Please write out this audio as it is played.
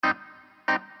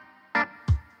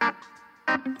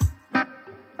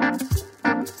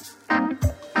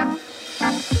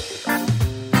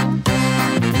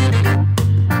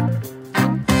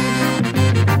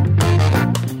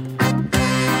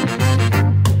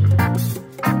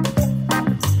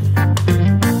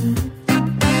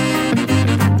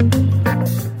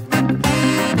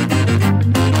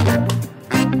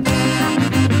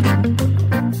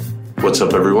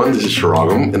What's up, everyone? This is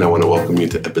Shiragam, and I want to welcome you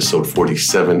to episode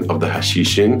 47 of the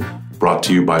Hashishin, brought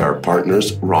to you by our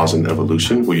partners, Rosin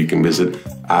Evolution, where you can visit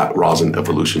at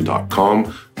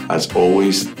rosinevolution.com. As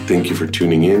always, thank you for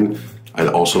tuning in. I'd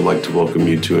also like to welcome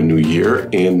you to a new year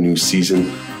and new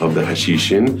season of the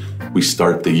Hashishin. We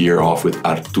start the year off with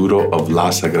Arturo of La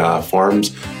Sagrada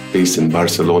Farms, based in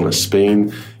Barcelona,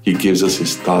 Spain. He gives us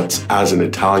his thoughts as an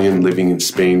Italian living in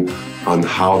Spain on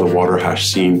how the water hash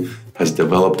scene has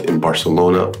developed in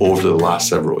Barcelona over the last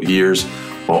several years,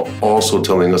 while also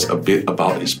telling us a bit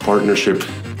about his partnership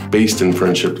based in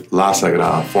friendship, La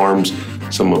Sagrada Farms,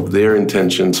 some of their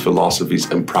intentions, philosophies,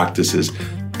 and practices,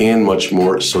 and much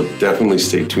more. So definitely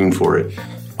stay tuned for it.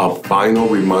 A final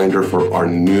reminder for our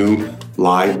new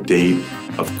live date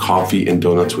of Coffee and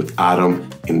Donuts with Adam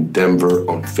in Denver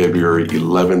on February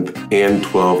 11th and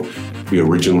 12th. We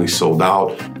originally sold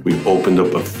out. We've opened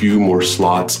up a few more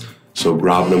slots, so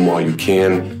grab them while you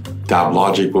can. Dab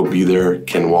Logic will be there,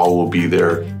 Ken Wall will be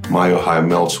there, My Ohio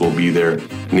Melts will be there,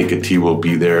 Nika T will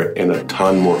be there, and a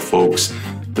ton more folks.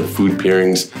 The food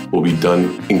pairings will be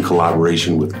done in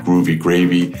collaboration with Groovy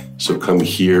Gravy, so come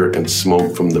here and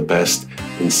smoke from the best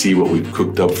and see what we've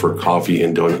cooked up for Coffee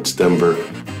and Donuts Denver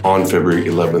on February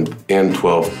 11th and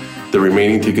 12th. The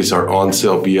remaining tickets are on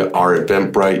sale via our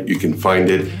Eventbrite. You can find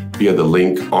it via the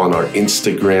link on our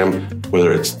Instagram,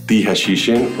 whether it's The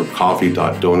Hashishin or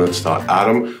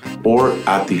coffee.donuts.adam or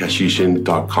at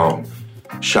thehashishin.com.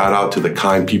 Shout out to the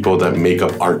kind people that make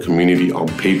up our community on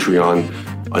Patreon.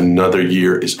 Another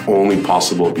year is only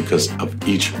possible because of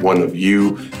each one of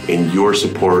you and your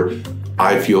support.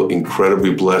 I feel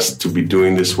incredibly blessed to be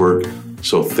doing this work,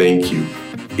 so thank you.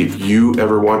 If you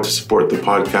ever want to support the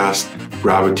podcast,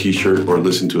 grab a t-shirt or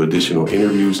listen to additional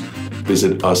interviews,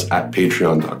 visit us at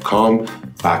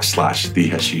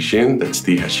patreon.com/thehashishin, that's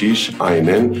thehashish,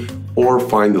 INN, or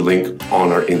find the link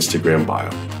on our Instagram bio.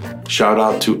 Shout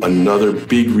out to another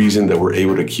big reason that we're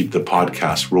able to keep the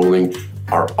podcast rolling,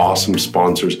 our awesome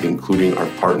sponsors, including our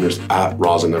partners at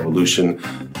Rosin Evolution,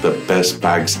 the best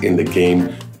bags in the game,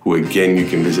 who again, you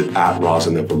can visit at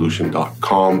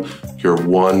rosinevolution.com, your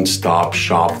one-stop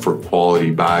shop for quality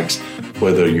bags,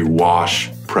 whether you wash,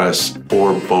 press,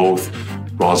 or both.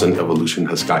 Rosin Evolution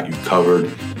has got you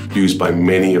covered. Used by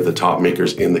many of the top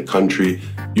makers in the country,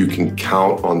 you can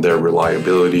count on their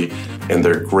reliability, and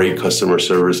their great customer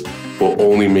service will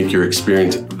only make your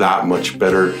experience that much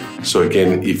better. So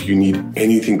again, if you need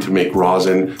anything to make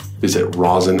rosin, visit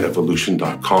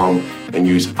rosinevolution.com and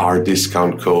use our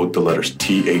discount code, the letters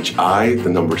THI, the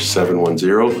number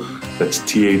 710. That's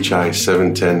THI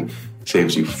 710.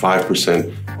 Saves you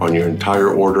 5% on your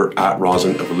entire order at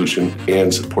Rosin Evolution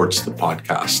and supports the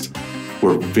podcast.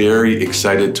 We're very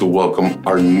excited to welcome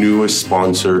our newest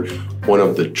sponsor, one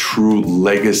of the true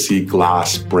legacy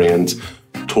glass brands,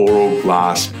 Toro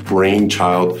Glass,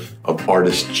 brainchild of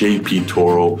artist JP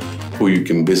Toro, who you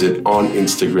can visit on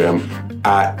Instagram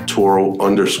at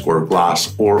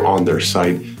Toro_glass or on their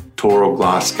site,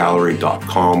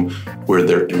 toroglassgallery.com, where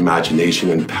their imagination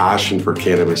and passion for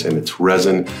cannabis and its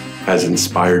resin has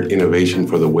inspired innovation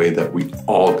for the way that we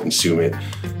all consume it,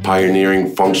 pioneering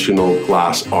functional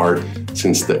glass art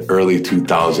since the early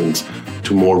 2000s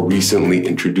to more recently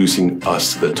introducing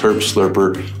us to the Terp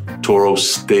Slurper. Toro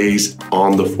stays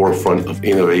on the forefront of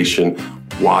innovation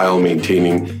while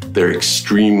maintaining their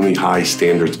extremely high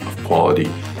standards of quality.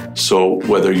 So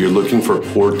whether you're looking for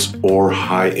quartz or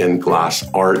high-end glass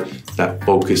art that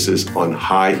focuses on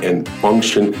high-end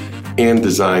function and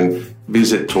design,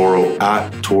 visit Toro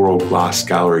at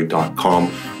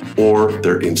toroglassgallery.com or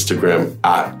their Instagram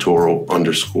at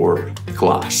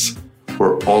Toro_glass.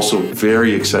 We're also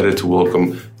very excited to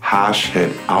welcome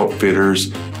Hashhead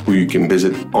Outfitters, who you can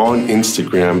visit on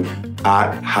Instagram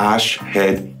at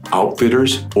Hashhead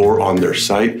Outfitters or on their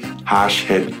site,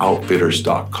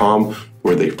 hashheadoutfitters.com,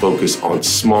 where they focus on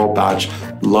small batch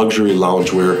luxury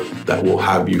loungewear that will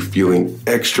have you feeling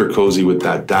extra cozy with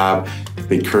that dab.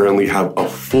 They currently have a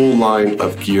full line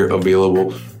of gear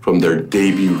available from their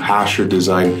debut Hasher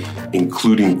design,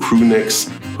 including crew necks,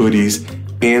 hoodies,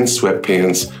 and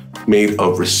sweatpants made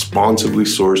of responsibly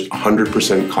sourced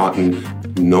 100% cotton,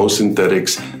 no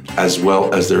synthetics, as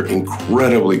well as their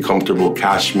incredibly comfortable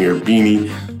cashmere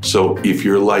beanie. So if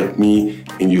you're like me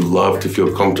and you love to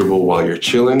feel comfortable while you're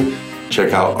chilling,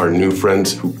 check out our new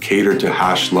friends who cater to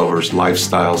hash lovers'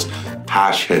 lifestyles,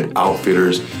 Hashhead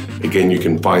Outfitters. Again, you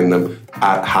can find them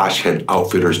at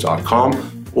hashheadoutfitters.com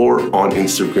or on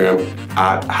Instagram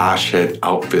at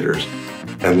hashheadoutfitters.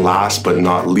 And last but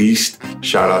not least,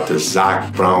 shout out to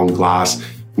Zach Brown Glass,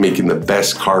 making the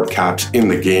best carb caps in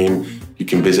the game. You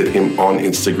can visit him on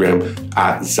Instagram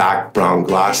at Zach Brown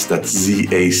Glass. That's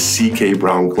ZACK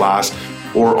Brown Glass,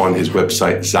 or on his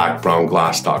website,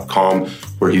 zachbrownglass.com,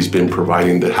 where he's been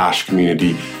providing the hash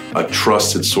community a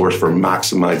trusted source for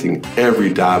maximizing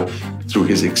every dab through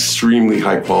his extremely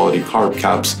high quality carb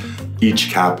caps. Each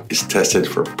cap is tested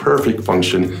for perfect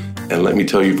function. And let me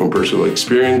tell you from personal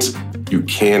experience, you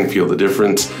can feel the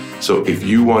difference. So if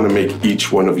you want to make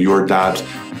each one of your dabs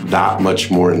that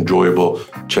much more enjoyable,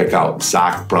 check out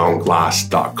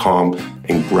zachbrownglass.com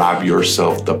and grab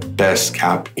yourself the best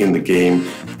cap in the game.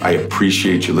 I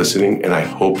appreciate you listening, and I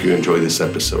hope you enjoy this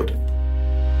episode.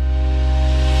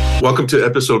 Welcome to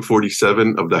episode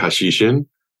 47 of The Hashishin.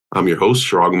 I'm your host,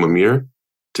 Shirag Mamir.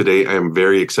 Today, I am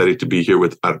very excited to be here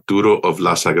with Arturo of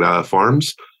La Sagrada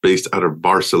Farms, based out of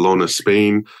Barcelona,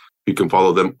 Spain. You can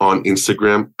follow them on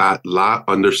Instagram at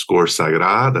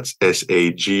 @la_sagrada. That's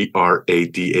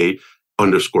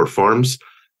SAGRADA_farms.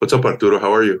 What's up, Arturo?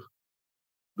 How are you?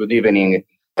 Good evening.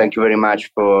 Thank you very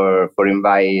much for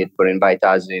invite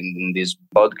us in this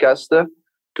podcast.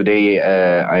 Today,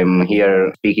 I'm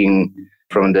here speaking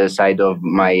from the side of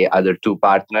my other two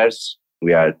partners.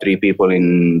 We are 3 people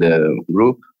in the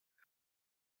group.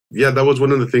 Yeah, that was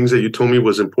one of the things that you told me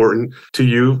was important to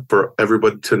you, for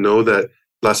everybody to know that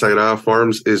La Sagrada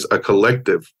Farms is a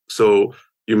collective. So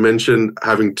you mentioned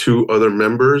having 2 other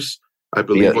members. I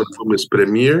believe Yes. one of them is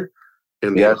Premier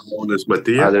and the Yes. other one is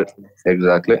Matia.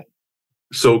 Exactly.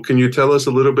 So can you tell us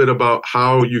a little bit about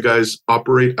how you guys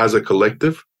operate as a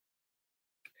collective?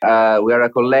 We are a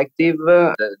collective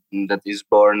that is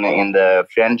born in the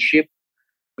friendship,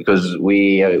 because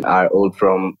we are all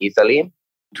from Italy.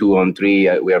 2 on 3,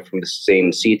 we are from the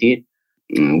same city.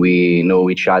 We know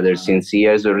each other since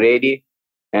years already.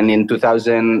 And in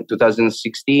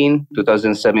 2016,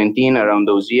 2017, around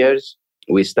those years,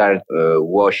 we start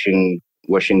washing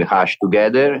hash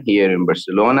together here in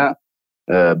Barcelona.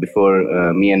 Before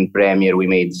me and Premier, we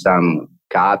made some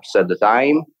cups at the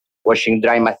time, washing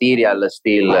dry material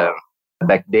still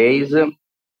back days.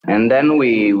 And then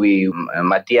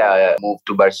Mattia moved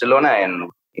to Barcelona, and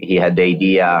he had the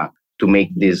idea to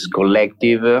make this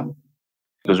collective,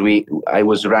 because I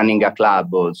was running a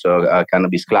club also, a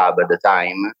cannabis club at the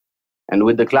time. And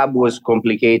with the club was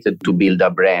complicated to build a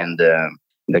brand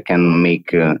that can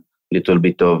make a little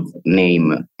bit of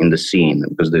name in the scene,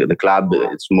 because the club,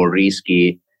 it's more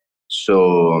risky.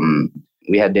 So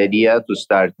we had the idea to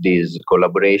start this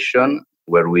collaboration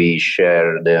where we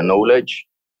share the knowledge,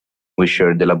 we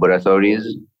share the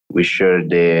laboratories, we share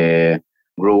the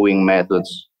growing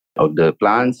methods of the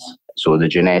plants, so the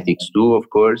genetics too, of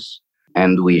course,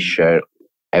 and we share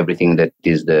everything that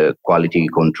is the quality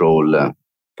control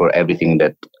for everything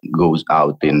that goes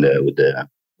out with the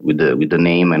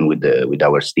name and with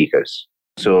our stickers.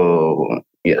 So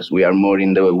yes, we are more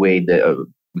in the way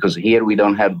because here we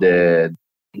don't have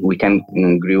we can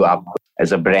grow up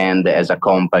as a brand, as a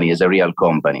company, as a real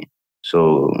company.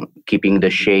 So keeping the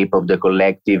shape of the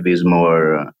collective is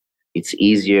more, it's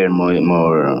easier,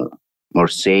 more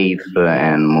safe,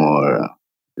 and more,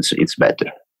 it's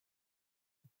better.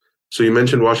 So you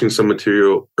mentioned washing some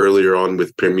material earlier on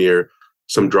with Premier,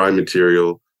 some dry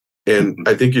material. And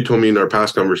I think you told me in our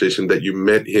past conversation that you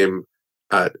met him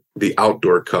at the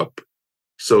Outdoor Cup.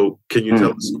 So can you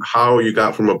tell us how you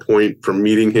got from a point from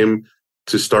meeting him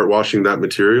to start washing that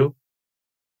material?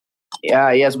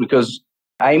 Yes, because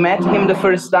I met him the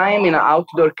first time in an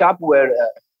Outdoor Cup where,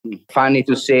 funny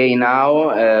to say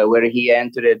now, where he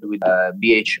entered with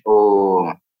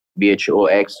BHO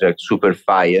extract, Super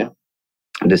Fire.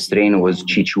 The strain was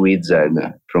Cheech Wizard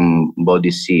from Body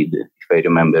Seed, if I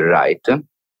remember right.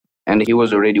 And he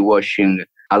was already washing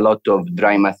a lot of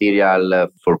dry material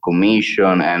for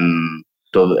commission and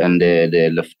the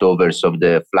leftovers of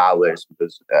the flowers,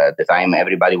 because at the time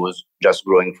everybody was just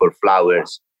growing for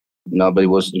flowers. Nobody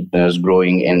was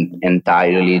growing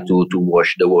entirely to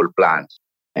wash the whole plant.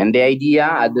 And the idea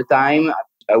at the time,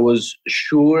 I was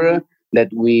sure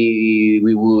that we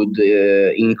would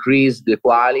increase the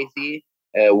quality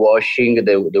washing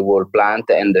the whole plant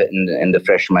and the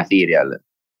fresh material,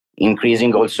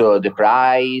 increasing also the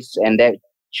price, and that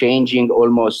changing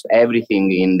almost everything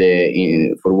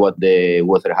for what the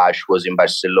water hash was in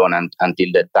Barcelona until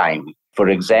that time. For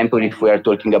example, if we are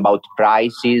talking about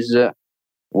prices,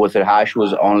 water hash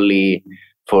was only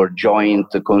for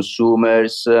joint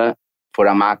consumers for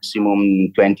a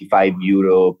maximum 25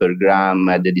 euro per gram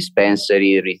at the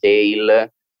dispensary retail,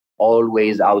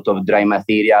 always out of dry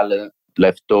material,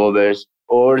 leftovers,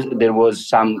 or there was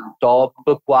some top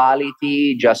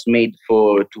quality just made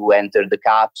to enter the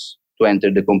cups, to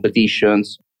enter the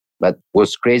competitions. But it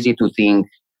was crazy to think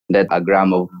that a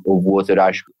gram of water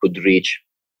hash could reach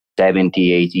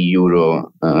 70, 80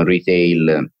 euro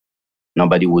retail.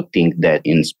 Nobody would think that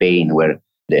in Spain, where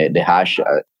the hash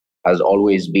has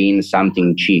always been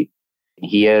something cheap.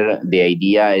 Here, the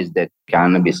idea is that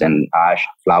cannabis and hash,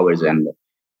 flowers and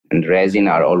resin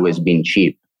are always been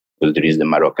cheap. Because there is the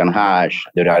Moroccan hash,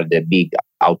 there are the big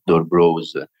outdoor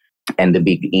grows and the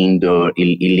big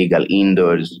illegal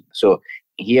indoors. So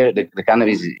here, the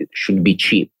cannabis should be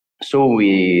cheap. So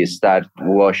we start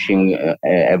washing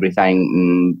every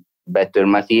time better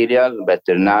material,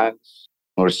 better nuts,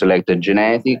 more selected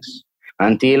genetics,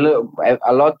 until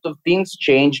a lot of things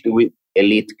changed with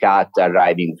elite cut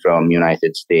arriving from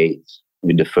United States,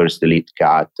 with the first elite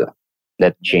cut.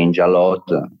 That changed a lot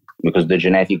because the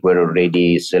genetics were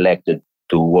already selected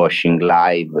to washing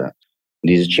live.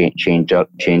 This changed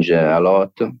a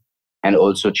lot, and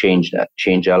also changed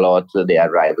a lot the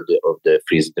arrival of the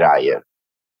freeze dryer.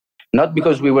 Not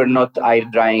because we were not air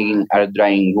drying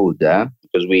good,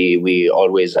 because we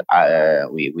always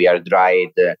we are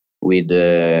dried with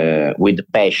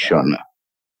passion,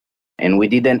 and we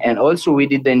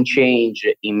didn't change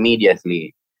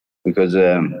immediately because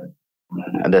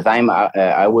at the time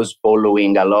I was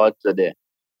following a lot the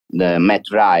Matt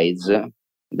Rides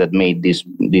that made this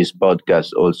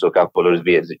podcast also a couple of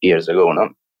years ago. No,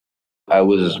 I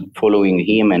was following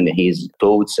him and his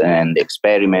thoughts and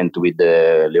experiment with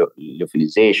the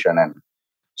lyophilization. And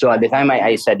so at the time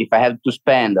I said, if I have to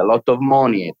spend a lot of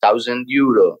money,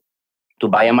 €1,000 to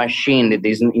buy a machine that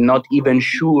is not even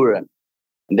sure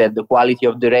that the quality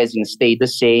of the resin stay the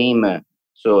same.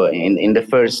 So in the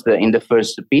first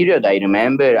period, I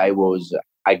remember I was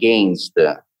against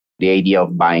the idea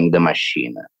of buying the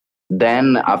machine.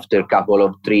 Then after a couple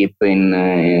of trips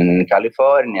in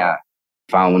California,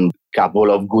 found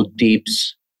couple of good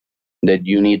tips that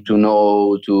you need to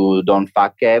know to don't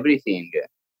fuck everything.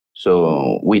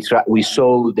 So we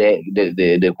saw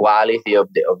the quality of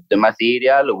the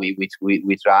material. We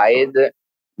tried.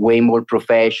 Way more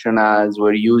professionals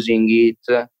were using it.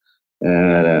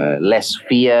 Less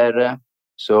fear.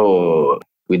 So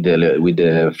with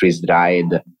the freeze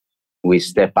dried, we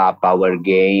step up our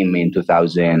game in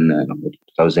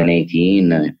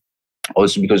 2018.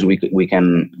 Also because we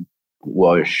can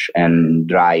wash and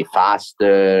dry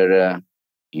faster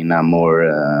in a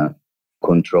more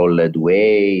controlled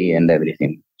way and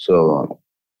everything. So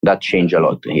that changed a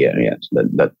lot here. Yes,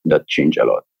 that changed a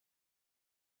lot.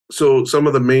 So some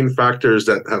of the main factors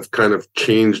that have kind of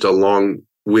changed along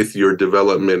with your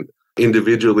development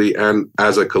individually and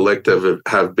as a collective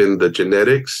have been the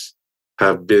genetics,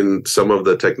 have been some of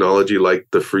the technology like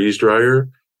the freeze dryer,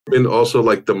 and also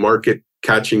like the market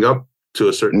catching up to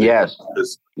a certain yes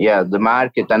extent. Yeah, the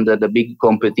market and the big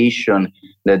competition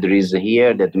that there is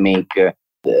here that make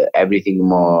everything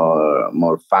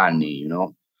more funny,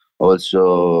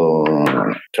 also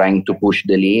trying to push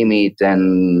the limit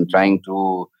and trying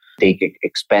to take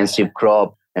expensive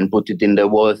crop and put it in the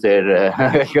water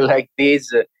like this.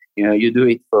 You do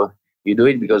it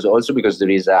because there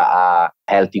is a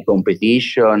healthy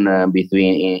competition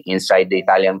inside the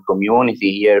Italian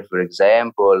community here, for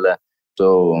example.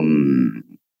 So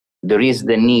there is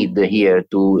the need here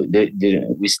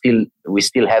we still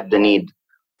have the need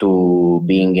to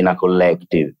being in a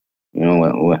collective. You know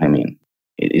what I mean?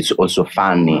 It's also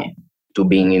funny to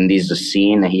being in this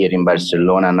scene here in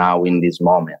Barcelona now in this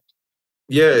moment.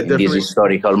 Yeah, definitely. This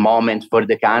historical moment for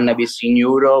the cannabis in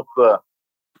Europe.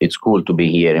 It's cool to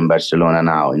be here in Barcelona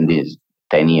now in these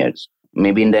 10 years.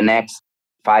 Maybe in the next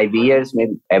 5 years,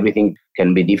 maybe everything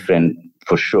can be different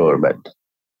for sure. But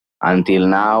until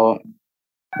now,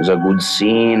 it's a good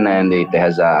scene and it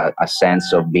has a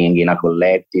sense of being in a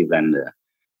collective and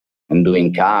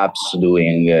doing cups,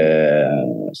 doing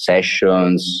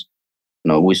sessions.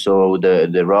 We saw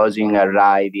the rosin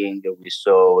arriving. We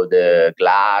saw the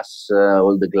glass,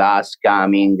 all the glass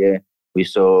coming. We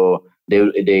saw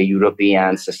the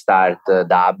Europeans start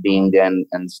dabbing and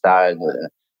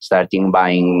starting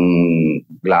buying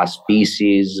glass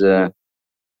pieces.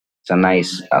 It's a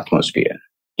nice atmosphere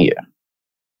here.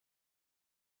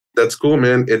 That's cool,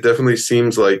 man. It definitely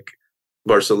seems like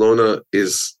Barcelona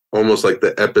is almost like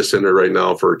the epicenter right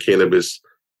now for cannabis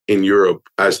in Europe,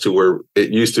 as to where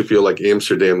it used to feel like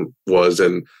Amsterdam was.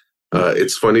 And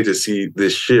it's funny to see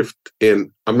this shift.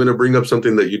 And I'm going to bring up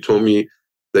something that you told me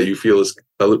that you feel is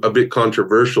a bit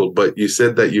controversial, but you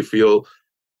said that you feel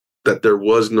that there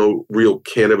was no real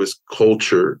cannabis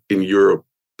culture in Europe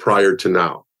prior to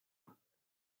now.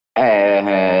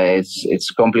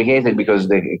 It's complicated because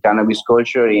the cannabis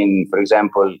culture in, for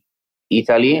example,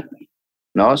 Italy,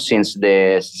 since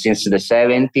the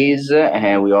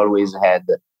 70s, we always had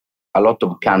a lot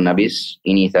of cannabis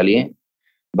in Italy,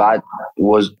 but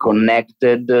was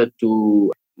connected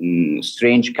to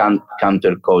strange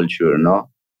counterculture, no?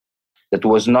 That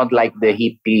was not like the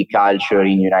hippie culture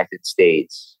in United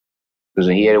States, because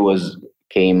here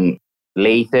came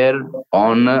later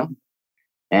on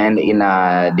and in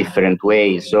a different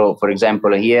way. So, for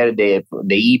example, here the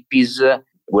hippies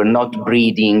were not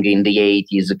breeding in the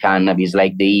 80s cannabis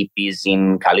like the hippies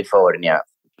in California,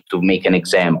 to make an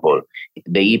example.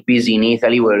 The hippies in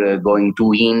Italy were going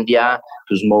to India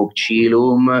to smoke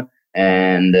chillum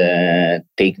and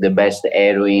take the best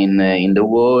heroin in the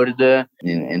world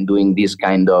and doing this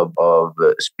kind of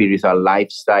spiritual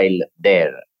lifestyle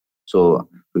there. So,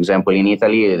 for example, in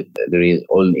Italy, there is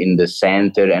all in the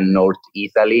center and north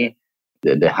Italy,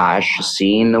 the hash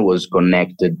scene was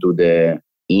connected to the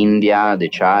India, the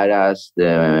charas,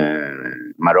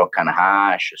 the Moroccan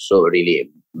hash. So really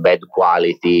bad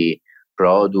quality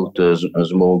product,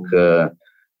 smoke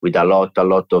with a lot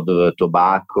of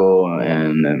tobacco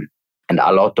and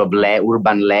a lot of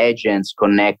urban legends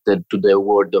connected to the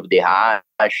word of the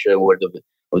hash, word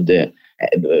of the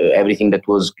everything that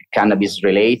was cannabis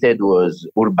related was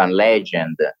urban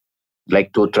legend,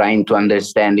 like to trying to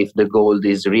understand if the gold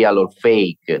is real or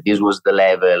fake. This was the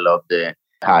level of the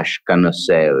hash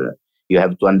connoisseur. You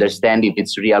have to understand if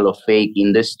it's real or fake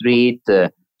in the street.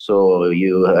 So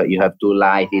you have to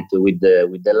light it with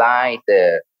the light.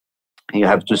 You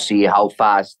have to see how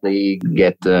fast they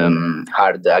get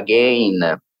hard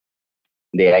again.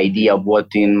 The idea of what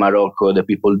in Morocco the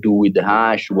people do with the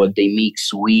hash, what they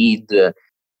mix with,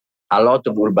 a lot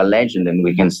of urban legend, and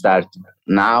we can start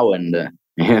now and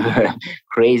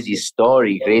crazy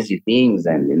story, crazy things,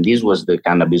 and this was the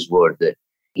cannabis world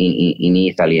in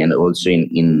Italy and also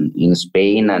in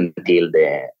Spain until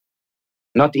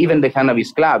not even the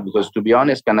cannabis club, because to be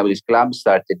honest, cannabis club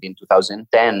started in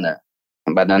 2010,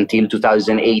 but until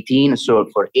 2018, so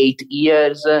for 8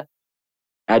 years.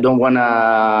 I don't want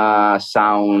to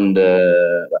sound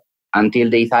until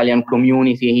the Italian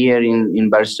community here in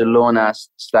Barcelona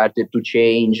started to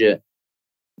change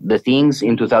the things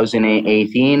in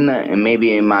 2018. And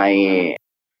maybe my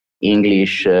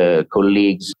English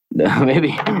colleagues,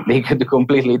 maybe they could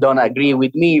completely don't agree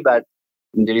with me, but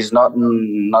there is not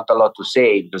a lot to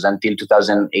say, because until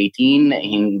 2018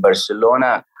 in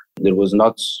Barcelona, there was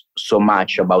not so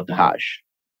much about hash.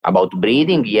 About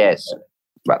breeding, yes.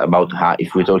 But about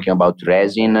if we're talking about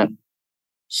resin,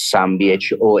 some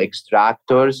BHO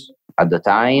extractors at the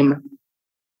time,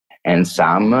 and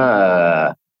some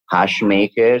hash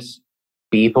makers,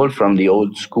 people from the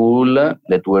old school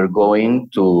that were going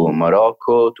to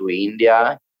Morocco, to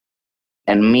India,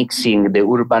 and mixing the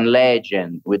urban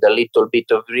legend with a little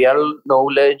bit of real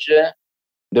knowledge.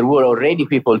 There were already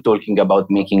people talking about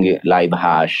making live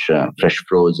hash, fresh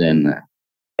frozen.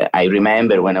 I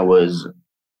remember when I was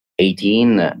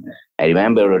 18, I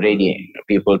remember already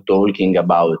people talking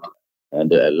about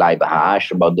the live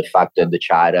hash, about the fact that the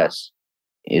charas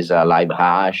is a live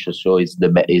hash, so it's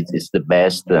the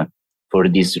best for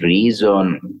this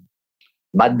reason.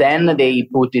 But then they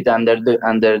put it under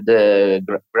the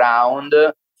ground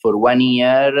for 1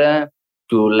 year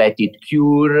to let it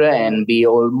cure and be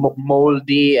all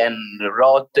moldy and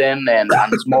rotten and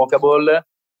unsmokable.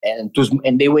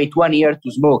 And they wait 1 year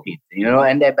to smoke it,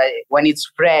 and when it's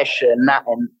fresh and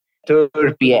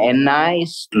terpy and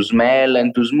nice to smell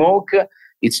and to smoke,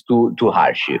 it's too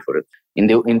harsh for it. In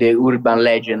the urban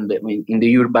legend, in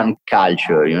the urban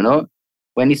culture,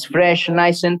 when it's fresh,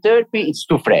 nice and terpy, it's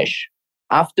too fresh.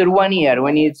 After 1 year,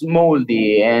 when it's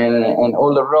moldy and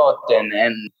all rotten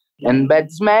and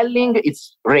bad smelling,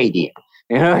 it's ready.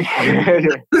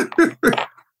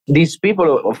 These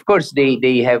people, of course,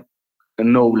 they have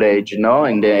knowledge, in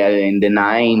the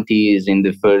 90s, in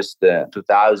the first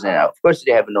 2000. Of course,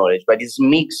 they have knowledge, but it's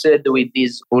mixed with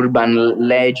this urban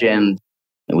legend.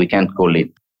 We can't call it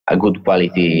a good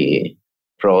quality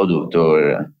product,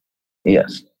 or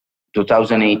yes.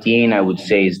 2018, I would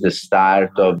say, is the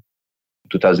start of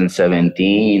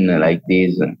 2017, like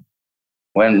this.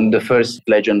 When the first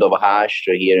legend of hash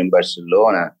here in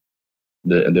Barcelona,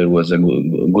 there was a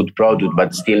good product,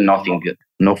 but still nothing,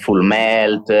 no full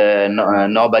melt.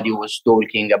 Nobody was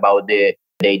talking about the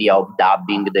idea of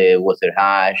dabbing the water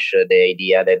hash, the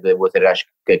idea that the water hash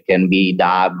can be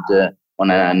dabbed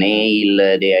on a nail.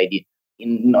 The idea,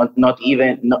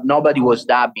 nobody was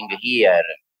dabbing here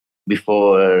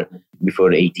before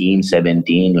 18,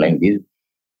 17, like this.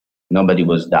 Nobody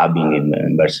was dabbing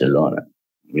in Barcelona.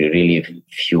 Really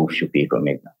few people,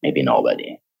 maybe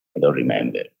nobody. I don't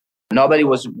remember. Nobody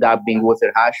was dabbing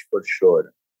water hash for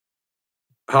sure.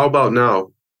 How about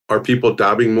now? Are people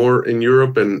dabbing more in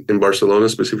Europe and in Barcelona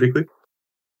specifically?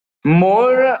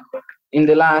 More in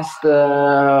the last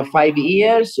 5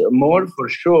 years, more for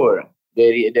sure.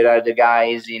 There are the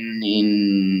guys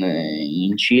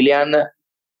in Chilean.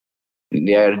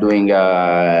 They are doing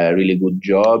a really good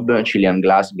job. Chilean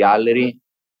Glass Gallery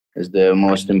is the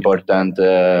most important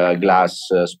glass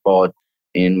spot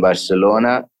in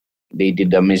Barcelona. They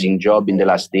did an amazing job in the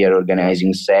last year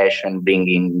organizing session,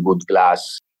 bringing good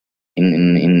glass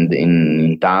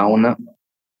in town.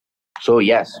 So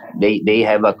yes, they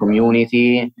have a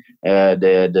community.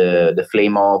 The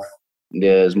Flame Off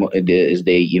is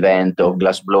the event of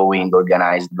glass blowing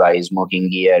organized by Smoking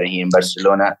Gear here in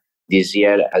Barcelona. This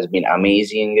year has been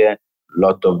amazing. A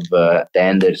lot of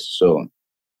tenders. So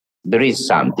there is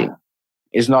something.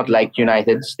 It's not like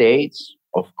United States,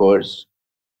 of course,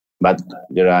 but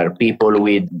there are people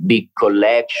with big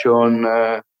collection.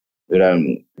 There are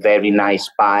very nice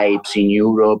pipes in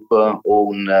Europe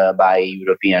owned by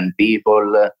European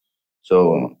people.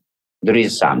 So there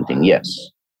is something, yes.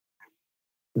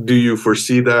 Do you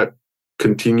foresee that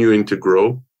continuing to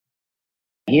grow?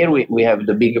 Here we have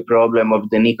the big problem of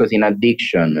the nicotine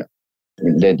addiction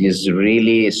that is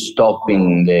really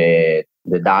stopping the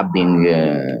dabbing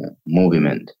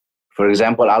movement. For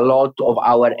example, a lot of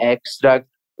our extract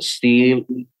still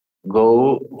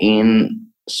go in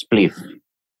spliff.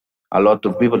 A lot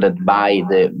of people that buy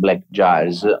the black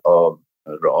jars of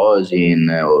rosin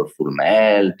or full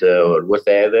melt or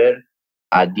whatever,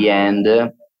 at the end,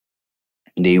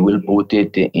 they will put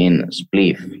it in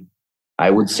spliff. I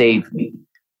would say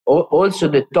also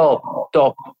the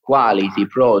top quality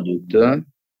product,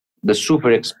 the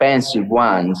super expensive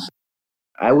ones,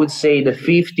 I would say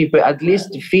at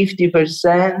least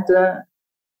 50%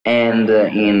 and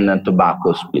in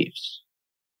tobacco spliffs.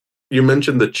 You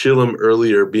mentioned the chillum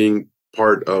earlier being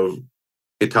part of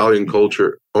Italian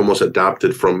culture, almost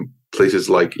adapted from places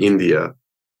like India.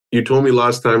 You told me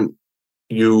last time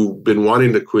you've been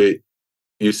wanting to quit.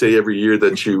 You say every year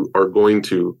that you are going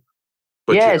to.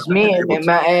 But yes, me,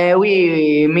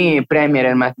 Premier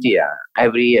and Mattia,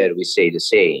 every year we say the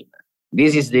same.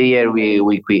 This is the year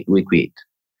we quit.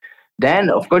 Then,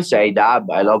 of course, I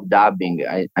dab. I love dabbing.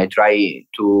 I try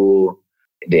to...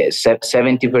 The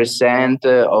 70%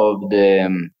 of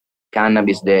the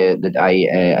cannabis that I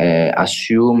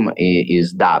assume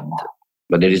is dabbed,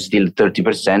 but there is still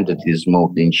 30% that is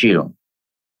smoked in chillum.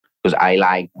 Because I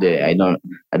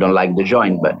don't like the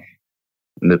joint, but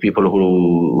the people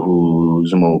who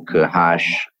smoke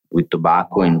hash with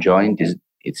tobacco and joint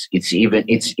it's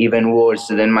even worse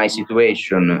than my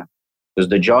situation. Because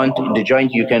the joint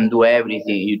you can do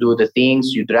everything. You do the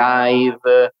things, you drive.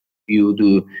 You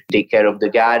do take care of the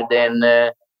garden,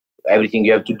 everything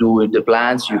you have to do with the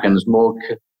plants, you can smoke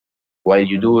while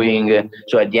you're doing.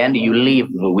 So at the end, you live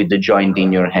with the joint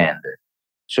in your hand.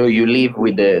 So you live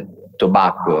with the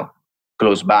tobacco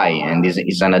close by, and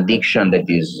it's an addiction that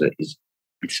is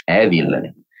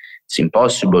evil. It's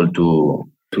impossible to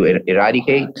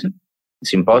eradicate.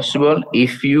 It's impossible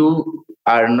if you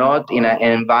are not in an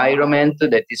environment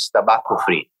that is tobacco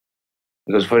free.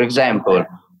 Because, for example,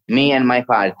 me and my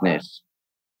partners,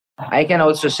 I can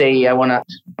also say I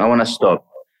wanna stop,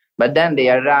 but then they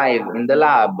arrive in the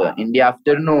lab in the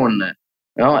afternoon,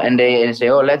 and they say,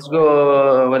 "Oh, let's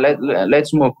go, let's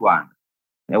smoke one."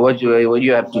 And what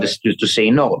you have to say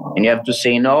no, and you have to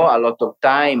say no a lot of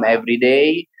time every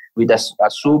day with a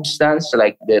substance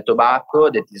like the tobacco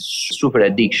that is super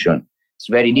addiction. It's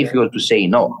very difficult to say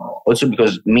no. Also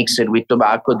because mixed with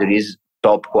tobacco there is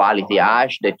top quality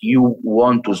hash that you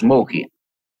want to smoke it.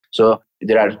 So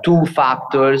there are two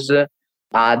factors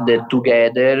added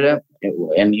together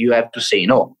and you have to say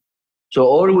no. So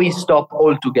or we stop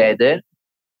altogether,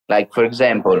 like for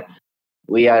example,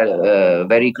 we are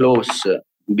very close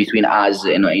between us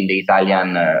and in the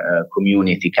Italian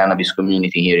community, cannabis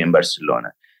community here in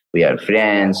Barcelona. We are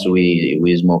friends,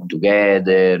 we smoke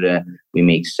together, we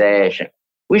make sessions.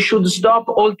 We should stop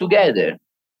altogether.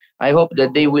 I hope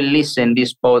that they will listen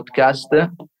this podcast.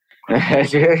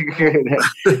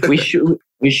 we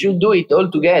should do it all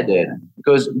together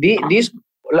because this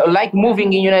like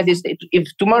moving in United States. If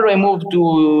tomorrow I move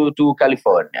to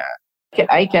California,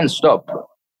 I can stop.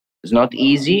 It's not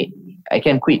easy. I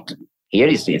can quit. Here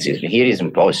is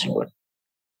impossible.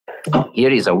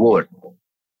 Here is a war,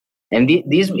 and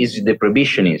this is the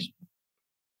prohibitionism.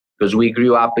 Because we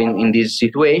grew up in this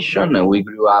situation, and we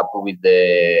grew up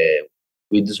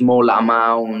with small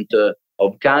amount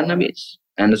of cannabis.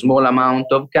 And a small amount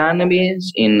of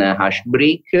cannabis in hash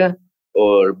brick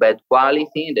or bad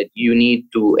quality that you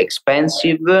need to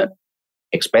expensive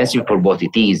for what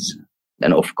it is.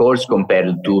 And of course,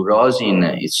 compared to rosin,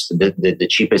 it's the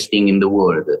cheapest thing in the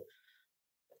world.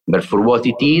 But for what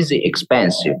it is,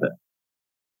 expensive.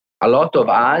 A lot of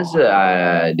us,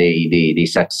 they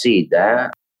succeed.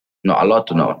 No, a lot,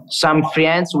 no. Some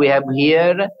friends we have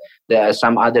here, there are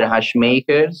some other hash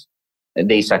makers,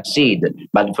 they succeed.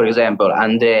 But for example,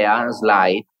 Andrea,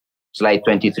 slide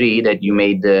 23, that you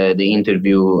made the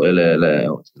interview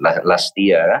last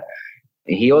year,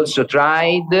 he also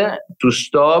tried to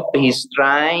stop. He's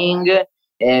trying,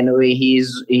 and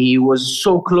he was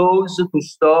so close to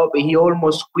stop. He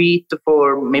almost quit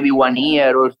for maybe 1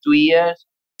 year or 2 years.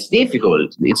 It's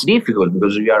difficult. It's difficult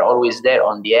because you are always there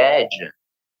on the edge.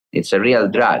 It's a real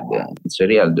drug.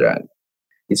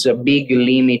 It's a big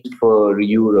limit for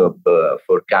Europe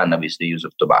for cannabis, the use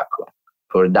of tobacco,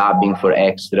 for dabbing, for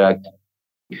extract.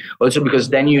 Also because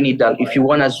then you need that, if you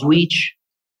want to switch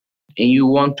and you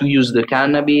want to use the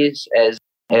cannabis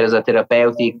as a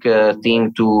therapeutic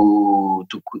thing to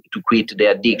quit the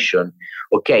addiction,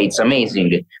 okay, it's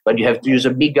amazing, but you have to use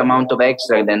a big amount of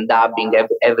extract and dabbing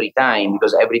every time,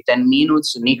 because every 10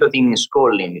 minutes nicotine is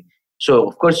calling. So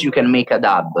of course you can make a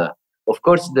dab. Of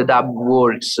course the dab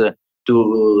works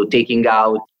to taking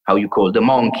out, how you call, the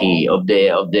monkey of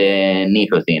the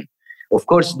nicotine. Of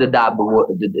course the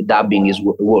dabbing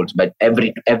works, but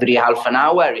every half an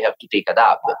hour you have to take a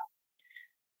dab.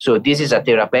 So this is a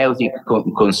therapeutic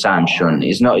consumption.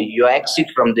 It's not, you exit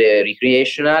from the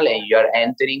recreational and you are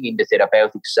entering in the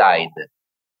therapeutic side.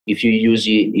 If you use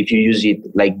it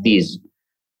like this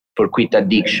for quit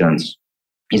addictions,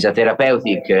 it's a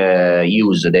therapeutic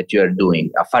use that you are doing.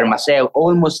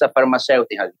 Almost a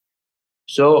pharmaceutical.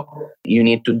 So you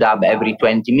need to dab every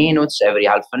 20 minutes, every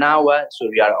half an hour.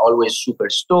 So you are always super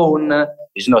stoned.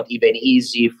 It's not even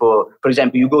easy for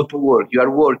example, you go to work, you are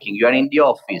working, you are in the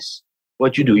office.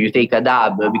 What you do? You take a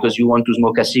dab because you want to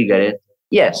smoke a cigarette?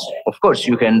 Yes, of course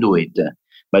you can do it.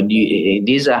 But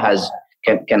this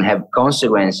can have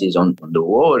consequences on the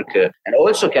work, and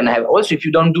also if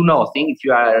you don't do nothing, if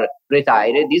you are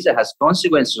retired, this has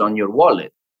consequences on your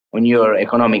wallet, on your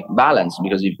economic balance,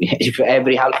 because if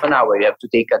every half an hour you have to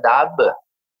take a dab,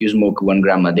 you smoke 1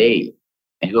 gram a day.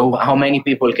 And how many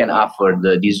people can afford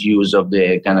this use of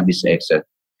the cannabis extract?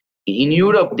 In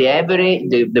Europe,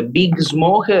 the big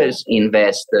smokers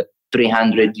invest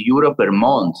 300 euro per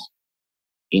month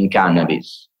in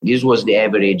cannabis. This was the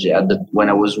average when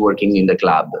I was working in the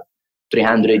club.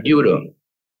 300 euro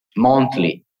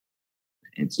monthly.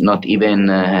 It's not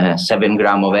even 7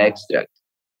 grams of extract.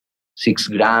 6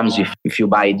 grams if you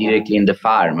buy directly in the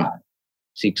farm.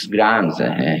 6 grams.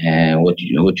 What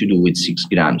you do with 6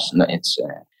 grams? No, it's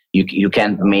you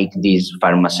can't make this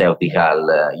pharmaceutical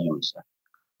use.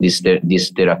 This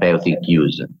therapeutic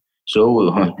use.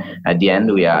 So at the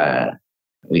end we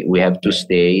have to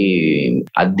stay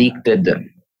addicted.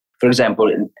 For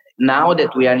example, now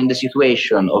that we are in the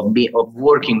situation of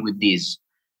working with this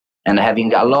and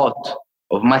having a lot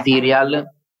of material,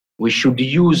 we should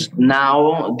use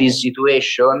now this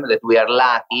situation that we are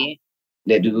lucky,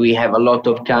 that we have a lot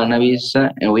of cannabis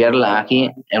and we are lucky,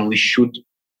 and we should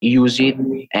use it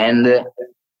and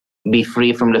be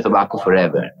free from the tobacco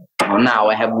forever. Now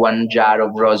I have 1 jar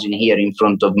of rosin here in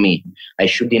front of me. I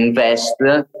should invest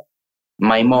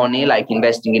my money, like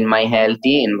investing in my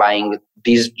healthy, in buying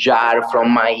this jar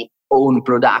from my own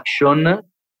production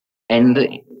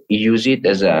and use it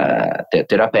as a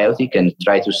therapeutic and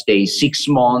try to stay 6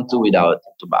 months without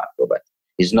tobacco. But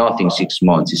it's nothing 6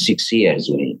 months, it's 6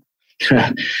 years.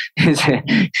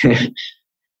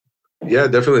 Yeah,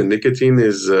 definitely. Nicotine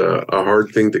is a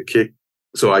hard thing to kick.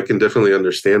 So I can definitely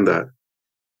understand that.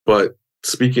 But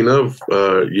speaking of,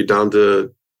 you down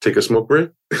to take a smoke break?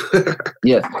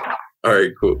 Yes. All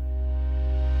right, cool.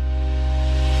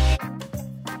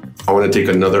 I want to take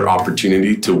another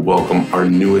opportunity to welcome our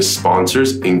newest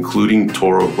sponsors, including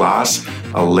Toro Glass,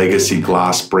 a legacy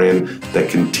glass brand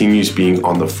that continues being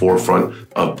on the forefront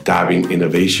of dabbing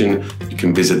innovation. You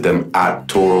can visit them at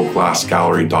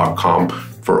toroglassgallery.com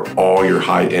for all your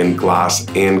high-end glass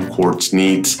and quartz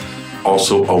needs.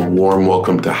 Also, a warm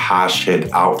welcome to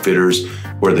Hashhead Outfitters,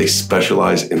 where they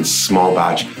specialize in small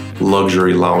batch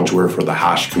luxury loungewear for the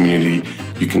hash community.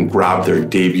 You can grab their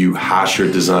debut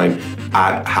hasher design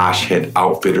at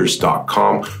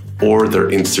hashheadoutfitters.com or their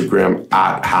Instagram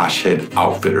at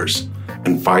hashheadoutfitters.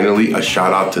 And finally, a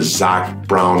shout out to Zach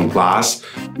Brown Glass,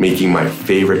 making my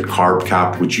favorite carb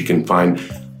cap, which you can find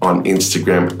on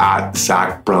Instagram at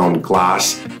Zach Brown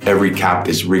Glass. Every cap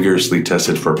is rigorously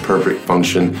tested for perfect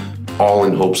function, all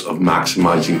in hopes of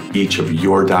maximizing each of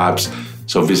your dabs.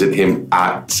 So visit him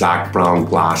at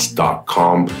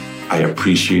zachbrown.glass.com. I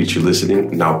appreciate you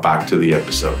listening. Now back to the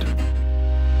episode.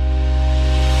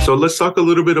 So let's talk a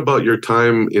little bit about your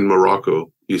time in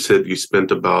Morocco. You said you spent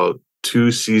about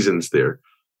 2 seasons there.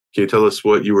 Can you tell us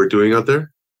what you were doing out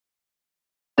there?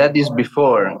 That is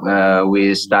before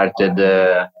we started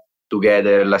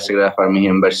together La Sagrada Farm here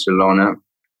in Barcelona.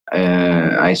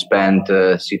 I spent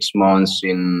 6 months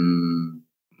in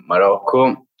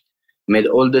Morocco. Made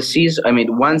all the season. I made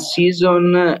one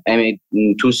season. I made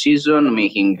 2 seasons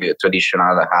making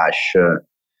traditional hash.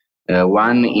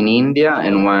 One in India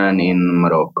and one in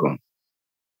Morocco.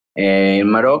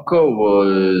 Morocco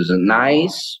was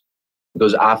nice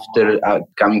because after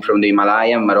coming from the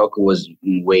Himalaya, Morocco was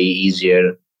way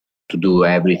easier to do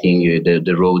everything.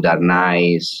 The roads are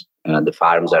nice, the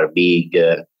farms are big.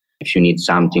 If you need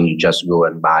something, you just go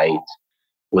and buy it.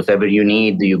 Whatever you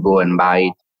need, you go and buy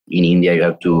it. In India, you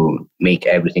have to make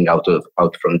everything out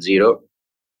from zero.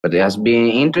 But it has been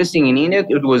interesting in India.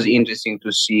 It was interesting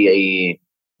to see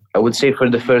I would say for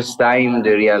the first time,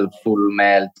 the real full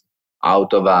melt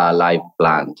out of a live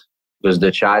plant. Because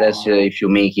the charas, if you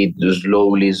make it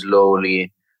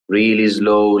slowly, really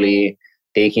slowly,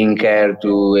 taking care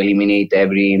to eliminate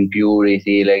every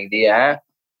impurity like that,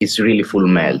 it's really full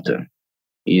melt.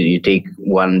 You take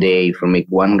 1 day for make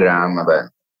 1 gram, but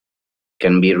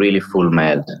can be really full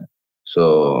melt.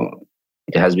 So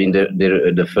it has been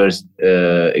the first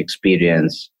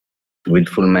experience with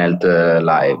full melt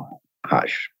live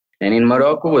hash. And in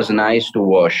Morocco was nice to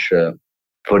wash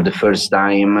for the first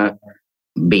time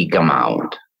big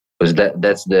amount, because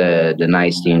that's the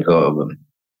nice thing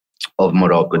of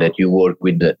Morocco, that you work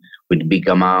with big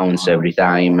amounts every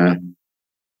time.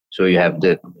 So you have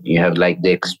like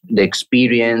the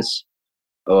experience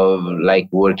of like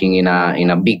working in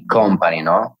a big company,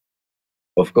 no?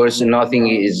 Of course, nothing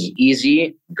is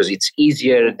easy because it's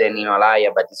easier than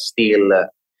Himalaya, but it's still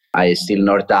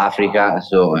North Africa,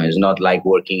 so it's not like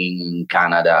working in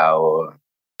Canada or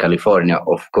California,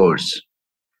 of course.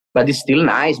 But it's still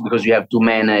nice because you have to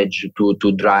manage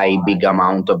to dry big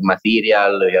amount of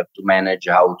material. You have to manage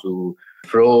how to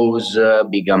froze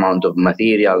big amount of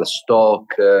material, stock.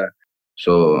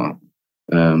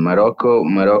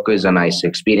 Morocco is a nice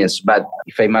experience. But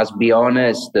if I must be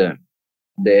honest,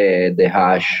 the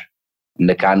hash and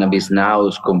the cannabis now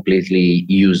is completely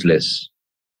useless.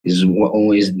 Is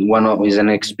an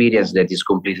experience that is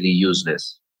completely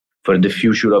useless for the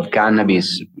future of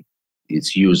cannabis.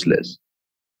 It's useless.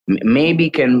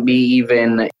 Maybe can be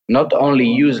even not only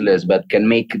useless, but can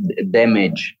make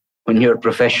damage on your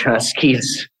professional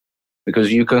skills,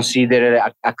 because you consider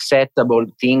acceptable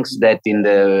things that in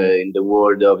the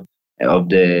world of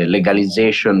the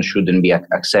legalization shouldn't be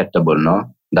acceptable.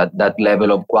 No, that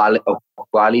level of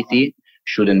quality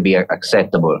shouldn't be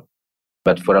acceptable.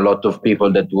 But for a lot of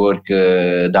people that work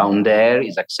down there,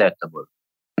 is acceptable.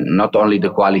 Not only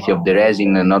the quality of the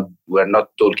resin, we're not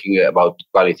talking about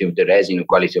quality of the resin,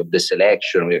 quality of the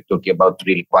selection. We're talking about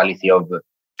really quality of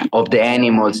the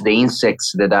animals, the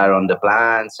insects that are on the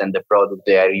plants, and the product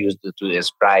they are used to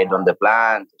sprayed on the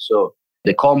plant. So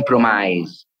the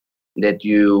compromise that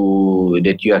you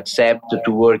accept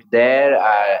to work there,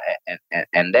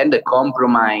 and then the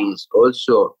compromise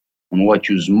also on what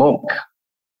you smoke.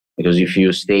 Because if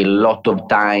you stay a lot of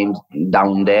time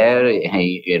down there,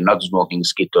 you're not smoking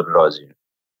skittle rosin.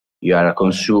 You are a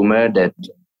consumer that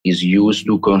is used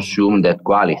to consume that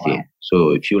quality.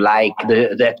 So if you like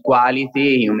that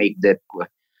quality, you make that.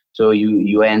 So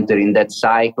you enter in that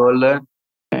cycle.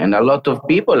 And a lot of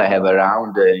people I have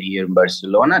around here in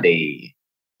Barcelona,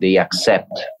 they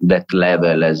accept that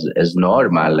level as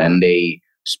normal, and they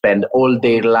spend all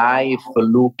their life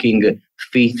looking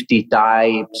 50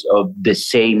 types of the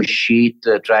same shit,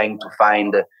 trying to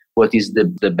find what is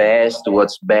the best,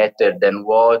 what's better than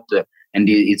what, and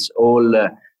it's all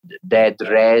that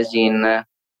resin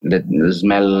that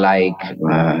smell like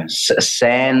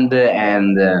sand,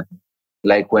 and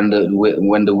like when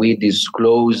the weed is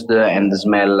closed and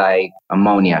smell like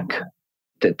ammoniac.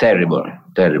 Terrible.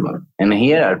 And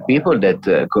here are people that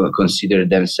consider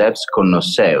themselves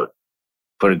connoisseurs,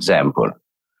 for example,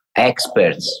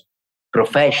 experts,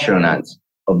 professionals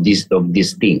of this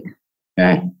thing.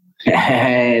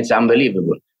 It's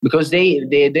unbelievable because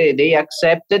they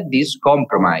accepted this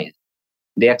compromise.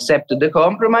 They accepted the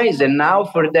compromise, and now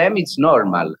for them it's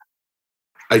normal.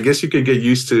 I guess you could get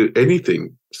used to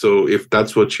anything. So if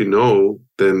that's what you know,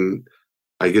 then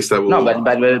I guess that will. No,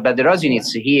 but the rosin,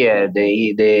 it's here.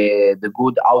 The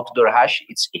good outdoor hash,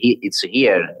 it's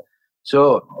here.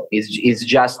 So it's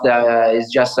just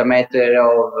a matter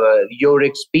of your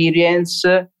experience,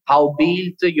 how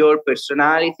built your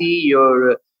personality,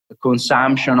 your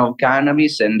consumption of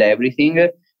cannabis, and everything.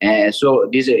 So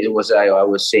this was I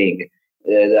was saying.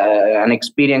 an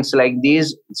experience like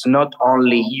this, it's not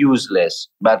only useless,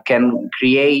 but can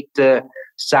create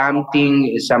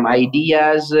something, some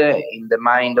ideas in the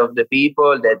mind of the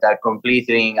people that are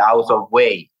completely out of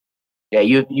way. Yeah,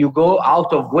 you go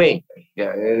out of way.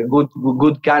 Yeah,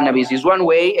 good cannabis is one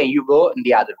way, and you go in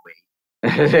the other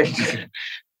way.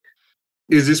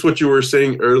 Is this what you were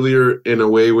saying earlier in a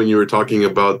way when you were talking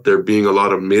about there being a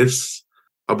lot of myths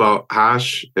about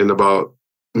hash and about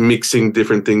mixing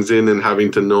different things in and having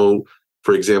to know,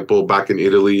 for example, back in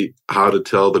Italy, how to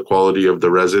tell the quality of the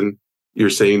resin? You're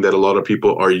saying that a lot of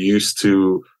people are used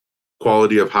to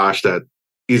quality of hash that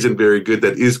isn't very good,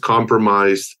 that is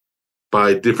compromised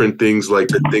by different things like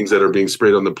the things that are being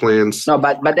sprayed on the plants. No,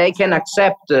 but I can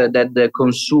accept that the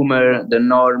consumer, the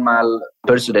normal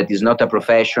person that is not a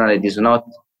professional,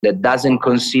 that doesn't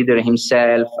consider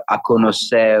himself a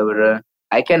connoisseur,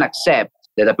 I can accept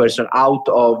that a person out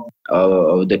of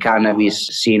the cannabis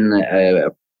scene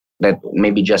that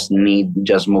maybe just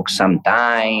smoke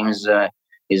sometimes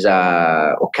is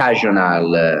a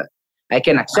occasional. I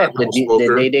can accept that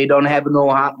they don't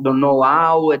know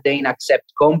how they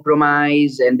accept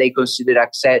compromise, and they consider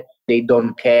they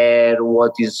don't care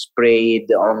what is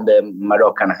sprayed on the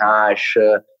Moroccan hash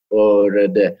or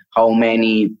how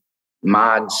many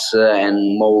mugs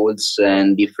and molds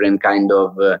and different kind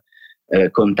of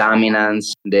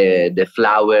contaminants the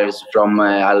flowers from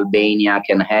Albania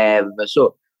can have.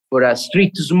 So for a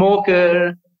street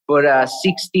smoker, for a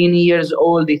 16 years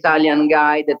old Italian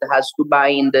guy that has to buy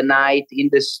in the night in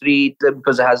the street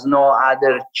because has no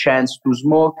other chance to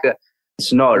smoke,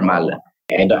 it's normal.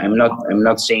 And I'm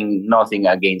not saying nothing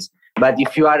against. But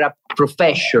if you are a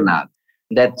professional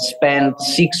that spent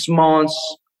 6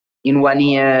 months in 1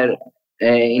 year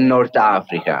in North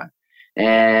Africa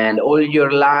and all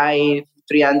your life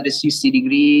 360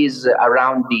 degrees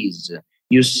around this,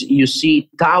 you see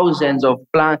thousands of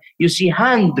plants, you see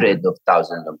hundreds of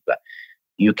thousands of plants.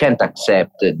 You can't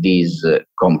accept these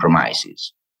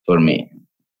compromises for me.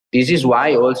 This is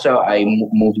why also I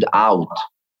moved out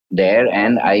there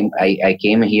and I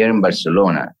came here in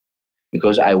Barcelona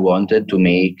because I wanted to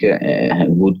make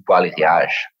good quality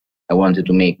hash. I wanted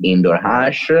to make indoor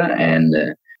hash and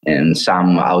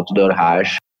some outdoor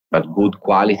hash, but good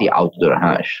quality outdoor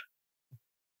hash.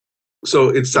 So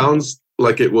it sounds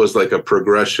like it was like a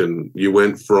progression. You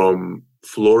went from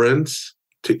Florence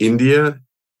to India.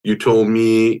 You told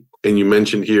me, and you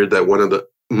mentioned here that one of the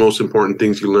most important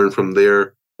things you learned from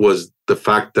there was the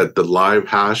fact that the live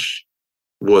hash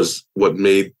was what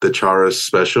made the charas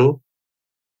special.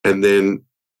 And then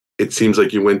it seems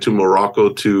like you went to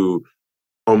Morocco to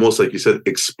almost, like you said,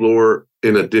 explore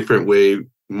in a different way,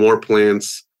 more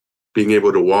plants, being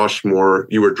able to wash more.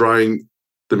 You were drying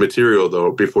the material,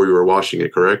 though, before you were washing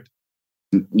it, correct?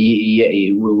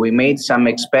 Yeah, we made some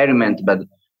experiment, but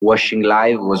washing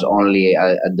live was only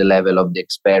at the level of the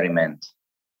experiment,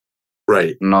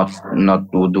 right? Not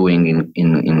doing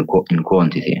in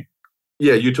quantity.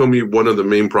 Yeah, you told me one of the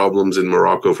main problems in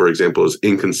Morocco, for example, is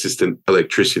inconsistent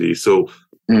electricity. So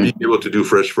being able to do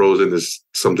fresh frozen is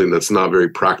something that's not very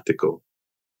practical.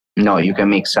 No, you can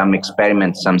make some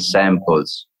experiments, some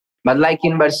samples. But like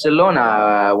in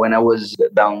Barcelona, when I was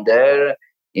down there,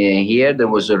 here there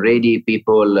was already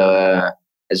people,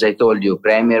 as I told you,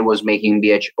 Premier was making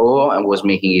BHO and was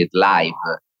making it live.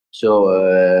 So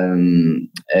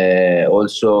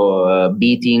also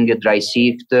beating dry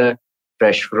sift,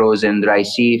 fresh frozen dry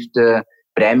sift.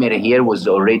 Premier here was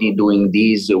already doing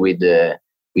this with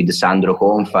Sandro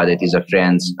Confa, that is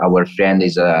our friend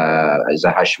is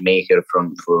a hash maker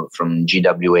from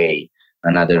GWA,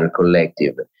 another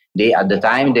collective. At the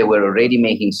time they were already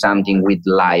making something with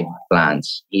live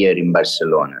plants here in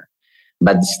Barcelona,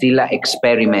 but still an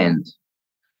experiment.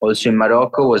 Also in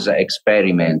Morocco was an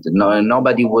experiment. No,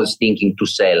 nobody was thinking to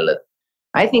sell.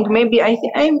 I think maybe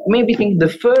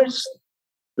the first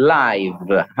live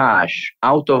hash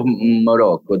out of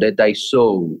Morocco that I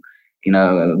saw in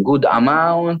a good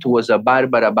amount was a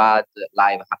Barbarabad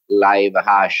live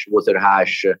hash, water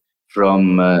hash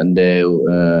from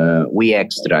the We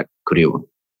Extra crew.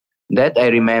 That I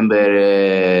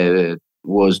remember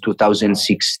was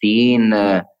 2016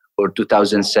 or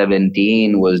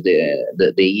 2017 was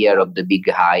the year of the big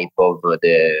hype of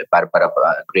the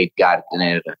Great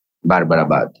Gardener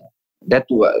Barbarabad. But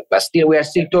still, we are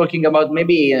still talking about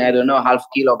maybe, I don't know, half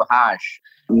kilo of hash,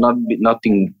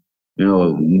 nothing,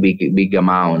 big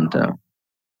amount.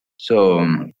 So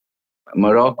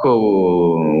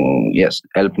Morocco, yes,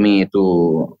 helped me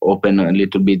to open a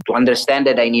little bit, to understand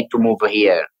that I need to move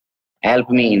here.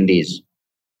 Help me in this.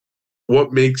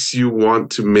 What makes you want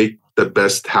to make the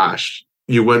best hash?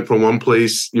 you went from one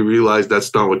place, you realized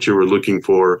that's not what you were looking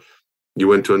for. You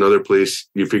went to another place,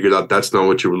 you figured out that's not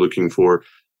what you were looking for.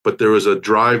 But there was a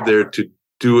drive there to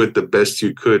do it the best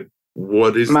you could.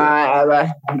 What is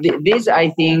that? This, I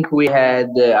think we had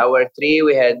our three.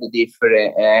 We had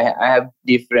different. I have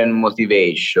different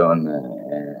motivation.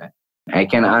 I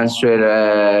can answer,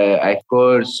 of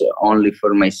course, only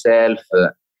for myself.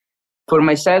 For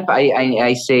myself,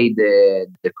 I say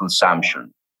the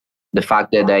consumption. The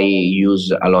fact that I use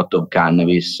a lot of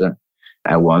cannabis.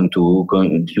 I want to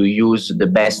use the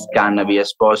best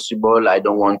cannabis possible. I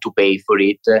don't want to pay for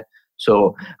it.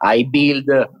 So I build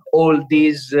all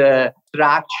this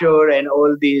structure and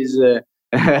all this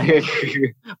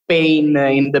pain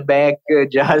in the back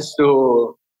just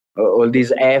to all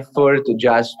this effort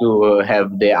just to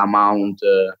have the amount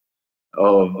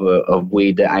of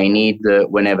weed I need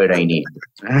whenever I need.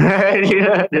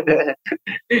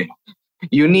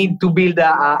 You need to build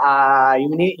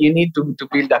you need to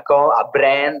build a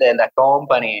brand and a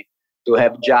company to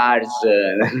have jars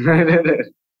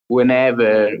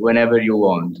whenever you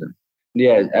want.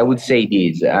 Yeah, I would say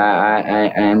this.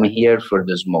 I'm here for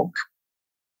the smoke.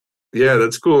 Yeah,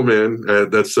 that's cool, man.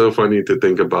 That's so funny to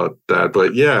think about that.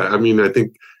 But yeah, I mean, I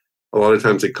think a lot of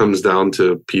times it comes down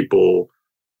to people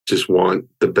just want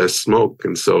the best smoke,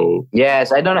 and so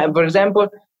yes, I don't have. For example,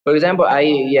 for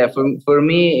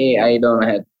me, I don't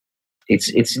have.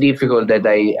 It's difficult that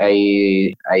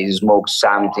I smoke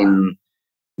something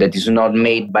that is not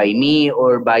made by me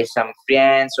or by some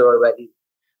friends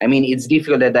I mean, it's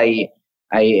difficult that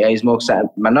I smoke some,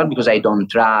 but not because I don't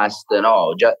trust.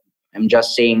 No, I'm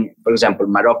just saying. For example,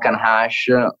 Moroccan hash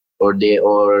or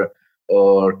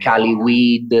Cali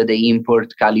weed, the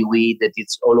import Cali weed that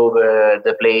it's all over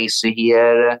the place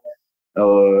here.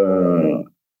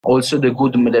 Also,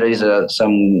 there is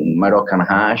some Moroccan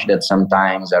hash that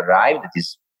sometimes arrive.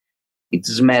 It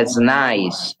smells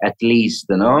nice, at least,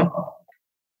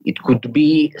 It could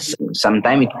be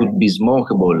sometimes it could be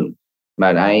smokable,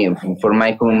 but for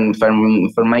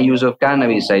my use of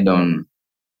cannabis, I don't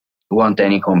want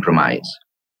any compromise.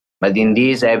 But in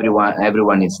this,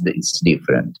 everyone it's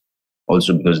different.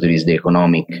 Also because there is the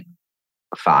economic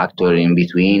factor in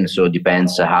between, so it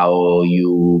depends how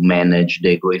you manage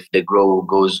the grow. If the grow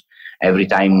goes every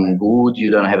time good,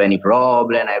 you don't have any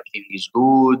problem, everything is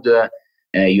good,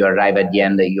 you arrive at the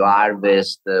end, you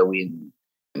harvest,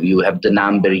 you have the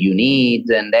number you need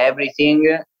and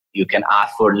everything, you can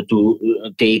afford to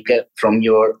take from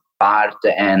your part.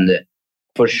 And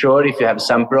for sure, if you have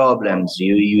some problems,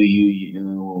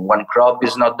 one crop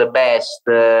is not the best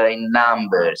in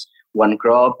numbers. One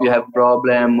crop you have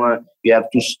problem, you have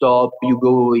to stop,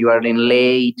 you are in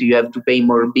late, you have to pay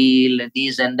more bill,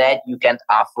 this and that, you can't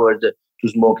afford to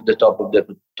smoke the top of the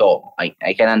top.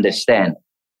 I can understand,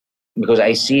 because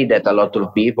I see that a lot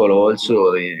of people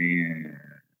also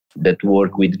that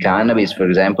work with cannabis, for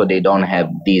example, they don't have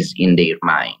this in their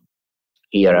mind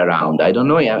here around. I don't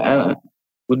know. It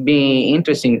would be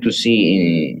interesting to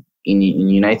see in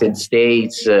United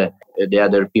States the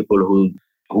other people who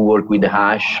work with the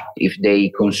hash, if they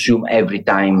consume every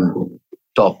time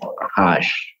top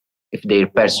hash. If their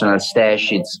personal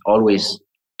stash, it's always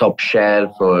top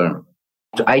shelf.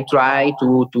 I try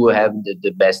to have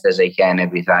the best as I can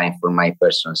every time for my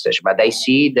personal stash. But I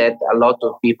see that a lot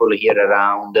of people here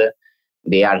around,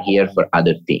 they are here for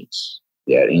other things.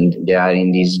 They are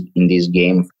in this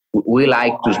game. We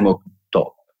like to smoke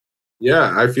top.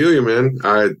 Yeah, I feel you, man.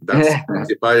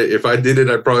 If I did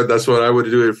it, that's what I would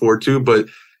do it for too. But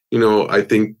I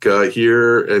think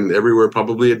here and everywhere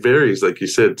probably it varies. Like you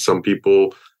said, some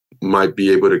people might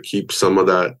be able to keep some of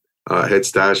that head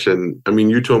stash. And I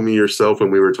mean, you told me yourself when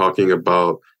we were talking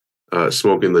about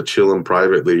smoking the chillum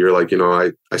privately, you're like,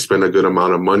 I spend a good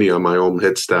amount of money on my own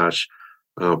head stash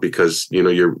because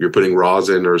you're putting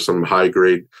rosin or some high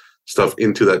grade stuff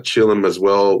into that chillum as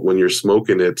well when you're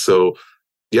smoking it. So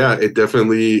yeah, it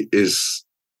definitely is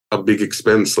a big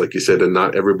expense, like you said, and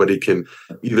not everybody can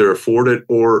either afford it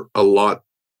or allot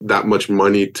that much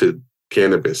money to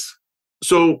cannabis.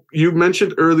 So you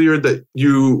mentioned earlier that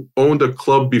you owned a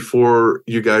club before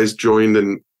you guys joined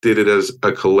and did it as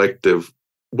a collective.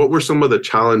 What were some of the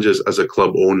challenges as a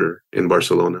club owner in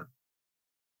Barcelona?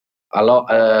 A lot.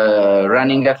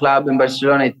 Running a club in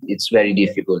Barcelona, it's very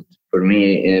difficult for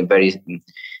me.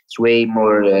 It's way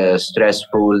more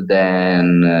stressful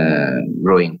than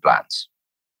growing plants.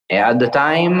 At the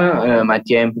time,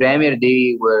 Mattia and Premier,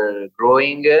 they were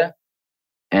growing.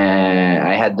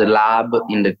 I had the lab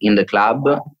in the club,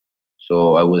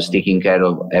 so I was taking care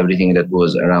of everything that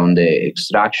was around the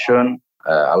extraction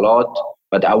a lot.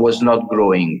 But I was not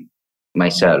growing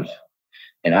myself.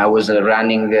 And I was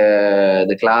running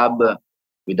the club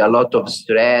with a lot of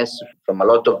stress from a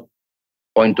lot of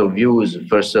point of views.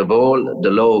 First of all, the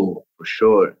law, for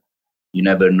sure. You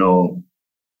never know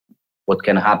what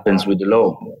can happen with the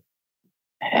law.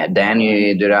 And then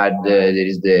there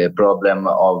is the problem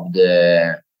of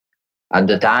at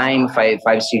the time,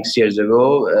 6 years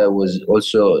ago, was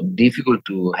also difficult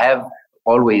to have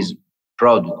always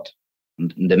product.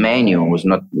 The menu was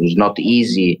not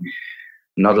easy,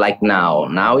 not like now.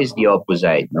 Now is the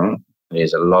opposite. No,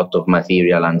 there's a lot of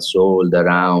material unsold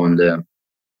around,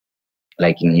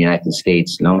 like in the United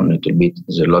States. No, a little bit.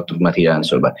 There's a lot of material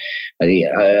unsold, but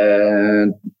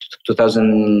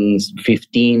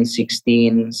 2015,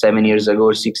 16, 7 years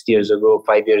ago, 6 years ago,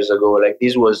 5 years ago, like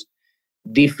this was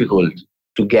difficult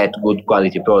to get good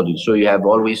quality products. So you have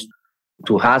always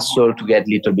to hustle to get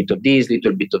little bit of this,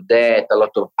 little bit of that, a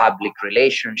lot of public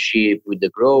relationship with the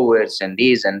growers and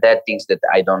this and that, things that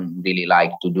I don't really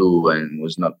like to do and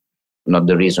was not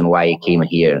the reason why I came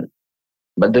here.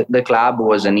 But the club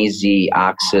was an easy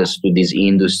access to this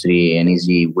industry, an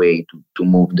easy way to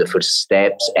move the first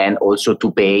steps, and also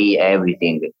to pay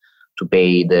everything, to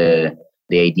pay the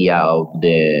idea of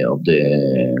the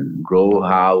grow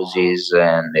houses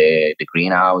and the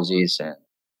greenhouses. And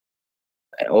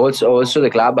also the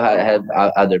club had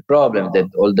other problems, that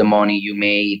all the money you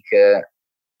make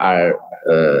are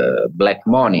black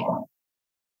money,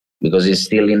 because it's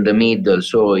still in the middle.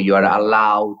 So you are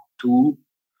allowed to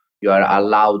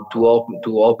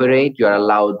operate, you are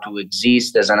allowed to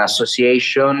exist as an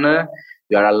association,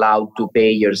 you are allowed to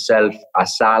pay yourself a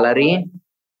salary,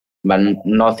 but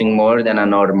nothing more than a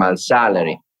normal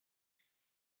salary.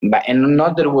 And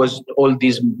not there was all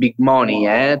this big money,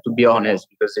 to be honest,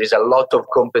 because there is a lot of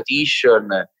competition.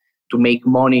 To make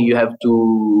money, you have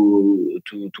to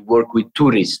work with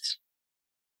tourists.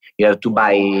 You have to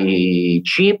buy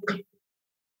cheap,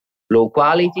 low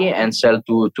quality, and sell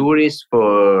to tourists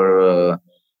for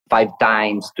 5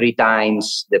 times, 3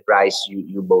 times the price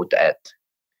you bought at.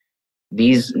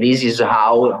 This is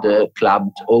how the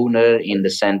club owner in the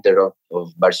center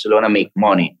of Barcelona make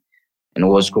money. And it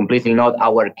was completely not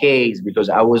our case, because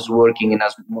I was working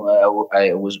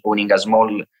I was owning a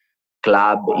small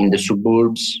club in the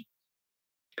suburbs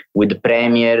with the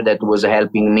premier that was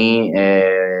helping me,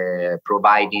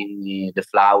 providing me the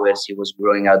flowers he was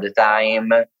growing at the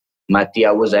time.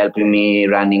 Mattia was helping me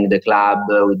running the club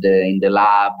in the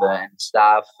lab and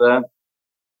stuff.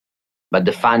 But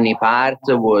the funny part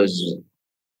was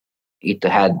it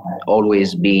had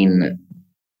always been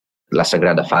La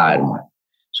Sagrada farm.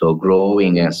 So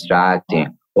growing and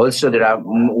extracting. Also, there are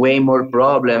way more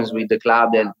problems with the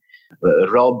club than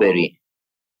robbery.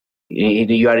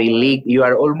 You are illegal. You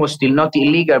are almost still not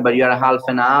illegal, but you are half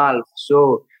and half.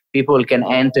 So people can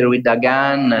enter with a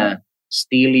gun,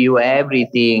 steal you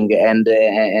everything, and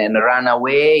run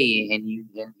away. And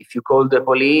if you call the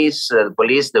police, the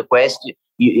question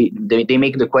they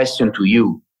make the question to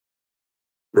you.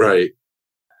 Right.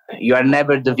 You are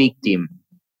never the victim.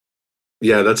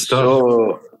 Yeah, that's tough.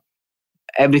 So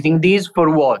everything this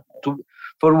for what?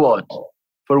 For what?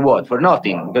 For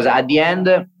nothing. Because at the end,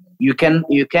 you can't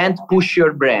push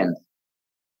your brand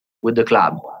with the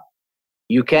club.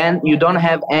 You don't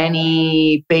have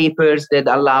any papers that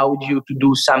allowed you to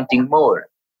do something more.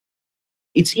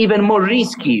 It's even more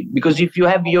risky, because if you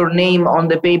have your name on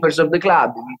the papers of the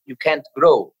club, you can't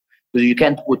grow, because you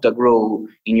can't put a grow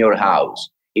in your house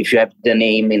if you have the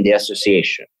name in the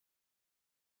association.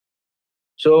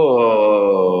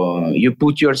 So you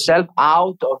put yourself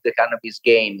out of the cannabis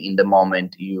game in the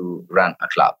moment you run a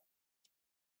club.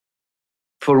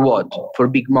 For what? For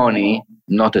big money?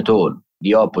 Not at all.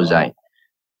 The opposite.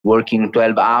 Working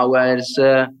 12 hours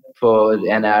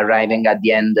and arriving at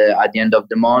the end of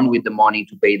the month with the money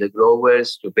to pay the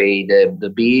growers, to pay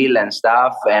the bill and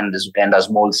stuff, and a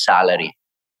small salary.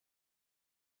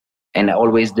 And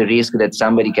always the risk that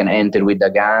somebody can enter with a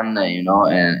gun,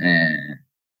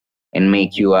 and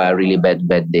make you a really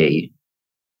bad day.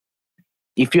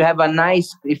 If you have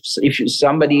if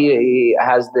somebody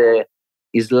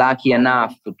is lucky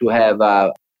enough to have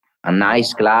a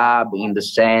nice club in the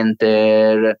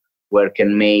center where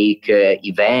can make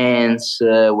events,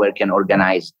 where can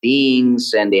organize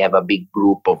things, and they have a big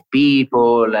group of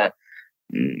people,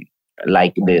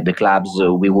 like the clubs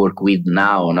we work with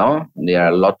now, no? There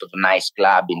are a lot of nice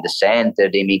clubs in the center.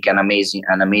 They make an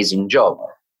amazing job.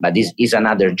 But this is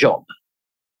another job.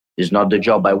 It's not the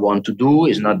job I want to do.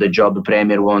 It's not the job the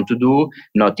Premier want to do.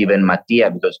 Not even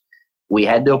Mattia, because we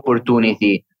had the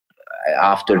opportunity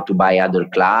after to buy other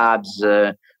clubs,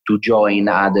 to join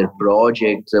other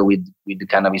projects with the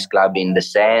cannabis club in the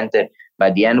center. But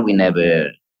at the end, we never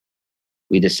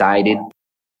we decided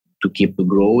to keep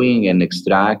growing and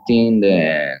extracting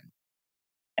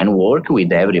and work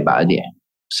with everybody.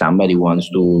 Somebody wants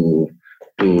to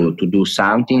do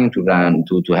something,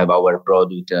 to have our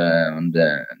product on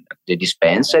the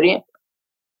dispensary.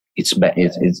 It's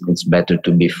better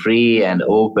to be free and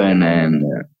open and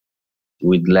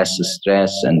with less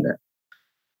stress. And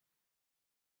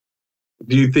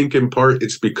do you think in part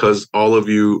it's because all of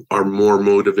you are more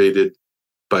motivated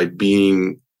by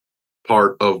being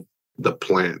part of the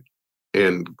plant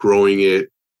and growing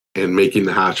it and making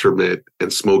the hash from it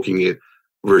and smoking it,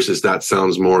 versus that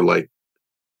sounds more like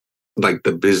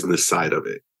the business side of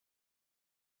it?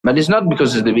 But it's not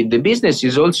because the business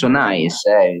is also nice.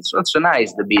 It's also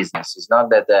nice, the business. It's not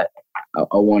that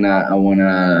I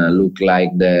wanna look like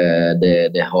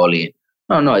the holy.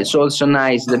 No. It's also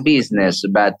nice, the business,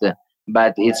 but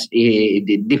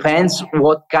it depends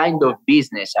what kind of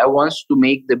business. I want to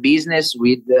make the business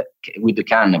with the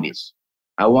cannabis.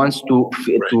 I want to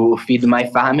feed my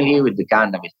family with the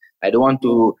cannabis. I don't want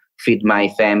to feed my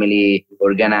family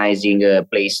organizing a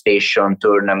PlayStation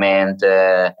tournament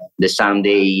the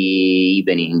Sunday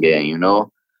evening,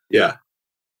 Yeah.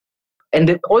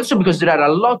 And also because there are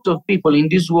a lot of people in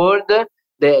this world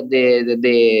that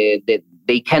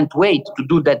they can't wait to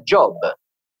do that job.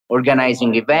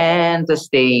 Organizing events,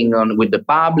 staying on with the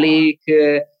public.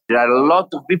 There are a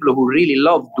lot of people who really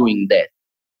love doing that.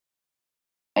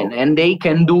 And they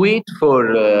can do it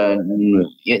for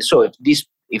so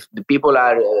if the people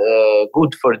are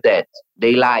good for that,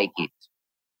 they like it,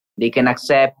 they can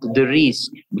accept the risk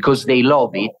because they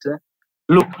love it.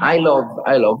 Look, I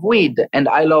love weed, and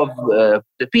I love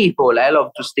the people. I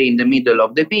love to stay in the middle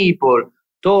of the people,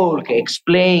 talk,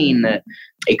 explain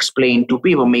to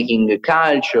people, making a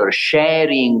culture,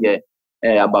 sharing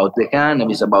about the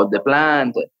cannabis, about the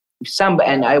plant.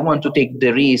 And I want to take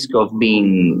the risk of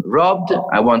being robbed.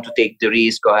 I want to take the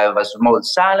risk of having a small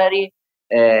salary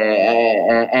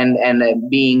and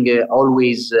being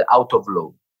always out of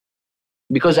law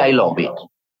because I love it.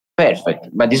 Perfect.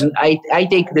 But I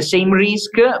take the same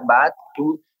risk, but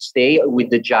to stay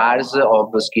with the jars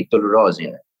of Skittle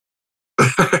rosin.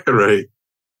 Right.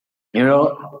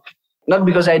 Not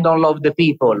because I don't love the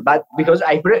people, but because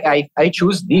I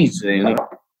choose this.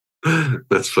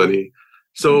 That's funny.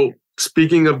 So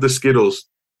speaking of the Skittles,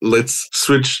 let's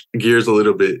switch gears a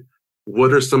little bit.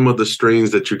 What are some of the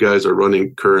strains that you guys are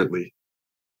running currently?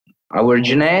 Our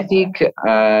genetic,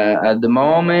 at the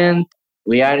moment,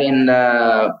 we are in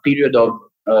a period of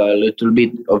a little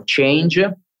bit of change.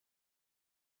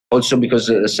 Also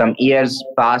because some years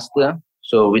passed,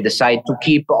 so we decided to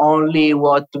keep only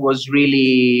what was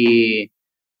really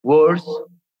worth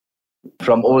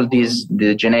from all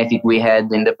the genetic we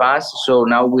had in the past. So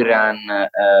now we run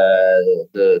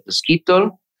the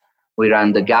Skittle, we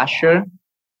run the Gusher,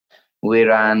 we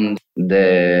run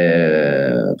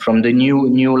from the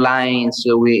new lines.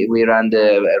 We run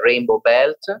the Rainbow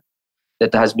Belt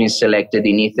that has been selected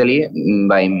in Italy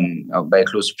by a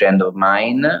close friend of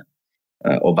mine,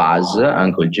 of us,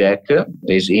 Uncle Jack.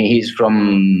 He's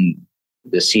from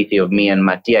the city of me and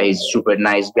Mattia. He's a super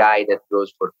nice guy that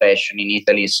goes for passion in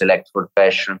Italy, select for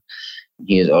passion.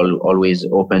 He is always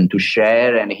open to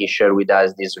share, and he shared with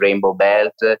us this Rainbow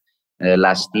Belt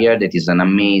last year. That is an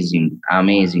amazing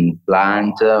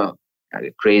plant,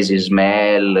 crazy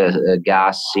smell,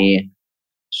 gassy.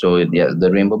 So yes,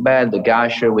 the Rainbow Belt, the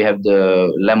Gusher. We have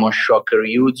the Lemon Shocker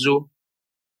Yuzu,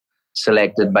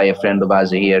 selected by a friend of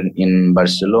ours here in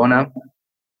Barcelona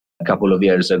a couple of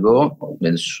years ago,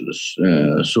 with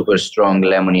super strong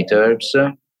lemony herbs,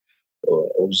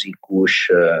 Aussie Kush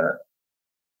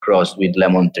crossed with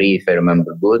lemon tree, if I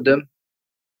remember good.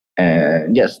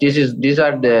 Yes, these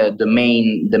are the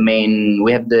main.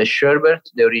 We have the sherbet,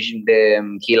 the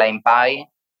key lime pie.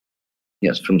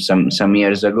 Yes, from some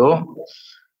years ago.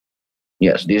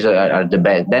 Yes, these are the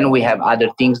best. Then we have other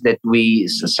things that we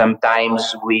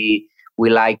sometimes we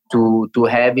like to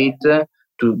have it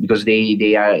because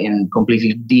they are in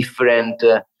completely different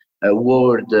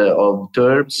world of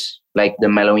herbs. Like the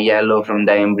melon yellow from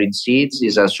Diamond Seeds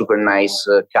is a super nice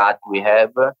cut we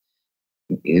have.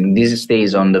 This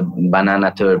stays on the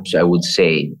banana herbs, I would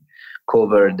say,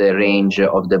 cover the range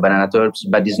of the banana herbs,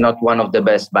 but it's not one of the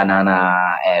best banana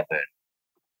ever.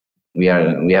 We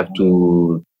have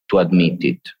to admit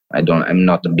it. I'm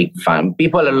not a big fan.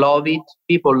 People love it.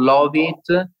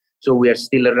 So we are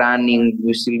still running,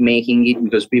 we're still making it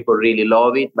because people really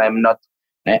love it. But I'm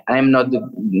not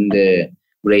the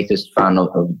greatest fan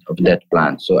of that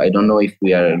plant. So I don't know if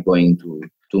we are going to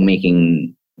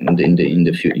making in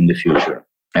the future.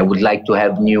 I would like to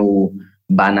have new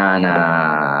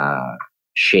banana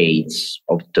shades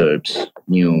of terps.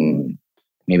 New,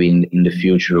 maybe in the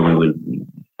future we will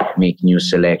make new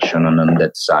selection on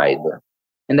that side.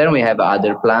 And then we have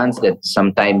other plants that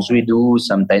sometimes we do,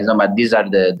 sometimes not. But these are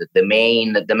the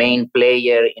main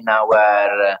player in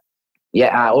our.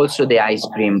 Also the ice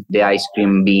cream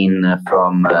bean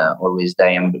from always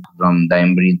from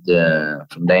Diambreed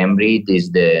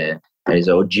is there is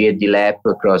OG et Dilep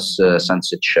across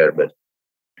Sunset Sherbet.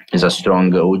 It's a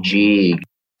strong OG.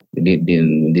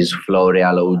 This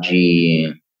floral OG,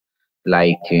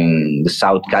 like in the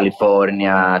South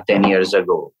California 10 years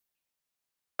ago.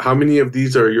 How many of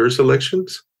these are your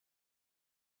selections?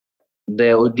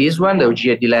 This one, the OG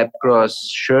et Dilep cross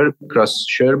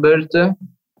Sherbert.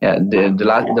 Yeah,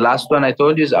 the last one I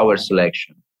told you is our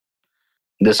selection.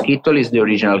 The Skittle is the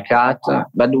original cut,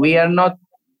 but we are not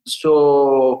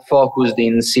so focused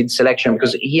in seed selection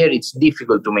because here it's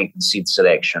difficult to make the seed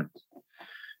selection.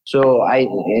 So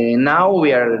now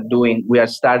we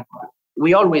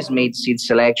always made seed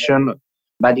selection,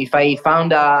 but if I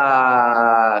found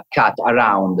a cut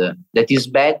around that is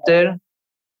better,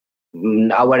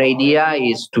 our idea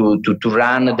is to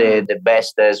run the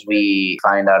best as we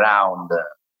find around.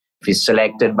 If it's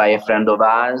selected by a friend of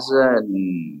ours,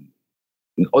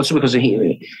 also because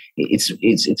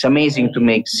it's amazing to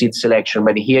make seed selection,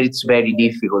 but here it's very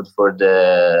difficult for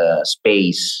the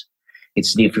space.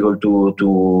 It's difficult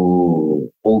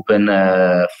to open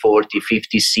 40,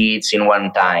 50 seeds in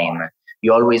one time.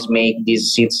 You always make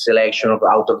this seed selection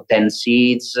out of 10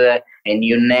 seeds, and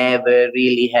you never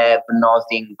really have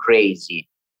nothing crazy.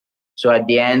 So at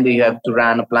the end, you have to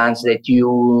run plants that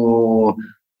you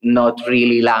not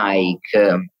really like,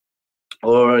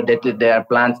 or that there are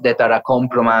plants that are a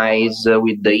compromise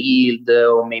with the yield,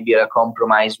 or maybe a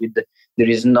compromise with there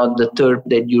is not the terp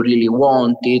that you really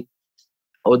wanted,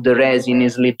 or the resin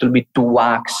is a little bit too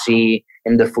waxy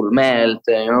in the full melt,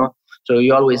 So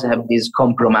you always have this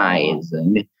compromise.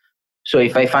 So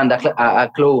if I find a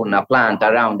clone, a plant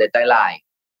around that I like,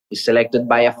 is selected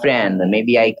by a friend,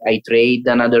 maybe I trade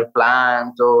another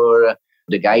plant, or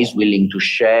the guy is willing to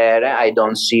share, I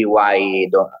don't see why I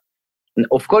don't.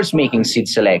 Of course, making seed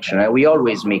selection, we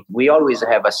always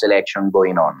have a selection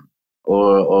going on,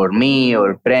 or me,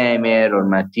 or Premier, or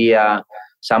Mattia.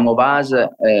 Some of us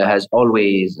has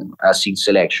always a seed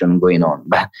selection going on,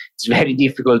 but it's very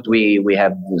difficult. We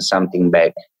have something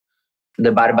back.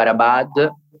 The Barbara Bad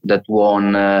that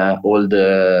won all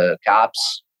the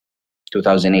cups,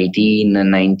 2018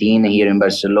 and 19 here in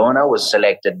Barcelona, was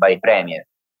selected by Premier.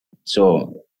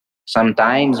 So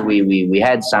sometimes we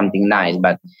had something nice,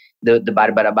 but the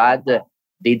Barbara Bad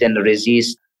didn't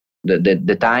resist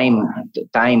the time. The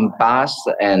time passed,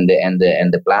 and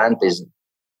the plant is.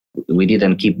 We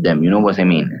didn't keep them. You know what I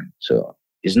mean? So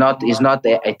it's not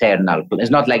eternal. It's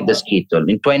not like the Skittle.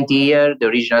 In 20 years, the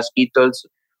original Skittles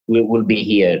will be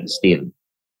here still.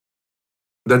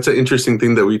 That's an interesting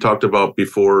thing that we talked about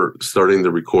before starting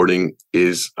the recording.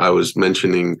 Is I was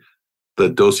mentioning the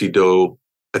Do-si-do,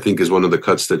 I think, is one of the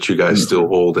cuts that you guys still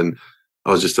hold. And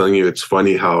I was just telling you, it's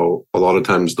funny how a lot of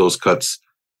times those cuts,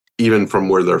 even from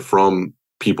where they're from,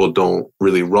 people don't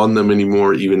really run them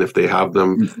anymore, even if they have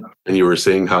them. And you were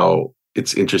saying how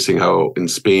it's interesting how in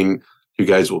Spain, you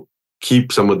guys will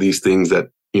keep some of these things that,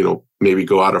 maybe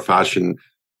go out of fashion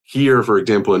here, for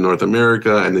example, in North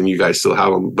America, and then you guys still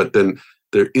have them. But then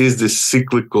there is this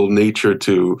cyclical nature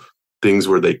to things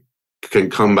where they can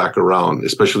come back around,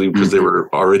 especially because they were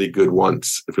already good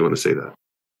once, if you want to say that.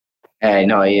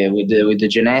 With the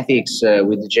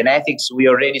genetics, we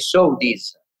already saw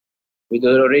this. We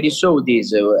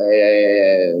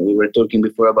were talking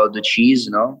before about the cheese,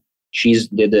 no? Cheese,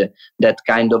 that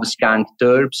kind of skunk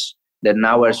terps that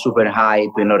now are super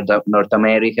hype in North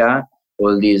America.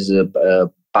 All these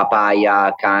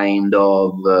papaya kind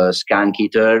of skunky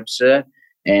terps.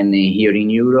 And here in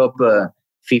Europe,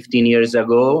 15 years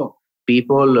ago,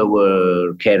 people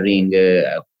were carrying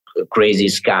crazy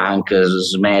skunk,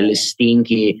 smell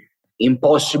stinky,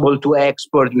 impossible to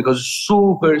export because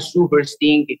super, super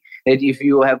stinky. That if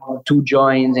you have two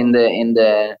joints in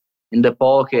the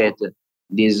pocket,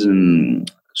 this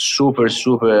super,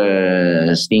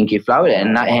 super stinky flower,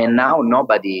 and now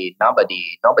nobody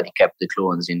kept the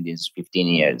clones in these 15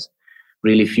 years.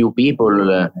 Really few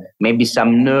people, maybe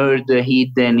some nerd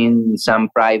hidden in some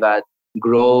private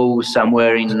grow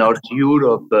somewhere in North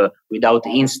Europe without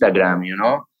Instagram,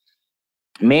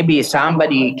 Maybe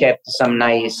somebody kept some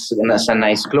nice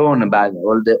clone, but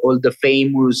all the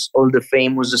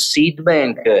famous seed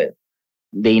bank,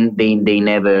 they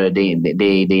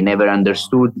never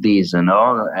understood this,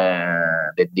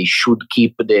 that they should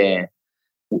keep the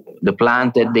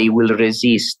plant that they will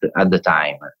resist at the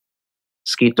time.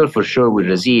 Skittle for sure will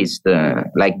resist,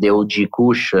 like the OG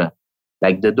Kush,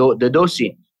 like the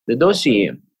Dosi.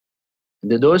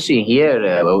 The Dosi here,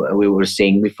 we were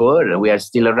saying before, we are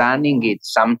still running it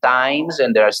sometimes,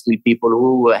 and there are still people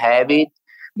who have it,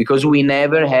 because we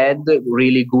never had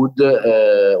really good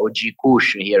OG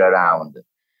Kush here around.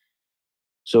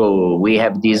 So we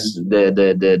have this,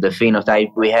 the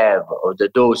phenotype we have of the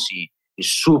Dosi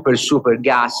is super, super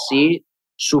gassy,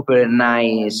 super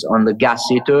nice on the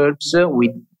gassy terps.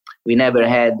 We never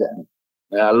had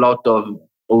a lot of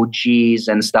OGs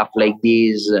and stuff like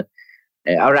this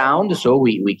around, so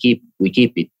we keep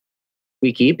it.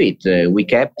 We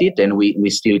kept it, and we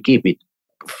still keep it.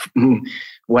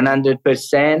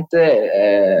 100%.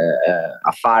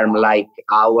 A farm like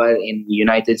our in the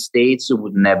United States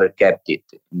would never kept it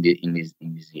in this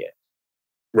year.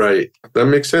 Right, that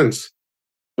makes sense.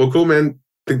 Well, cool, man.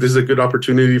 I think this is a good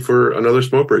opportunity for another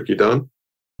smoke break. You down?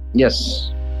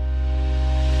 Yes.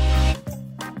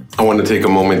 I want to take a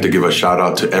moment to give a shout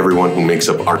out to everyone who makes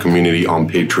up our community on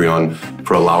Patreon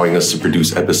for allowing us to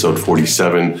produce episode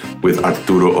 47 with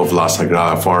Arturo of La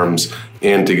Sagrada Farms,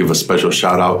 and to give a special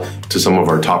shout out to some of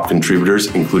our top contributors,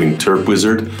 including Turp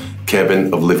Wizard,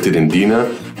 Kevin of Lifted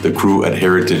Indina, the crew at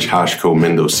Heritage Hashco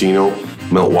Mendocino,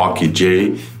 Milwaukee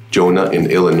J, Jonah in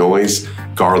Illinois,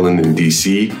 Garland in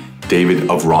DC, David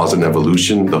of Rosin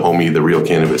Evolution, the homie The Real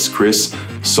Cannabis Chris,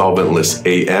 Solventless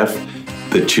AF,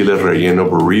 the Chile Relleno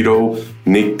Burrito,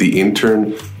 Nick the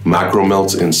Intern, Macro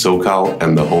Melts in SoCal,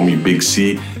 and the homie Big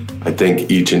C. I thank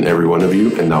each and every one of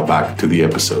you, and now back to the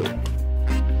episode.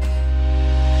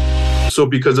 So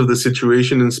because of the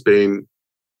situation in Spain,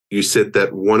 you said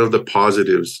that one of the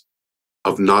positives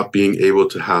of not being able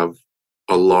to have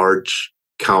a large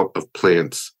count of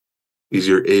plants is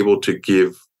you're able to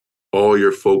give all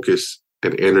your focus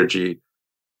and energy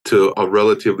to a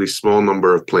relatively small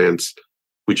number of plants,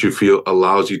 which you feel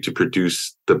allows you to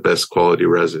produce the best quality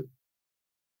resin.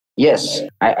 Yes,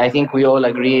 I think we all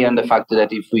agree on the fact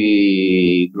that if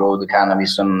we grow the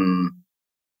cannabis on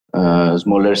a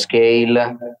smaller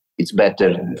scale, it's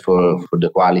better for the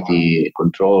quality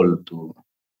control, to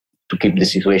keep the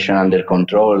situation under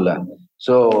control.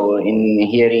 So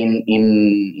here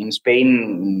in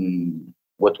Spain,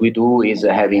 what we do is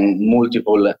having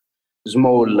multiple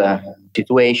small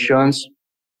situations.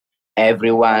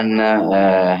 Everyone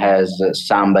has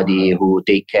somebody who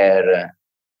take care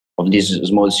of this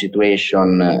small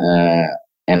situation,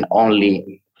 and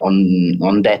only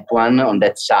on that one, on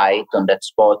that site, on that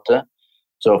spot.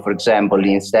 So, for example,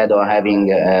 instead of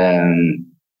having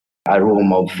a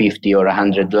room of 50 or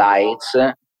 100 lights,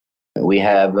 we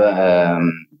have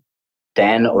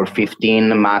 10 or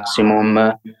 15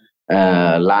 maximum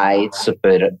lights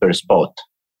per spot,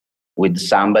 with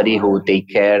somebody who take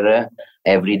care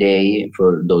every day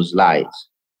for those lights.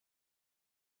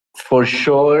 For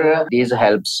sure, this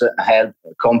help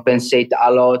compensate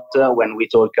a lot when we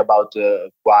talk about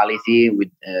quality with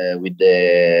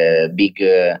the big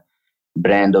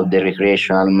brand of the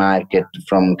recreational market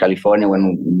from California,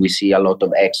 when we see a lot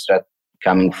of extra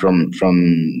coming from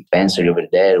Pennsylvania over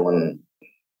there. When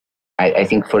I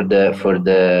think for the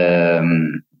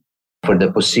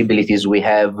possibilities we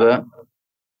have,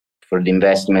 for the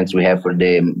investments we have, for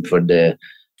the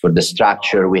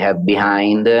structure we have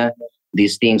behind,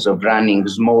 these things of running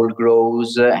small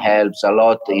grows helps a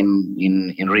lot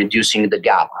in reducing the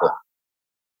gap.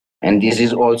 And this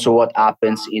is also what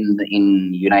happens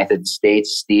in United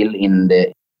States, still in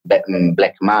the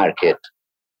black market,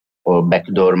 or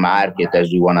backdoor market,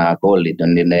 as you want to call it,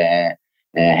 and in the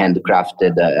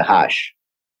handcrafted hash.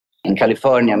 In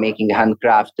California, making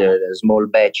handcrafted small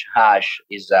batch hash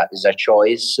is a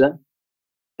choice.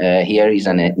 Here is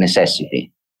a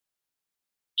necessity.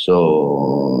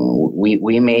 So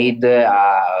we made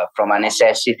from a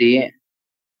necessity,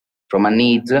 from a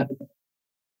need.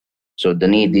 So the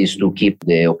need is to keep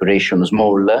the operation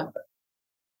small,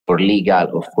 for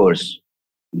legal, of course,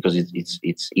 because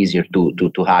it's easier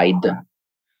to hide.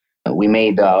 We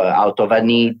made out of a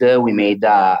need. We made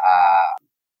I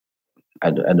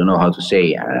don't know how to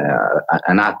say,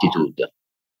 an attitude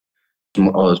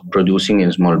of producing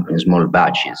in small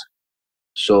batches.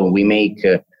 So we make,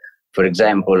 for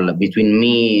example, between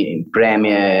me,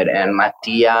 Premier, and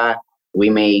Mattia,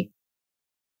 we make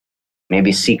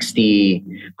maybe 60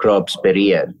 crops per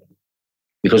year,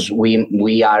 because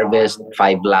we harvest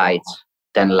 5 lights,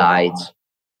 10 lights,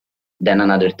 then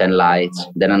another 10 lights,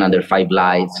 then another 5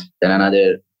 lights, then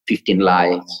another 15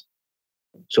 lights.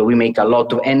 So we make a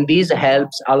lot and this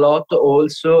helps a lot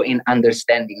also in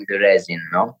understanding the resin,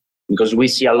 no? Because we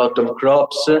see a lot of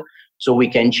crops, so we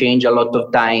can change a lot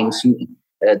of times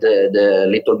the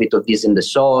little bit of this in the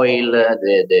soil.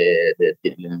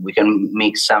 We can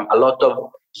make a lot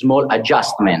of small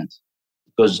adjustments.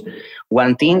 Because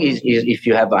one thing is if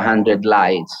you have 100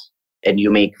 lights and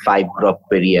you make 5 crop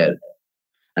per year.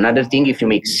 Another thing if you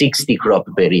make 60 crop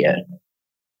per year.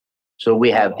 So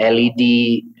we have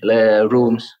LED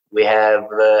rooms, we have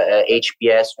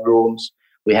HPS rooms,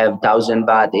 we have 1000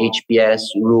 watt HPS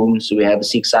rooms, we have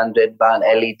 600 watt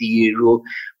LED room.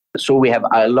 So we have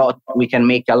a lot. We can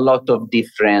make a lot of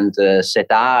different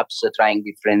setups, trying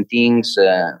different things.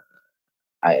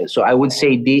 So I would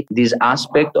say this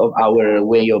aspect of our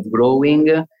way of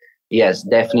growing, yes,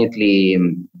 definitely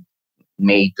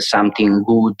made something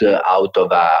good out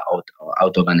of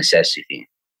a necessity,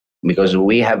 because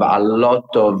we have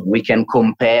we can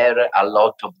compare a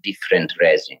lot of different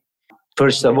resin.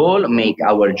 First of all, make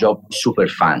our job super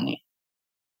funny,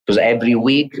 because every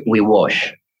week we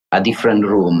wash a different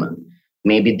room.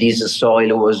 Maybe this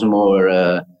soil was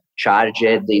more charged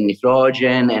in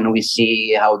nitrogen, and we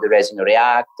see how the resin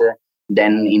react.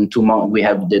 Then in 2 months, we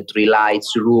have the 3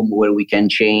 lights room where we can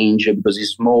change because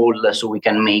it's small, so we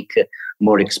can make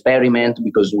more experiment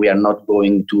because we are not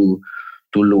going to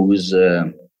lose.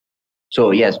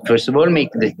 So yes, first of all,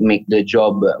 make the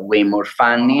job way more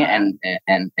funny, and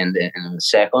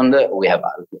second,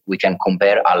 we can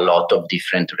compare a lot of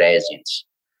different resins,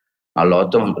 a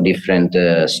lot of different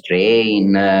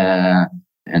strain.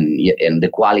 And the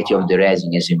quality of the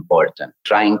resin is important.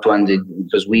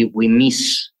 Because we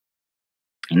miss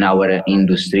in our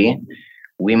industry,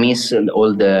 we miss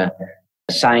all the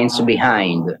science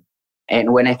behind.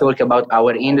 And when I talk about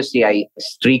our industry, I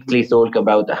strictly talk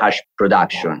about hash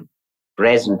production,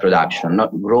 resin production,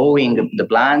 not growing the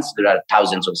plants. There are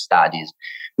thousands of studies,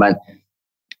 but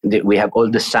we have all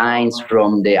the science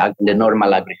from the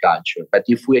normal agriculture. But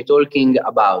if we're talking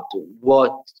about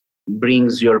what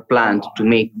brings your plant to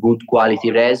make good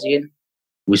quality resin,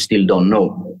 we still don't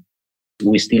know.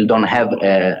 We still don't have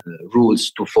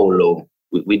rules to follow.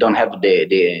 We don't have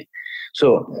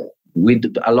so with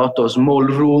a lot of small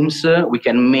rooms, we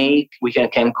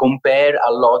can compare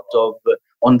a lot of,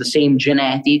 on the same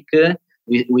genetic,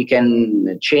 we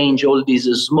can change all these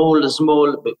small,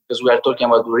 because we are talking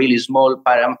about really small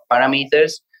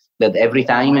parameters that every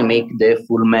time make the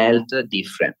full melt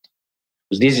different.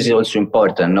 This is also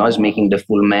important, no? Is making the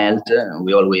full melt.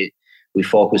 We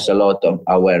focus a lot of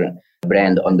our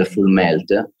brand on the full melt,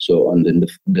 so on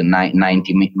the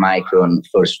 90 micron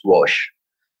first wash,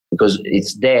 because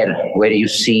it's there where you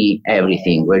see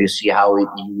everything, where you see how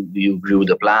you grew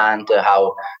the plant,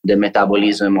 how the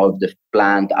metabolism of the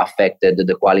plant affected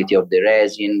the quality of the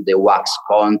resin, the wax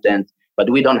content. But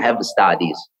we don't have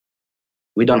studies.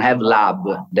 We don't have lab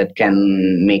that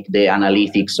can make the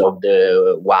analytics of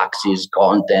the waxes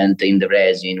content in the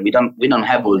resin. We don't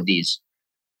have all these.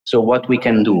 So what we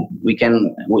can do?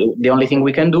 The only thing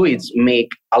we can do is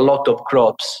make a lot of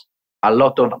crops, a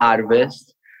lot of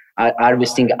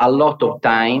harvesting a lot of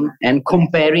time, and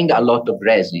comparing a lot of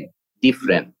resin,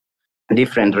 different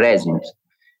resins.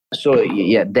 So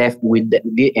yeah,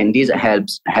 and this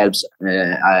helps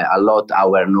a lot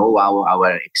our know-how,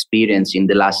 our experience in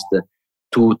the last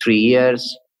 2-3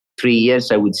 years. 3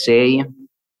 years, I would say.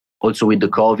 Also with the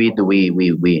COVID,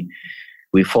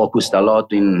 we focused a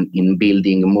lot in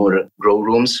building more grow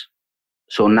rooms.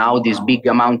 So now this big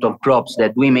amount of crops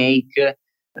that we make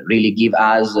really give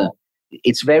us.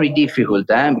 It's very difficult,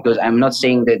 because I'm not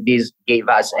saying that this gave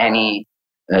us any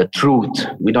truth.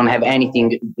 We don't have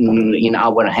anything in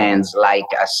our hands like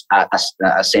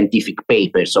a scientific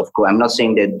papers. Of course, I'm not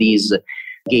saying that this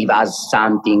gave us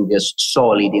something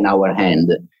solid in our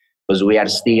hand, because we are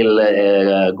still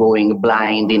going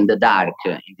blind in the dark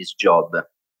in this job.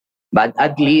 But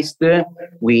at least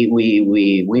we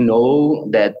know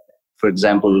that, for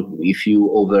example, if you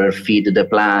overfeed the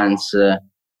plants,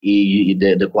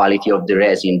 the quality of the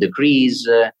resin decrease.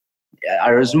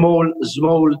 Are small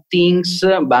things,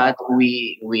 but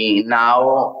we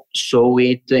now saw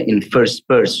it in first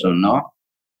person. No,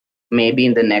 maybe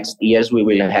in the next years we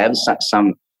will have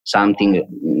something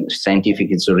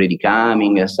scientific. It's already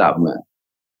coming and stuff.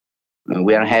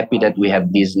 We are happy that we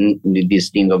have this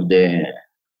thing of the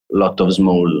lot of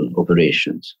small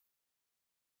operations.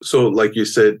 So, like you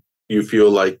said, you feel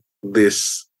like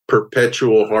this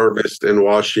perpetual harvest and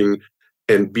washing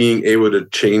and being able to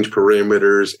change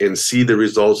parameters and see the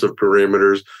results of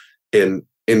parameters, and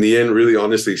in the end, really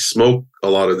honestly, smoke a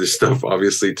lot of this stuff,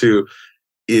 obviously, too,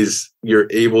 is you're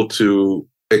able to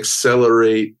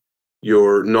accelerate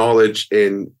your knowledge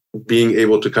and being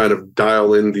able to kind of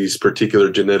dial in these particular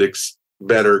genetics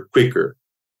better, quicker.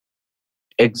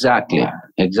 Exactly.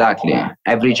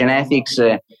 Every genetics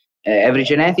Every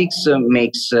genetics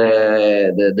makes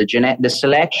the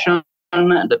selection,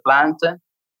 the plant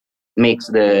makes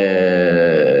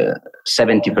the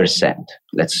 70%,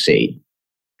 let's say.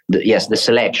 The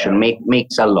selection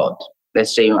makes a lot.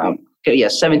 Let's say, okay,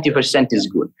 yes, 70% is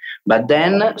good. But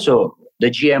then, so the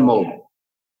GMO,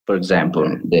 for example,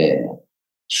 the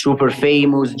super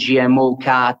famous GMO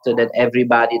cut that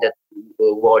everybody that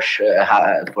wash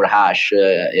for hash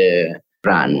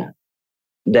run.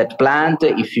 That plant,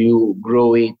 if you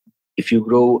grow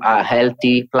a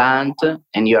healthy plant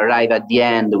and you arrive at the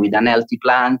end with an healthy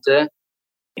plant,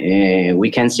 we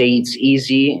can say it's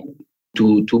easy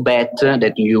to bet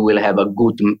that you will have a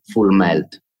good full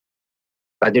melt.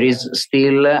 But there is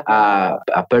still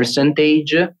a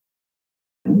percentage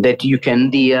that you can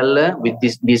deal with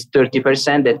this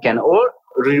 30% that can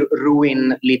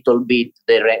ruin little bit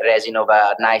the resin of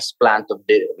a nice plant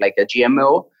like a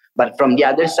GMO. But from the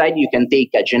other side, you can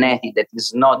take a genetic that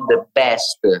is not the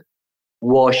best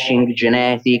washing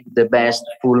genetic, the best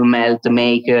full melt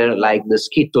maker, like the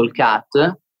Skittle cut.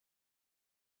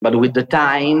 But with the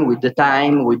time, improving,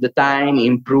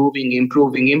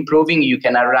 you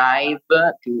can arrive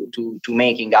to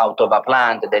making out of a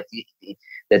plant that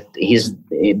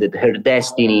her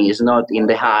destiny is not in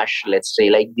the hash, let's say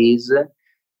like this,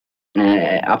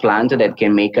 a plant that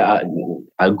can make a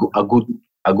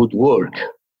good work.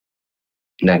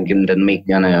 That can make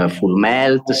a full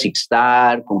melt,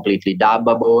 6-star, completely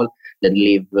dubbable, that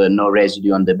leave no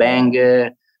residue on the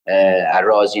banger, a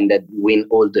rosin that win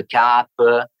all the cup,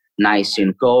 nice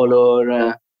in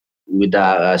color, with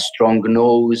a strong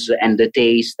nose, and the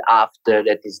taste after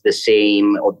that is the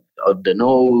same of the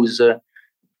nose.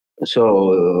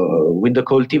 So with the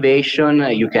cultivation,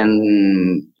 you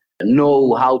can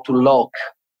know how to lock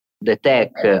the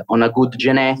tech on a good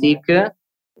genetic,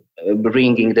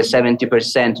 bringing the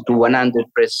 70% to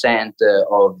 100%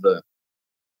 of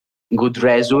good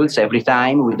results every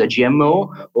time with the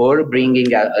GMO, or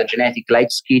bringing a genetic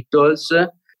like Skittles,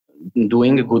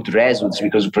 doing good results.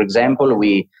 Because, for example,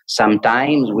 we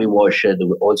sometimes wash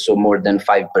also more than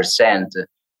 5%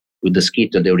 with the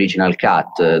Skittle, the original cut.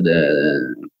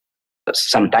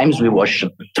 Sometimes we wash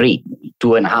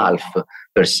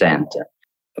 2.5%.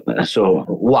 So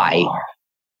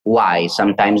why?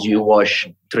 Sometimes you wash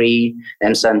 3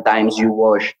 and sometimes you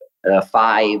wash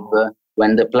 5,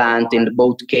 when the plant in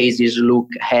both cases look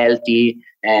healthy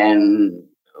and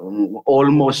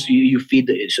almost you feed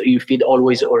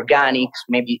always organics.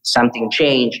 Maybe something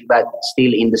changed, but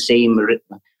still in the same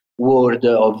word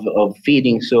of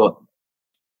feeding. So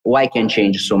why can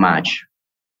change so much?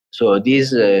 So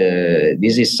this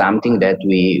is something that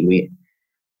we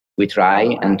try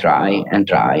to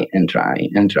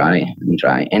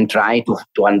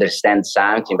understand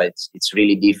something, but it's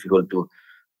really difficult to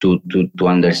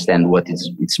understand what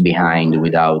it's behind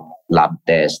without lab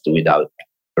test, without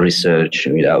research,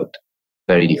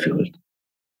 very difficult.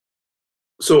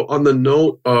 So on the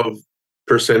note of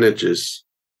percentages,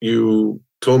 you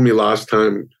told me last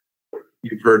time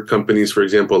you've heard companies, for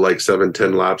example, like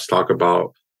 710 Labs, talk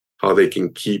about how they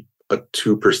can keep a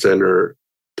 2% or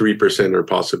 3% or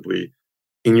possibly.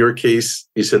 In your case,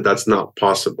 you said that's not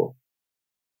possible.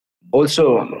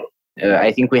 Also,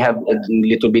 I think we have a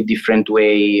little bit different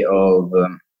way of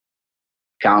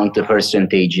count the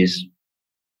percentages,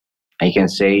 I can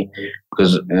say,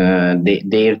 because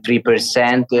their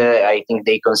 3%, I think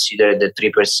they consider the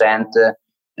 3%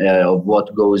 of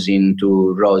what goes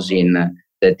into rosin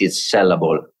that is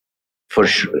sellable for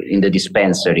sure in the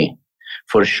dispensary.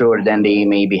 For sure, then they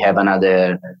maybe have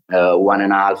another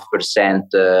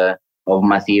 1.5% of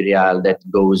material that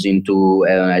goes into,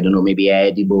 I don't know, maybe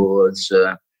edibles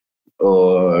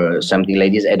or something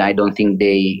like this. And I don't think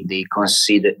they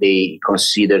consider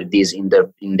this in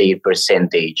their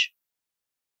percentage.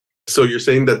 So you're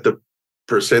saying that the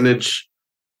percentage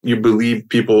you believe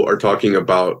people are talking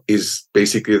about is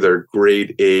basically their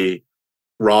grade A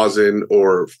rosin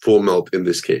or full melt in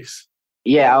this case?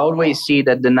 Yeah, I always see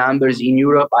that the numbers in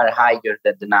Europe are higher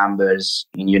than the numbers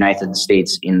in United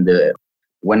States.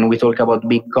 When we talk about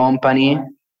big company,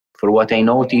 for what I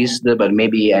noticed, but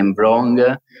maybe I'm wrong,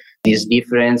 this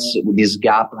difference, this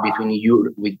gap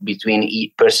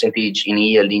between percentage in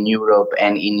yield in Europe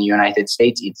and in United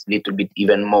States, it's a little bit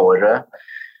even more.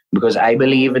 Because I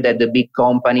believe that the big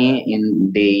company,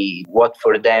 what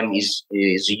for them is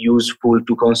useful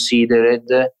to consider it,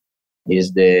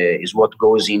 is what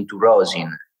goes into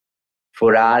rosin.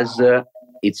 For us,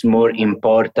 it's more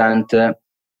important.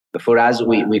 For us,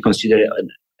 we consider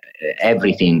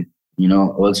everything,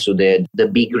 also the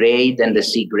B grade and the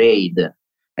C grade.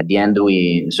 At the end,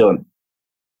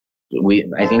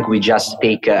 I think we just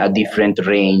take a different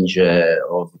range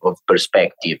of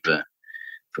perspective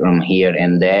from here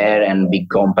and there, and big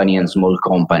company and small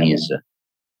companies.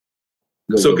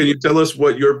 So can you tell us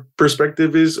what your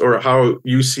perspective is, or how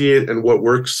you see it, and what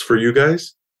works for you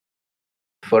guys?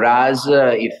 For us,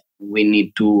 if we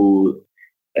need to,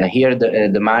 here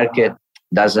the market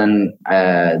doesn't,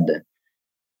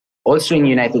 also in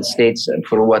United States,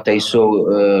 for what I saw,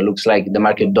 looks like the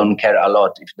market don't care a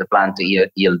lot if the plant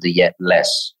yield yet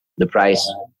less. The price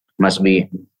must be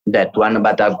that one,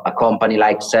 but a company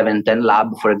like 710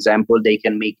 Lab, for example, they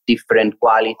can make different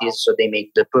qualities. So they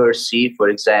make the Percy, for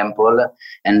example,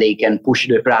 and they can push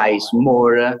the price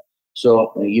more.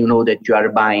 So you know that you are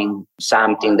buying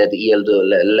something that yield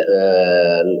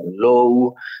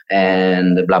low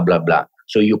and blah, blah, blah.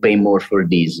 So you pay more for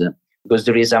this. Because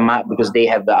because they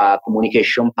have a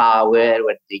communication power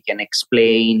where they can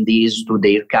explain this to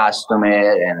their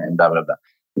customer and blah, blah, blah.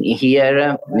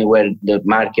 Here, where the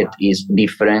market is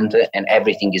different and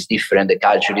everything is different, the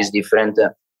culture is different,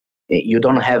 you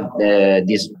don't have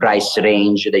this price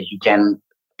range that you can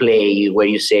play where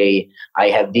you say, I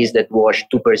have this that wash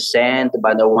 2%,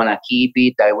 but I want to keep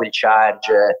it. I will charge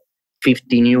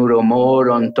 15 euro more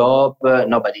on top.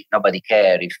 Nobody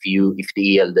care if they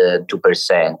yield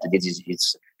 2%.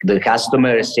 It's the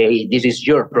customer say, this is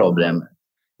your problem.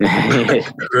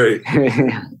 Right.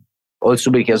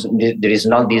 Also because there is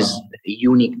not this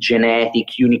unique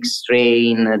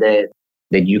strain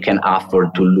that you can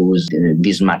afford to lose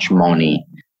this much money.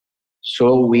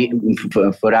 So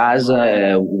for us,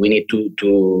 we need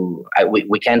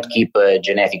we can't keep a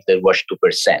genetic that wash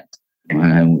 2%.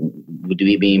 Would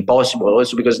be impossible.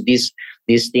 Also because this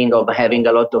thing of having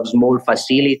a lot of small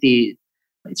facility,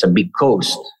 it's a big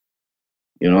cost.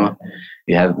 You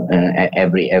have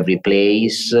every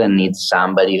place needs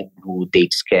somebody who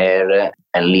takes care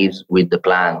and lives with the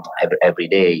plant every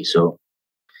day. So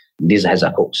this has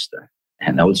a cost.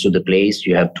 And also the place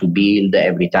you have to build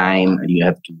every time, you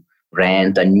have to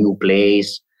rent a new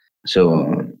place. So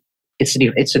it's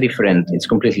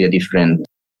completely a different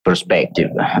perspective.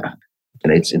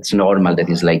 It's normal that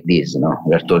it's like this.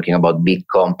 We're talking about big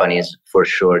companies. For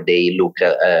sure, they look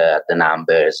at the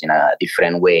numbers in a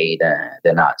different way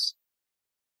than us.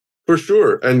 For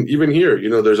sure. And even here,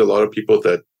 there's a lot of people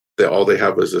that all they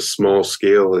have is a small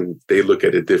scale, and they look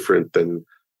at it different than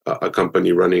a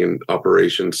company running an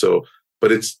operation. So,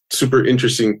 but it's super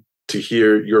interesting to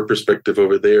hear your perspective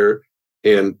over there.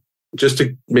 And just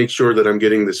to make sure that I'm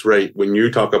getting this right, when you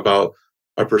talk about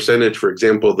a percentage, for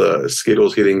example, the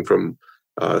Skittles hitting from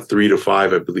 3 to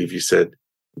 5, I believe you said,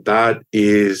 that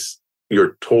is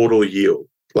your total yield,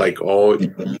 like all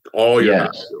your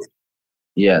hash yield.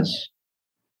 Yes.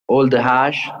 All the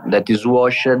hash that is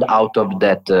washed out of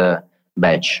that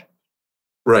batch.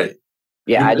 Right.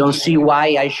 Yeah, I don't see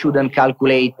why I shouldn't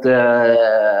calculate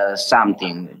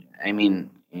something. I mean,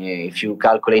 if you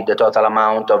calculate the total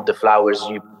amount of the flowers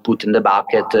you put in the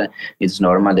bucket, it's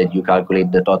normal that you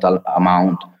calculate the total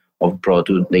amount of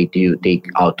product that you take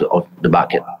out of the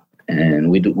bucket.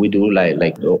 And we do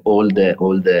like all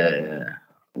the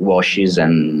washes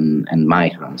and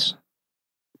microns.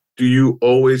 Do you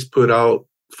always put out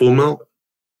full melt?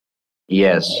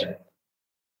 Yes.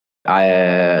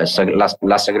 La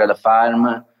Sagrada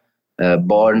farm,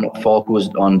 born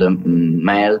focused on the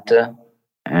melt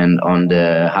and on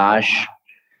the hash,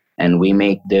 and we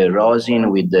make the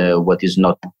rosin with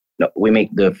we make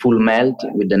the full melt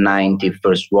with the 90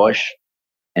 first wash,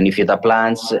 and if it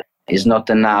plants is not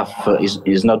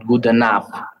good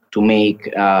enough to make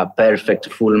a perfect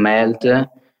full melt,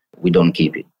 we don't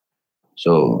keep it.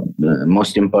 So the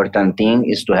most important thing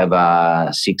is to have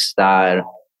a 6-star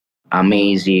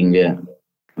amazing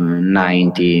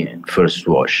 90 first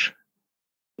wash.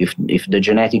 If the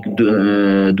genetic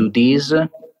do this,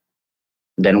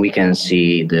 then we can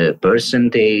see the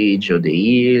percentage of the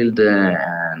yield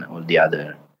and all the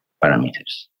other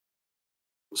parameters.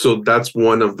 So that's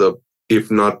one of the, if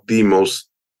not the most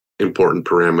important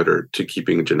parameter to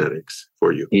keeping genetics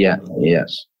for you. Yeah,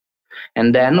 yes.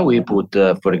 And then we put,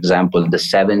 for example, the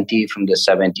 70, from the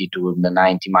 70 to the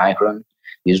 90 micron,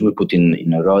 this we put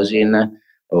in a rosin,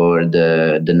 or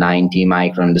the 90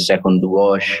 micron, the second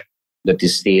wash, that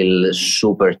is still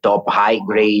super top, high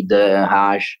grade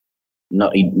hash.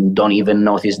 No, you don't even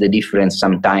notice the difference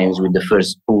sometimes with the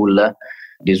first pull.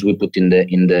 This we put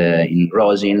in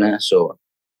rosin. So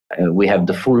we have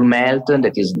the full melt,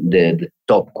 that is the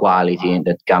top quality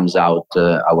that comes out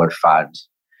our farms.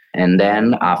 And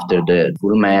then after the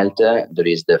full melt, there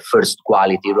is the first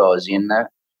quality rosin,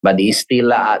 but it's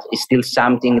still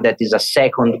something that is a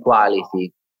second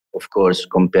quality, of course,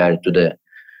 compared to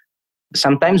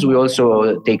Sometimes we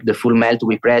also take the full melt,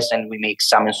 we press, and we make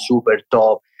some super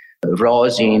top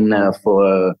rosin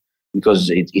because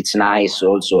it's nice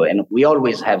also. And we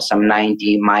always have some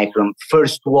 90 micron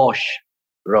first wash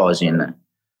rosin.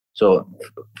 So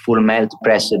full melt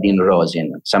pressed in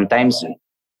rosin. Sometimes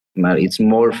it's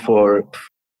more to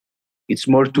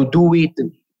do it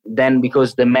than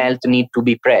because the melt need to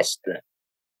be pressed.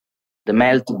 The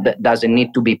melt doesn't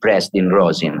need to be pressed in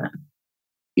rosin.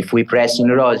 If we press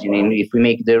in rosin, and if we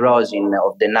make the rosin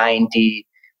of the 90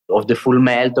 of the full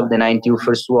melt of the 90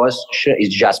 first wash,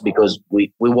 it's just because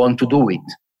we want to do it.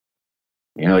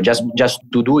 Just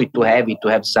to do it, to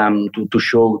have some, to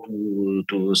show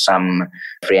to some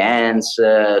friends,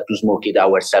 to smoke it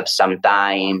ourselves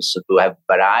sometimes, to have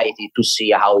variety, to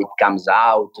see how it comes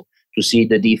out, to see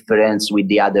the difference with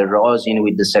the other rosin,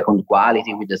 with the second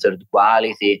quality, with the third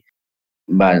quality.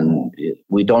 But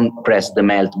we don't press the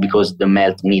melt because the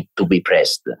melt need to be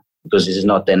pressed, because it's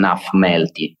not enough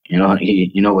melty. You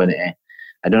know what?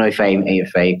 I don't know if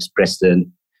I expressed it.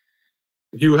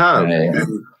 You have.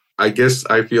 I guess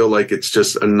I feel like it's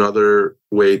just another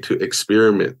way to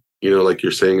experiment. Like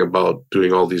you're saying about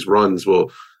doing all these runs.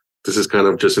 Well, this is kind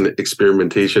of just an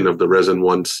experimentation of the resin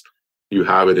once you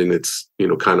have it in its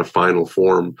kind of final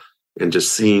form, and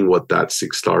just seeing what that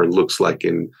 6-star looks like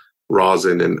in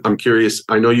rosin. And I'm curious,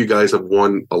 I know you guys have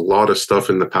won a lot of stuff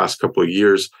in the past couple of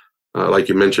years. Like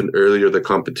you mentioned earlier, the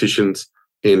competitions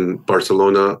in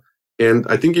Barcelona, and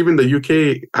I think even the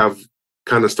UK have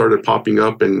kind of started popping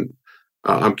up. And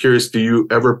I'm curious, do you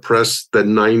ever press the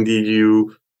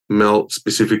 90U melt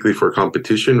specifically for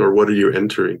competition, or what are you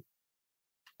entering?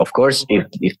 Of course,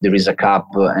 if there is a cup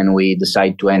and we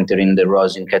decide to enter in the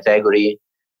rosin category,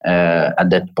 at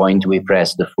that point we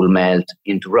press the full melt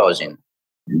into rosin.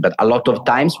 But a lot of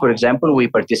times, for example, we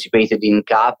participated in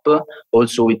cup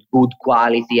also with good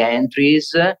quality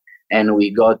entries, and we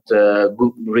got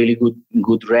really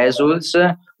good results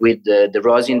with the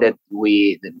rosin that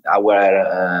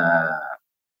our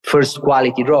first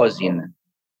quality rosin.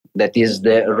 That is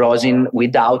the rosin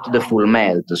without the full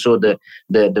melt. So the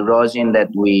rosin that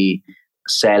we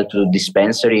sell to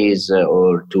dispensaries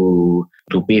or to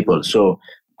people. So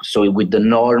with the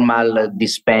normal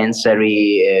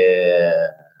dispensary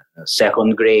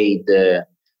second grade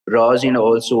rosin,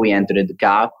 also we entered the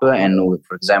cup. And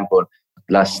for example,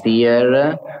 last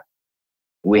year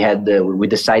we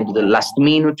decided the last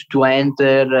minute to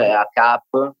enter a cup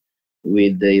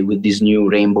with this new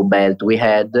rainbow belt we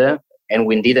had, and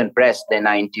we didn't press the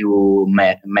 90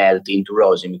 melt into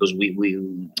rosin because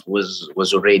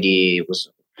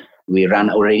we ran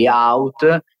already out.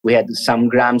 We had some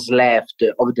grams left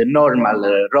of the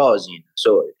normal rosin.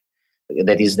 So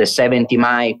that is the 70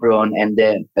 micron. And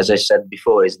then, as I said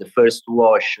before, is the first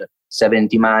wash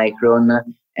 70 micron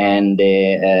and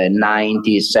the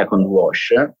 90 second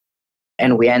wash.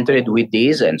 And we entered with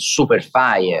this and super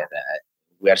fire.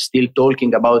 We are still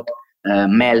talking about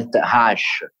melt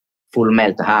hash, full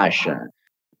melt hash.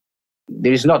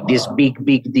 There is not this big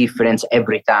difference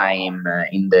every time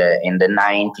in the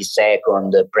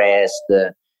 90-second pressed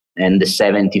and the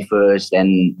 71st,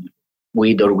 and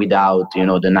with or without the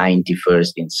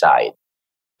 91st inside.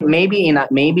 Maybe in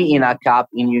a cup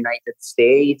in United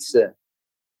States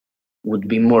would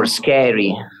be more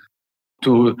scary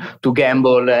to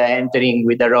gamble entering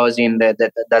with a rosin that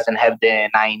doesn't have the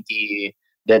 90,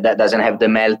 that doesn't have the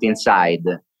melt inside.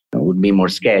 It would be more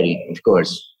scary, of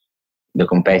course. The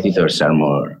competitors are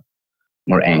more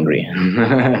angry.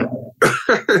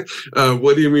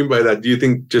 What do you mean by that? Do you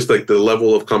think just like the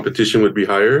level of competition would be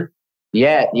higher?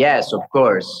 Yes, of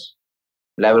course.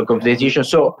 Level of competition.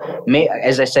 So,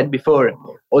 as I said before,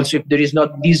 also if there is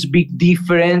not this big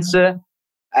difference,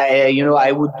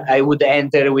 I would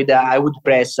enter with I would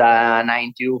press a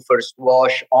 90 first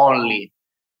wash only,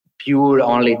 pure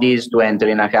only this to enter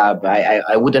in a cup.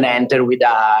 I wouldn't enter with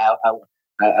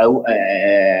I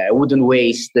wouldn't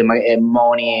waste my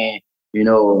money,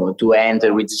 to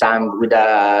enter with something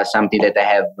that I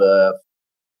have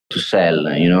to sell,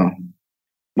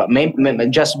 But maybe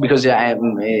just because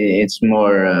it's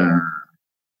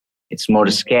more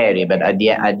scary. But at the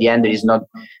end, there is not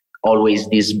always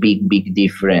this big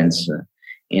difference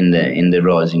in the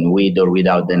rosin with or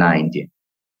without the 90.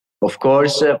 Of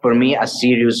course, for me, a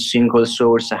serious single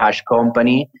source hash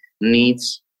company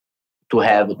needs to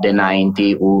have the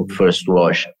 90 first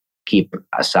wash keep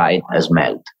aside as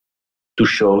melt to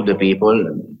show the people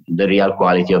the real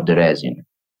quality of the resin.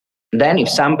 Then if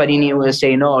somebody will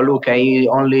say, no, look, I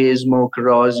only smoke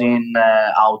rosin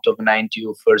out of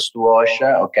 90 first wash,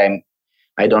 okay,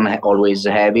 I don't always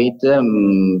have it.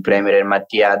 Premier and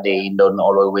Mattia, they don't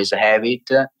always have it.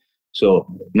 So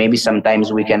maybe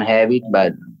sometimes we can have it,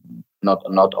 but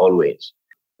not always.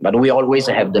 But we always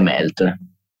have the melt.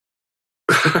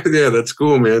 Yeah, that's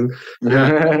cool, man.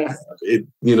 Yeah,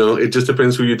 it just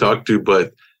depends who you talk to,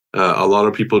 but a lot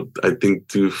of people, I think,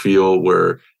 do feel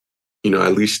where,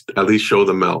 at least show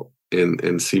the melt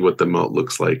and see what the melt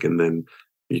looks like, and then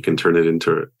you can turn it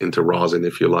into rosin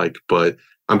if you like. But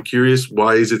I'm curious,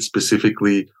 why is it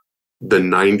specifically the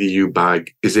 90U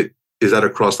bag? Is that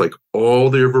across like all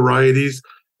their varieties?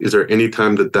 Is there any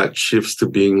time that shifts to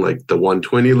being like the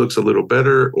 120 looks a little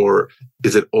better, or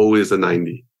is it always the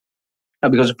 90?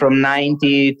 Because from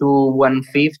 90 to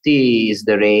 150 is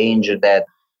the range that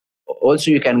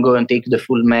also you can go and take the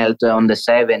full melt on the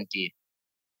 70,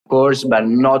 of course, but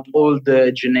not all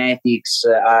the genetics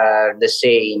are the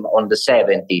same on the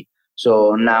 70.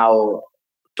 So now,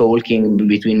 talking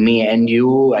between me and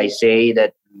you, I say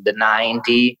that the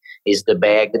 90 is the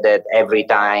bag that every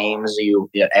time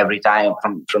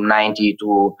from 90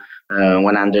 to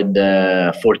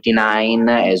 149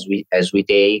 as we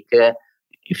take,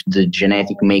 if the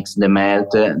genetic makes the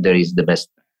melt, there you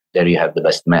have the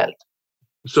best melt.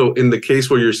 So in the case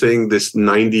where you're saying this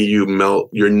 90U melt,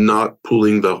 you're not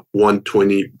pulling the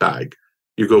 120 bag.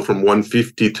 You go from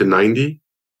 150 to 90?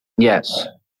 Yes.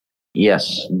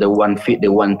 The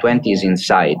 120 is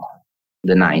inside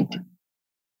the 90.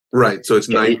 Right. So it's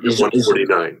 90 to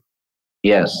 149.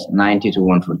 Yes, 90 to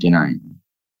 149.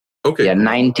 Okay. Yeah,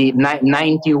 91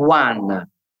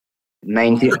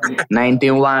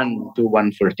 to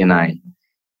 149.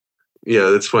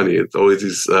 Yeah, that's funny. It's always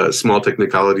these small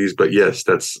technicalities, but yes,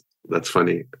 that's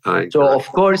funny. So of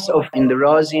course, in the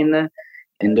rosin there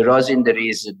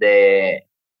is the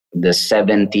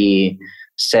 70,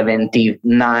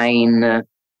 79,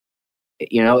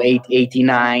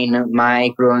 89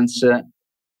 microns.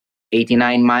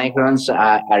 89 microns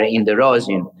are in the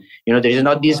rosin. There is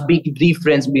not this big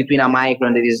difference between a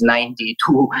micron that is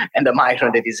 92 and a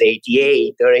micron that is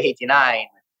 88 or 89.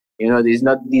 There's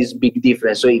not this big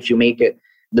difference. So if you make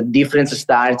the difference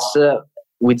starts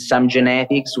with some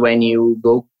genetics when you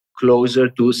go closer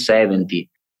to 70.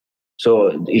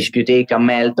 So if you take a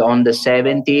melt on the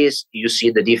 70s, you see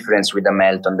the difference with a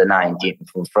melt on the 90,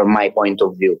 from my point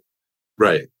of view.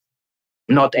 Right.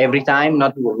 Not every time,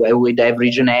 not with every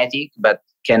genetic, but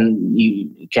can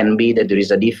be that there is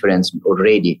a difference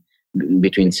already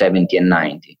between 70 and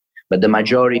 90. But the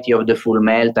majority of the full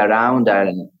melt around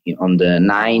are on the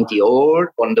 90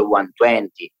 or on the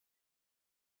 120.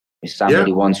 If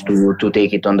somebody wants to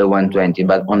take it on the 120,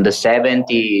 but on the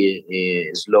 70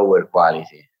 is lower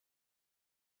quality.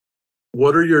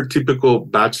 What are your typical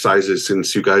batch sizes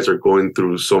since you guys are going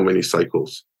through so many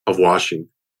cycles of washing?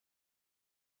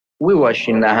 We wash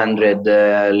in 100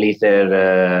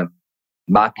 liter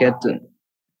bucket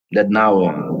that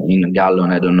now in a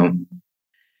gallon, I don't know.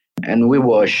 And we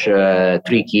wash 3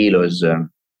 kilos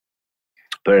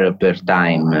per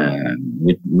time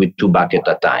with 2 buckets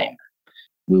at a time.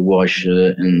 We wash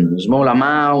in small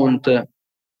amount,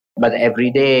 but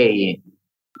every day,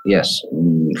 yes,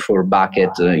 4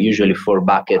 buckets, usually 4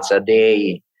 buckets a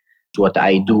day. It's what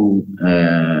I do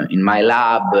in my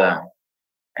lab.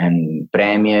 And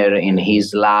Premier in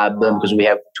his lab, because we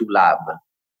have 2 labs,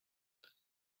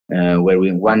 where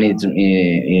one is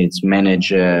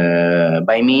managed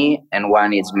by me and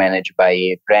one is managed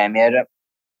by Premier.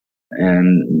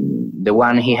 And the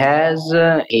one he has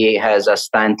a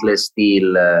stainless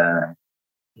steel,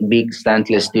 big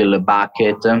stainless steel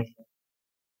bucket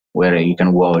where you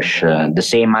can wash the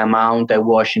same amount I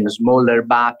wash in a smaller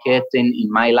bucket. In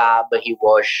my lab, he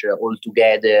wash all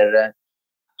together.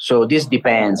 So this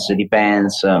depends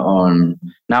on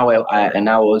now.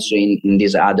 Now also in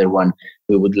this other one,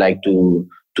 we would like to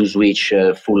switch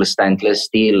full stainless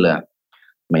steel.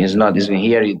 But it's not.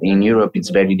 Here in Europe, it's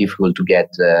very difficult to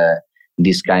get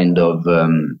this kind of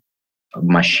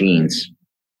machines,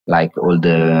 like all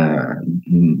the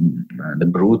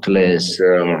Bruteless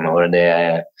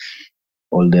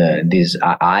or this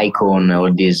Icon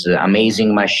or this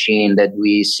amazing machine that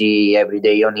we see every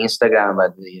day on Instagram,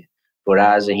 but for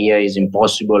us here is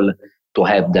impossible to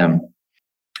have them.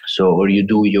 So, or you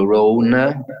do your own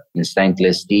in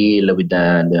stainless steel with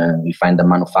you find a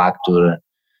manufacturer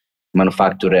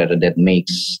that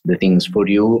makes the things for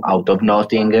you out of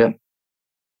nothing.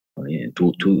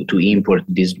 To import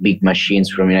these big machines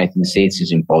from the United States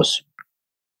is impossible.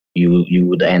 You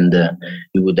would end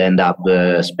up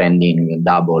spending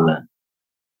double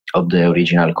of the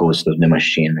original cost of the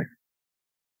machine.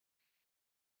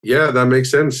 Yeah, that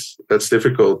makes sense. That's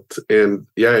difficult. And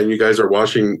you guys are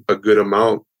washing a good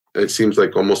amount. It seems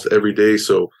like almost every day.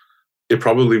 So it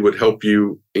probably would help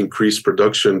you increase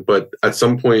production. But at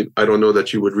some point, I don't know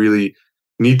that you would really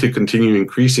need to continue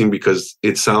increasing, because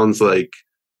it sounds like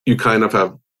you kind of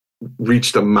have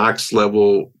reached a max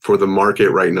level for the market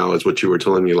right now, is what you were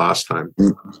telling me last time.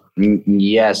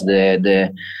 Yes,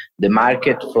 the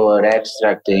market for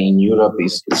extract in Europe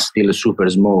is still super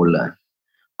small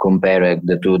compared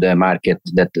to the market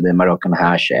that the Moroccan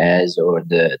hash has, or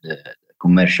the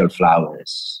commercial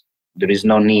flowers. There is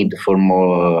no need for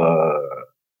more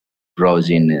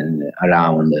rosin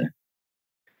around.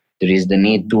 There is the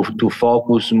need to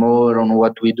focus more on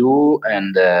what we do,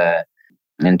 and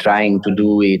trying to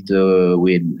do it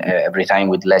with every time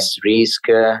with less risk,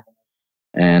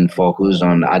 and focus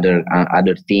on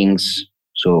other things.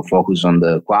 So focus on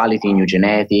the quality, new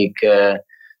genetic,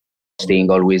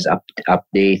 staying always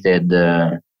updated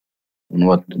on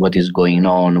what is going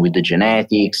on with the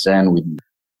genetics and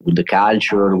with the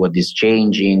culture, what is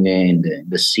changing in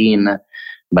the scene.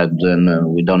 But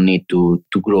we don't need to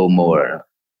grow more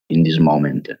in this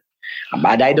moment.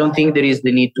 But I don't think there is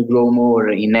the need to grow more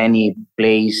in any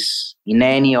place, in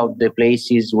any of the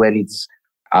places where it's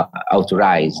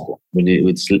authorized,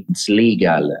 it's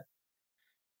legal.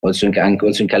 Also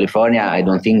in California, I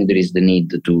don't think there is the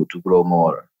need to grow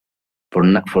more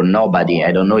for nobody.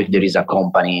 I don't know if there is a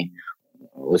company,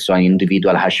 also an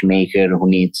individual hash maker, who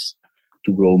needs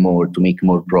to grow more, to make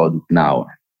more product now.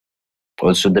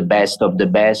 Also, the best of the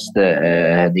best,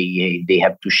 they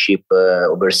have to ship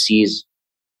overseas.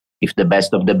 If the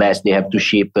best of the best they have to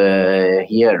ship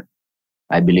here,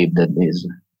 I believe that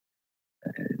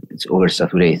it's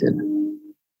oversaturated.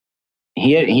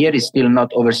 Here is still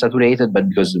not oversaturated, but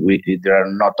because there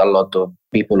are not a lot of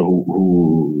people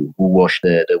who wash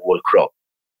the whole crop,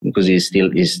 because it's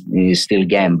still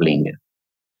gambling.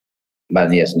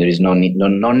 But yes, there is no need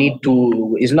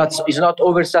to. It's not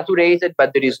oversaturated,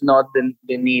 but there is not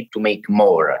the need to make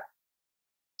more.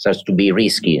 Starts to be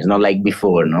risky. It's not like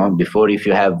before, no? Before, if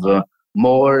you have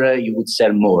more, you would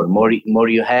sell more. More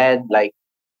you had, like,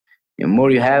 more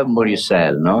you have, more you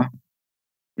sell, no?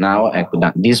 Now,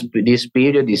 this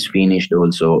period is finished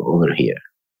also over here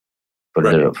for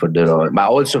the but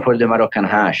also for the Moroccan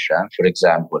hash, for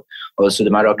example. Also,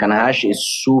 the Moroccan hash is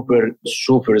super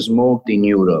smoked in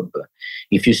Europe.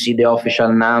 If you see the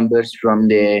official numbers from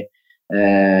the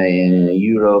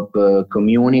Europe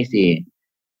community,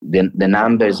 the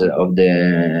numbers of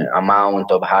the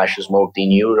amount of hash smoked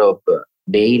in Europe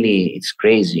daily, it's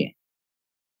crazy.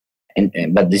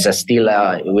 But these are still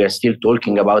we are still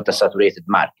talking about a saturated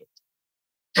market.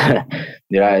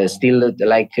 There are still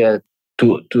like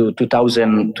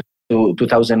 2,000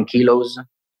 kilos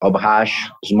of hash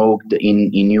smoked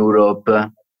in Europe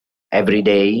every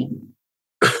day.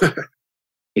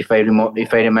 Because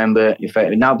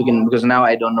now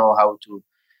I don't know how to.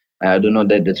 I don't know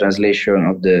the translation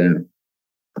of the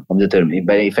term,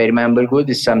 but if I remember good,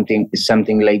 it's something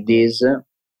like this,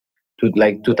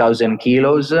 like 2,000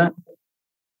 kilos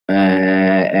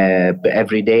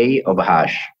every day of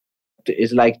hash.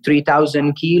 It's like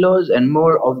 3,000 kilos and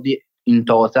more of the in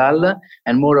total,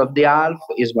 and more of the half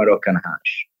is Moroccan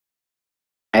hash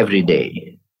every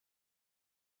day.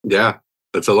 Yeah,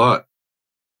 that's a lot.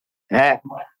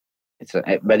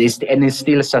 But it's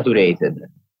still saturated.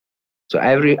 So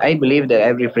I believe that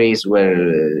every place where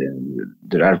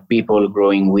there are people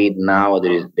growing weed now,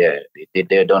 they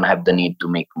don't have the need to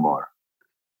make more.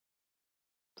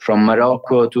 From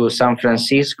Morocco to San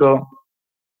Francisco.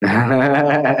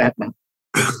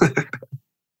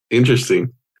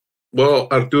 Interesting. Well,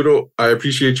 Arturo, I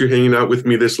appreciate you hanging out with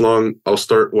me this long. I'll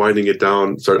start winding it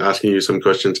down, start asking you some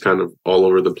questions kind of all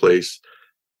over the place.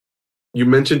 You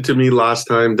mentioned to me last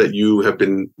time that you have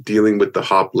been dealing with the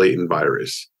hop latent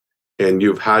virus, and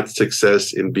you've had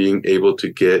success in being able to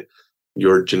get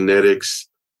your genetics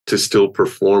to still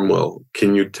perform well.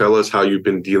 Can you tell us how you've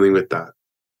been dealing with that?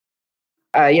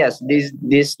 Yes,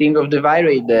 this thing of the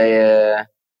virus,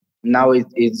 now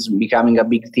it's becoming a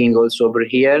big thing also over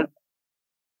here.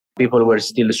 People were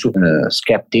still super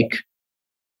skeptic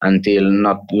until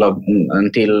 1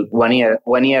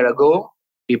 year ago.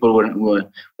 People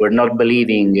were not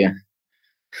believing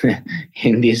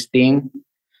in this thing,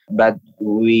 but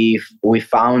we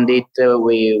found it.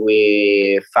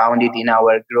 We found it in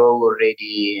our grow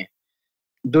already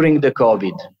during the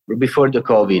COVID, before the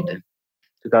COVID,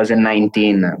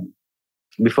 2019,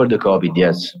 before the COVID,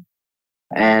 yes.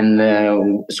 And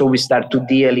so we start to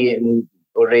deal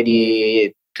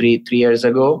already three years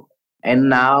ago, and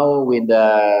now with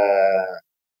a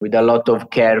lot of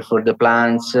care for the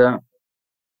plants,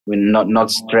 with not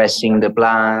stressing the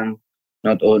plant,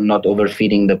 not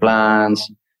overfeeding the plants,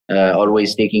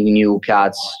 always taking new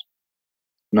cuts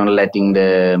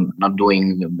not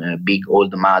doing big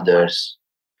old mothers,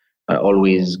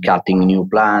 always cutting new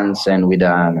plants and with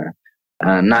a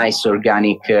nice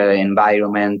organic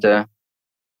environment,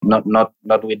 not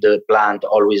with the plant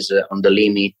always on the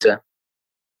limit.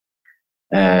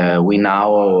 We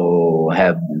now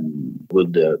have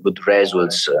good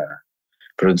results.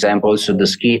 For example, also the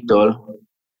skittle,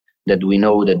 that we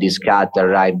know that this cat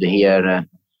arrived here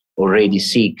already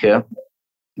sick,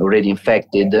 already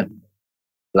infected,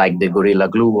 like the gorilla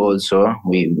glue also.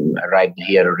 We arrived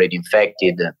here already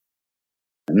infected.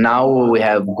 Now we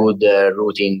have good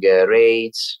rooting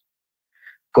rates.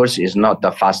 Of course, it's not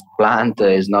a fast plant,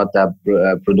 it's not a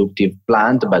productive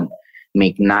plant, but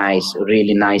make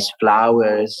really nice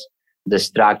flowers. The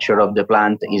structure of the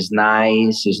plant is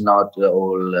nice, it's not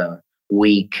all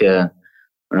weak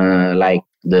like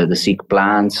the sick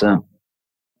plants.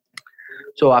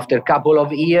 So after a couple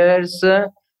of years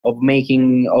of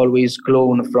making always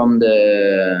clone from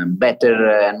the better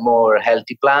and more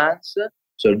healthy plants,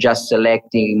 so just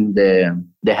selecting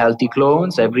the healthy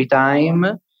clones every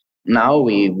time, now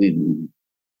we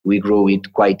grow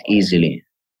it quite easily.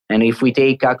 And if we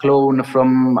take a clone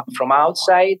from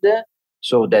outside,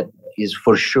 so that is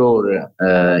for sure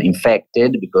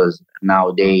infected, because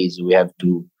nowadays we have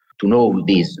to know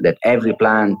this, that every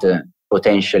plant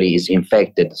potentially is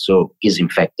infected, so is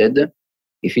infected.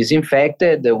 If it's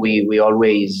infected, we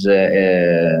always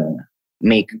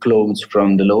make clones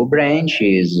from the low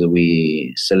branches.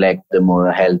 We select the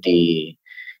more healthy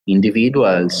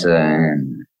individuals,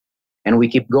 and we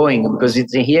keep going, because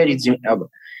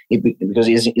because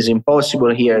it's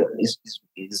impossible here.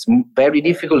 It's very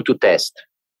difficult to test.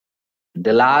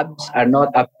 The labs are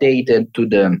not updated to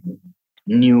the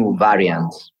new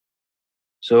variants.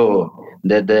 So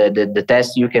the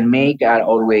tests you can make are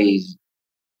always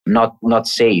not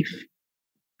safe,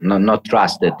 not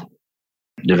trusted,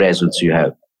 the results you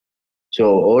have.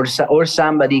 So or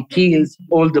somebody kills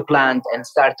all the plant and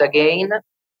start again,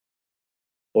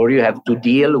 or you have to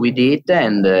deal with it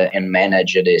and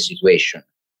manage the situation.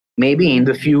 Maybe in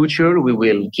the future we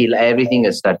will kill everything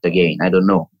and start again. I don't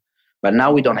know. But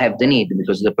now we don't have the need,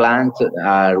 because the plants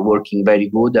are working very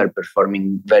good, are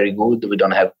performing very good. We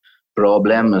don't have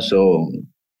problem. So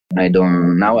I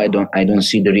don't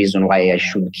see the reason why I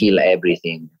should kill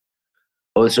everything.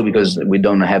 Also because we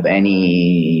don't have all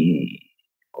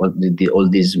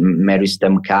this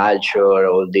meristem culture,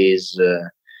 all this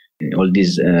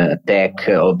attack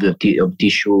of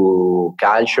tissue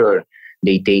culture.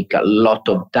 They take a lot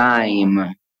of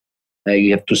time.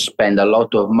 You have to spend a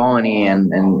lot of money,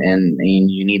 and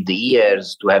you need the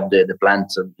years to have the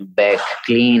plants back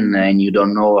clean, and you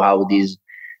don't know how this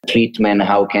treatment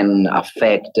how can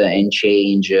affect and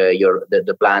change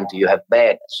the plant you have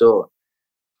back. So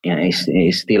yeah,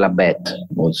 it's still a bet.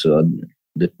 Also,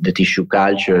 the tissue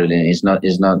culture is not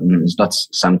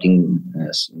something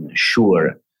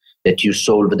sure that you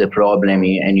solve the problem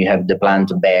and you have the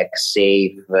plant back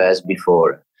safe as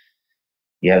before.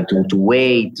 You have to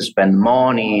wait, to spend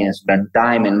money and spend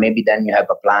time, and maybe then you have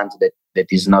a plant that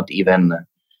is not even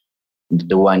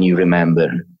the one you remember.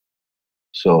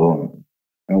 So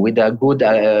with a good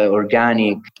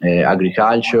organic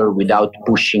agriculture, without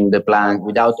pushing the plant,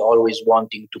 without always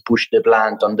wanting to push the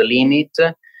plant on the limit,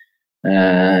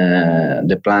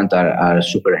 the plant are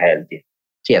super healthy.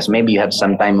 So yes, maybe you have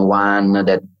sometime one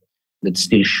that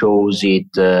still shows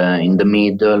it in the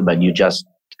middle, but you just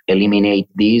eliminate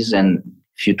these, and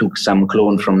if you took some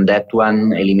clone from that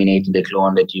one, eliminate the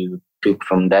clone that you took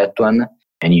from that one,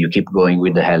 and you keep going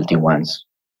with the healthy ones.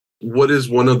 What is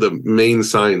one of the main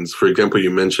signs? For example,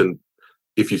 you mentioned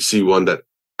if you see one that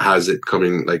has it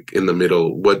coming like in the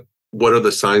middle, what are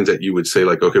the signs that you would say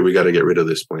like, okay, we got to get rid of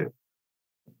this plant?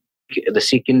 The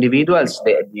sick individuals,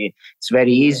 it's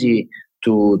very easy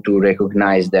to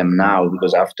recognize them now,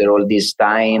 because after all this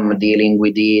time dealing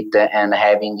with it and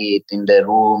having it in the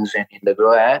rooms and in the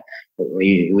grower,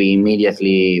 we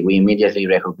immediately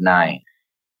recognize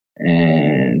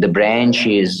the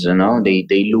branches.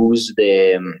 They lose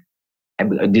this.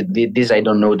 I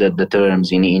don't know the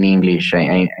terms in English.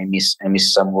 I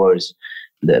miss some words.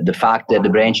 The fact that the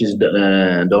branches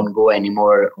don't go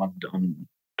anymore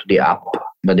to the up,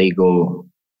 but they go.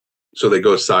 So they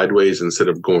go sideways instead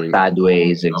of going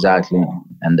sideways, exactly.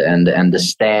 And the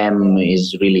stem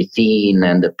is really thin,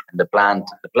 and the plant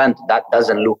that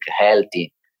doesn't look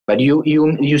healthy. But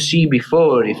you see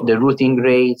before, if the rooting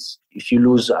rates, if you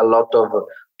lose a lot of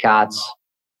cuts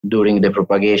during the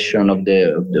propagation of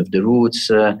the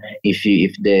roots, if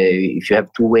you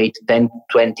have to wait 10,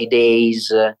 20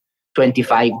 days,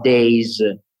 25 days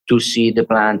to see the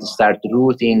plant start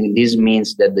rooting, this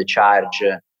means that the charge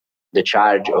the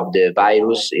charge of the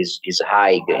virus is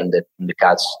high in the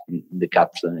cuts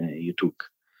you took.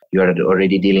 You are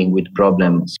already dealing with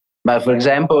problems. But for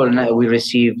example, we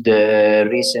received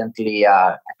recently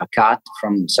a cat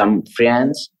from some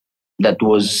friends that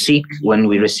was sick when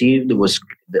we received. Was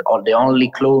the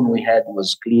only clone we had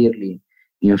was clearly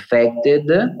infected,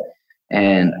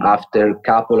 and after a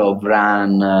couple of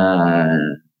run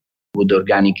good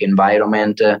organic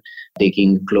environment,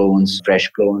 taking clones, fresh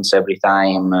clones every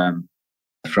time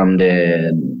from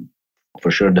for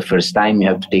sure the first time you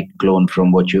have to take clone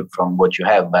from what you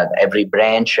have, but every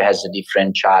branch has a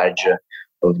different charge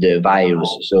of the virus,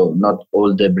 so not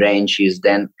all the branches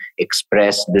then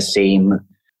express the same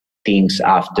things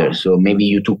after. So maybe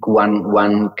you took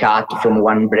one cut from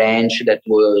one branch that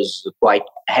was quite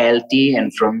healthy,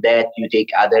 and from that you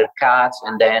take other cuts,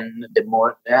 and then the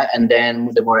more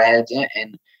healthy.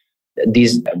 And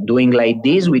this doing like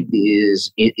this with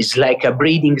this is like a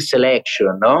breeding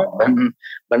selection, no?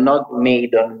 But not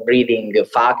made on breeding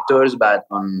factors, but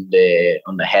on the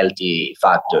healthy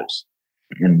factors,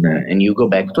 and you go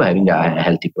back to having a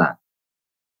healthy plant.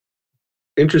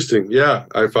 Interesting. Yeah,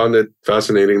 I found it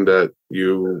fascinating that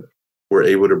you were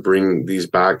able to bring these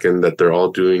back and that they're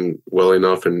all doing well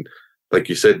enough. And like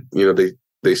you said,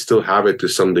 they still have it to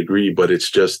some degree, but it's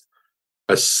just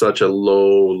at such a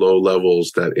low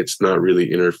levels that it's not really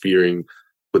interfering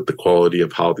with the quality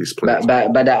of how these plants.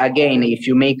 But again, if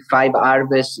you make 5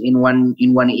 harvests in one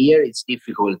year, it's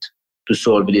difficult to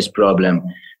solve this problem.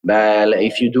 But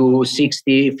if you do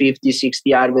 50,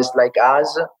 60 harvests like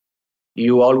us,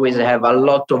 you always have a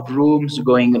lot of rooms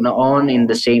going on in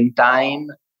the same time.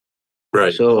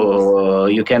 Right. So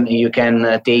you can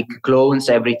take clones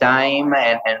every time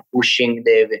and pushing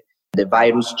the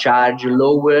virus charge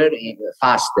lower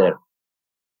faster,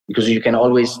 because you can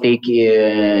always take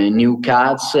new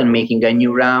cuts and making a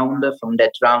new round. From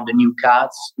that round, the new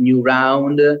cuts, new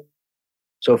round.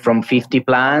 So from 50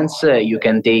 plants, you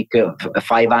can take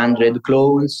 500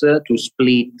 clones to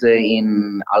split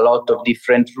in a lot of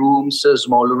different rooms,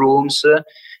 small rooms,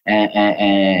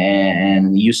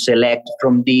 and you select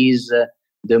from these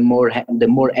the more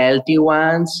healthy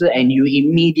ones, and you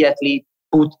immediately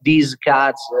put these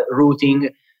cuts rooting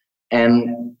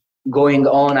and going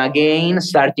on again,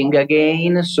 starting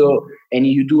again. So, and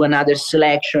you do another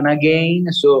selection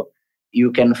again, so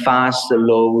you can fast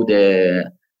load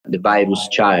the virus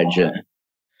charge.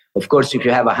 Of course, if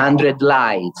you have 100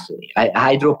 lights,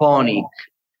 hydroponic,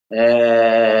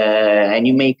 and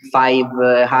you make 5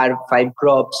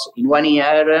 crops in 1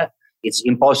 year, it's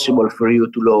impossible for you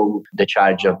to load the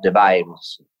charge of the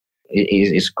virus.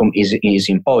 Is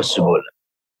impossible.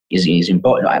 Is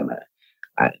impossible.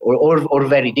 Or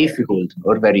very difficult,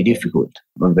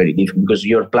 because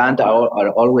your plant are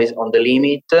always on the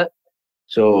limit.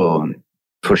 So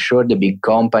for sure, the big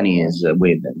companies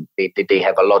they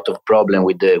have a lot of problem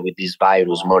with this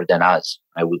virus more than us.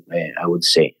 I would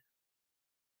say.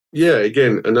 Yeah.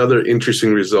 Again, another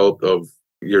interesting result of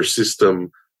your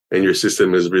system, and your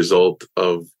system is a result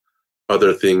of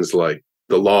other things like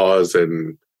the laws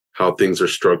and how things are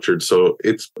structured. So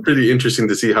it's pretty interesting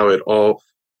to see how it all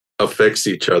affects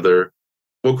each other.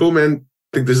 Well, cool, man.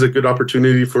 I think this is a good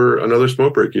opportunity for another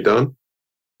smoke break. You done?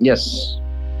 Yes.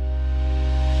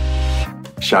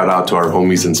 Shout out to our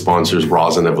homies and sponsors,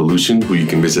 Rosin Evolution, who you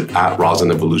can visit at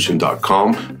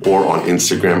rosinevolution.com or on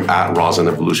Instagram at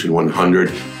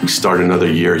rosinevolution100. We start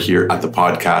another year here at the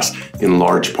podcast in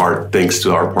large part thanks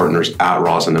to our partners at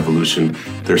Rosin Evolution.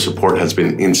 Their support has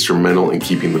been instrumental in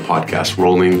keeping the podcast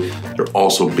rolling. They're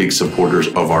also big supporters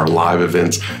of our live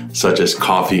events, such as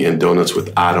Coffee and Donuts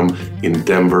with Adam in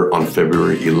Denver on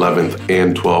February 11th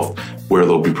and 12th, where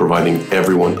they'll be providing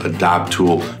everyone a DAP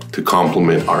tool to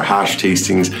complement our hash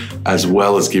tastings, as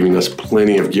well as giving us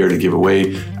plenty of gear to give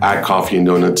away at Coffee and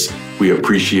Donuts. We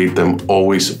appreciate them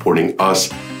always supporting us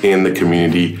and the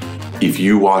community. If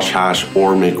you wash hash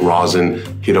or make rosin,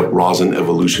 hit up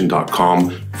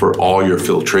rosinevolution.com for all your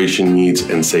filtration needs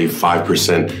and save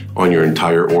 5% on your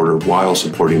entire order while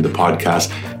supporting the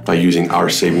podcast by using our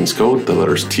savings code, the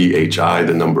letters THI,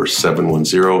 the number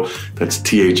 710. That's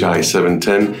THI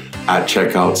 710 at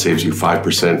checkout, saves you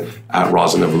 5% at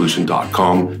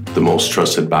rosinevolution.com, the most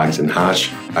trusted bags in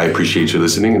hash. I appreciate you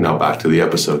listening, and now back to the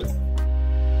episode.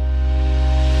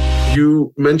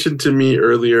 You mentioned to me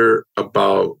earlier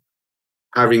about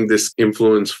having this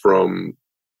influence from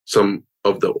some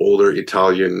of the older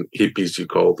Italian hippies, you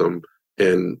call them,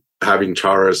 and having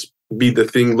charas be the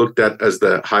thing looked at as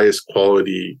the highest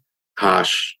quality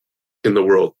hash in the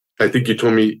world. I think you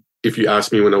told me, if you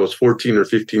asked me when I was 14 or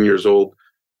 15 years old,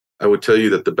 I would tell you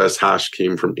that the best hash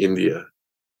came from India.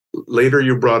 Later,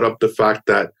 you brought up the fact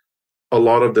that a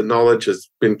lot of the knowledge has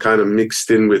been kind of mixed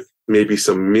in with maybe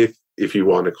some myth, if you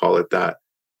want to call it that.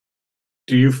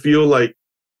 Do you feel like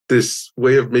this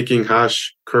way of making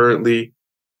hash currently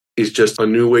is just a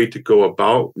new way to go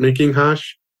about making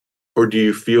hash? Or do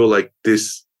you feel like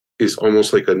this is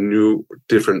almost like a new,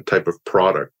 different type of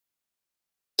product?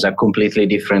 It's a completely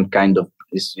different kind of,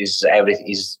 is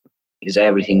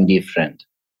everything different.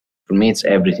 For me, it's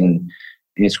everything.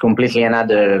 It's completely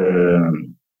another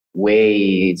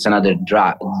way, it's another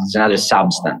drug, it's another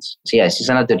substance. So yes, it's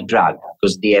another drug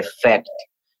because the effect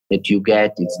that you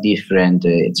get, it's different,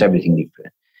 it's everything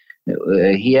different.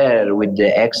 Here with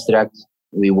the extract,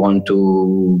 we want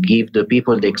to give the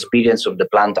people the experience of the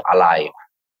plant alive,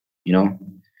 you know.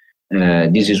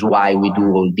 This is why we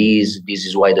do all this. This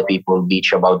is why the people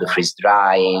bitch about the freeze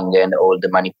drying and all the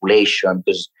manipulation,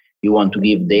 because you want to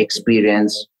give the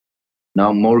experience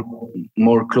now more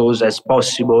close as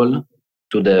possible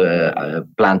to the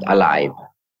plant alive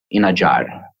in a jar.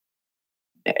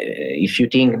 If you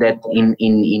think that in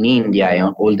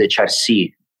India, all the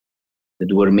charsi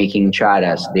that were making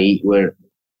charas, they were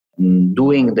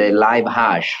doing the live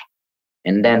hash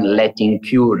and then letting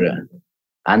cure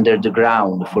under the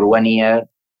ground for 1 year,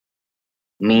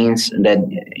 means that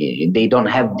they don't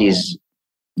have this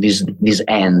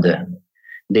end.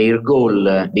 Their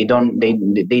goal, they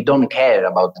don't care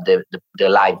about the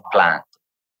live plant.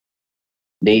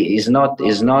 Is not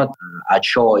a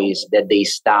choice that they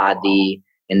study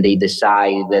and they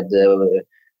decide that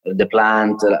the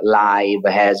plant live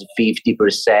has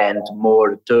 50%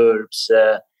 more terps,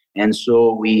 and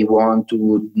so we want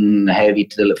to have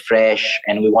it fresh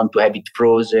and we want to have it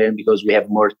frozen because we have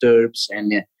more terps.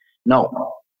 And no,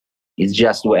 it's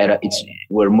just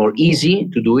we're more easy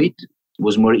to do it. It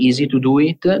was more easy to do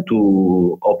it,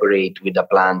 to operate with a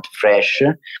plant fresh,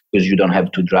 because you don't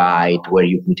have to dry it where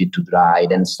you put it to dry,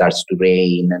 then it starts to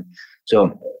rain. So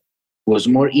it was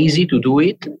more easy to do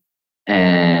it,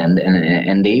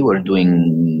 and they were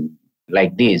doing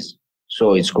like this.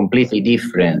 So it's completely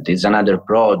different. It's another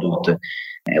product.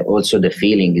 Also, the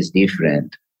feeling is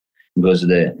different because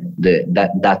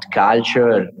that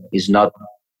culture is not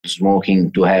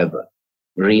smoking to have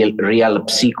real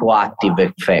psychoactive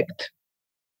effect.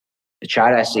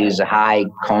 Charas is high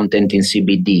content in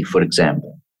CBD, for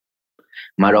example.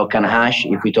 Moroccan hash,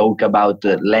 if we talk about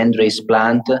landrace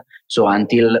plant, so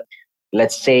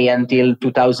let's say until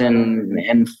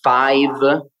 2005,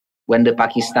 when the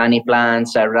Pakistani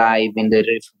plants arrive in the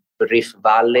Rif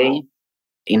Valley,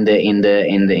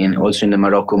 also in the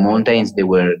Morocco mountains, they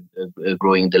were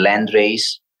growing the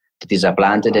landrace. That is a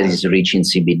plant that is rich in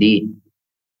CBD,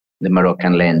 the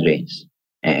Moroccan landrace.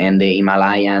 And the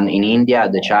Himalayan in India,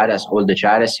 all the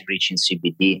charas rich in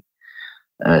CBD.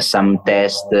 Some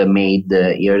test made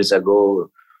years ago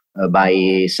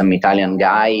by some Italian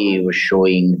guy was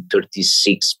showing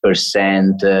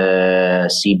 36%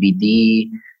 CBD,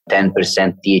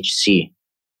 10% THC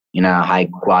in a high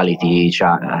quality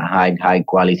char.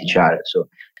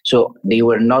 So they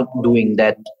were not doing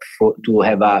that to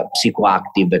have a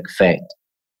psychoactive effect.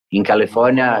 In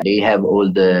California, they have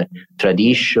all the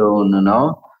tradition,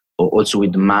 also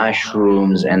with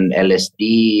mushrooms and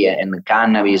LSD and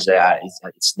cannabis.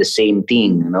 It's the same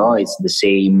thing, It's the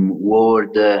same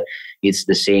word. It's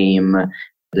the same,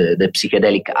 the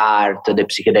psychedelic art, the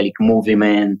psychedelic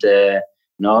movement, the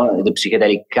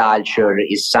psychedelic culture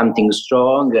is something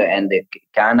strong, and the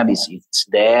cannabis it's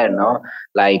there,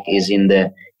 like is in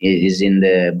the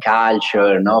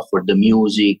culture, for the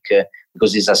music,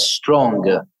 because it's a strong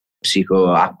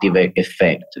psychoactive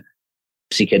effect,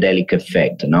 psychedelic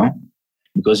effect,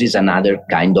 because it's another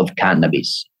kind of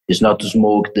cannabis. It's not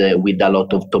smoked with a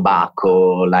lot of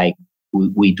tobacco like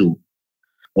we do.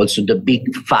 Also the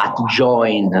big fat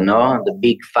joint, the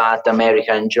big fat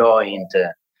American joint.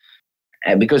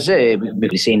 Because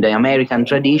in the American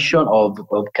tradition of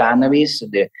cannabis,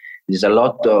 there's a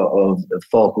lot of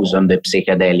focus on the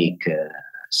psychedelic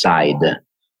side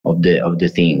of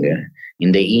the thing.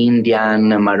 In the Indian,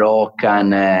 Moroccan,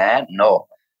 no.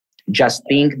 Just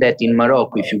think that in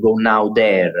Morocco, if you go now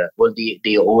there, all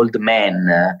the old men,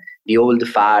 the old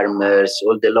farmers,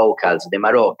 all the locals, the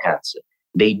Moroccans,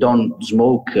 they don't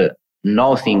smoke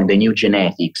nothing, the new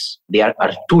genetics. They are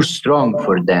too strong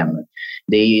for them.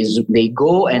 They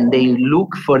go and they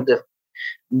look for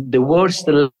the worst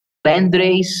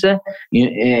landrace,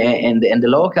 and the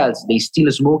locals, they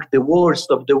still smoke the worst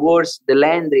of the worst, the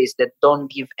landrace that don't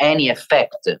give any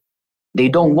effect. They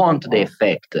don't want the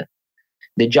effect.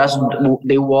 They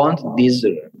want this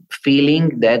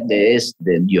feeling that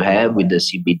you have with the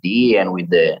CBD and with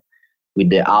the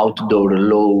outdoor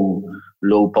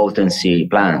low potency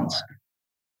plants.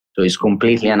 So it's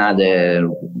completely another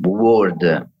world.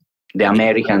 The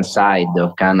American side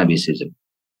of cannabis is.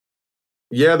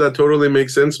 Yeah, that totally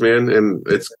makes sense, man. And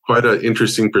it's quite an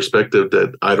interesting perspective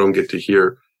that I don't get to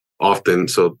hear often.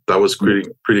 So that was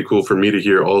pretty cool for me to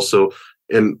hear also.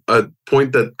 And a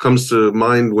point that comes to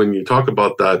mind when you talk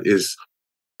about that is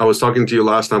I was talking to you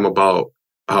last time about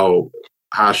how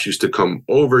hash used to come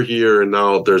over here, and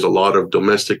now there's a lot of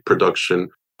domestic production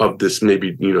of this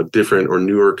maybe, different or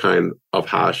newer kind of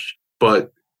hash.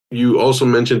 But you also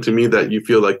mentioned to me that you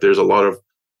feel like there's a lot of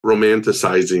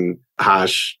romanticizing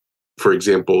hash. For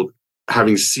example,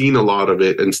 having seen a lot of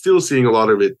it and still seeing a lot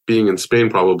of it being in Spain,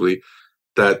 probably,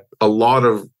 that a lot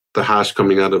of the hash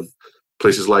coming out of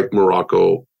places like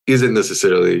Morocco isn't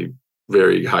necessarily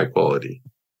very high quality.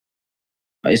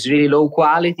 It's really low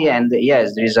quality, and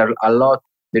yes, there is a lot.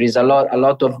 There is a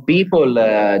lot of people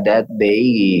that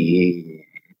they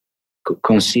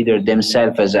consider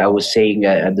themselves, as I was saying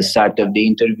at the start of the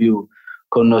interview,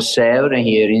 connoisseur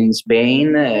here in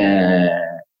Spain,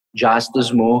 just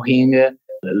smoking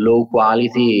low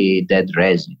quality dead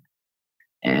resin,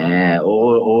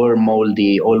 or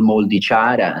moldy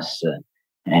charas,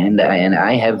 and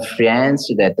I have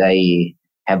friends that I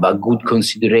have a good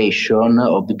consideration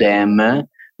of them,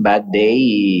 but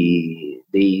they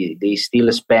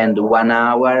still spend 1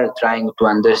 hour trying to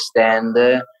understand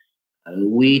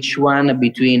which one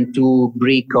between two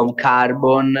brick of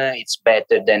carbon it's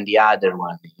better than the other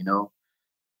one.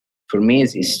 For me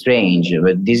it's strange,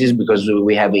 but this is because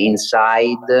we have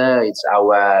inside, it's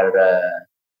our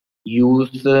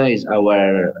youth, is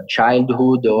our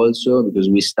childhood also, because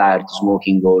we start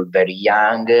smoking all very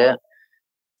young.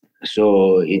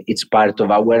 So it's part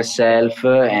of ourselves,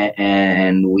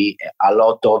 and a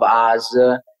lot of us,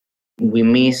 we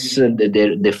miss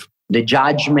the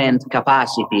judgment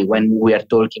capacity when we are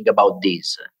talking about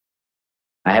this.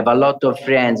 I have a lot of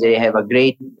friends. They have a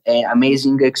great,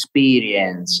 amazing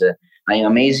experience, an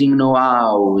amazing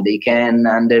know-how. They can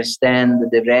understand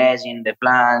the resin, the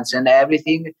plants, and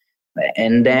everything.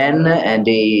 And then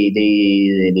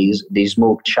they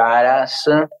smoke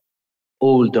charas,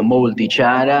 old moldy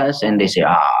charas, and they say,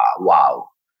 wow.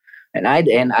 And I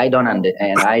don't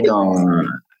understand.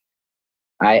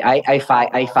 I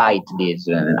fight this.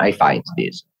 I fight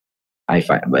this. I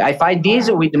fight this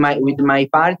with my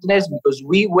partners, because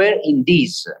we were in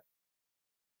this.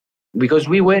 Because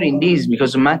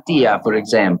Mattia, for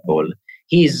example,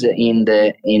 he's in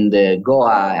the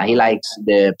Goa. He likes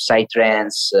the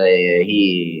psytrance.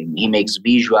 He makes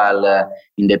visual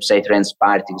in the psytrance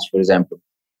parties, for example.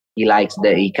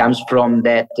 He comes from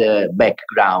that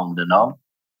background,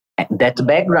 That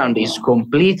background is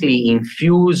completely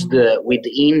infused with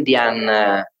Indian.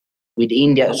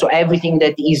 So everything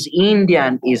that is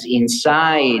Indian is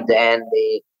inside, and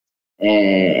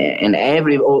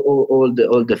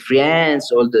all the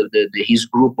friends, his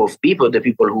group of people, the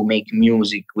people who make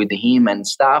music with him and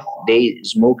stuff, they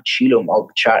smoke chilo of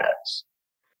charas.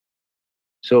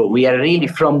 So we are really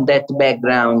from that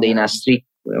background in a strict.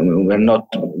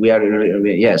 We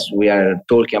are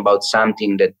talking about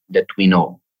something that we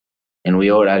know, and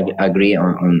we all agree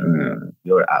on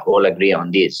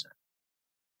this.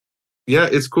 Yeah,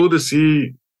 it's cool to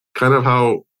see kind of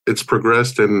how it's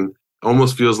progressed, and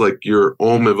almost feels like your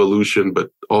own evolution, but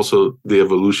also the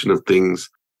evolution of things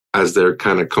as they're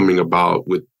kind of coming about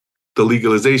with the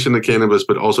legalization of cannabis,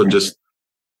 but also just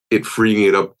it freeing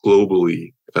it up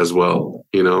globally as well,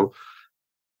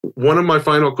 One of my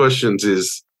final questions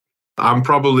is, I'm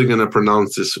probably going to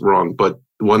pronounce this wrong, but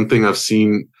one thing I've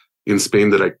seen in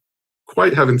Spain that I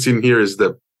quite haven't seen here is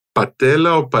the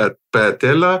patela or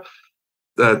patela,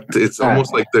 that it's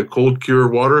almost like the cold cure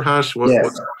water hash. What's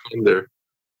going on there?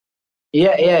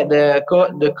 Yeah. The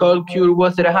cold cure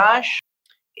water hash.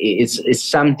 It's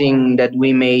something that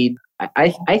we made.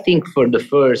 I think for the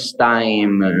first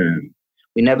time.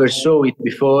 We never saw it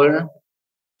before.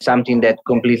 Something that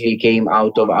completely came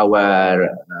out of our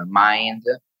mind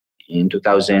in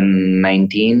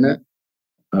 2019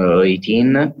 or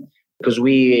 18, because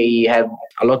we have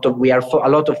a lot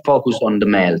of focus on the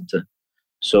melt,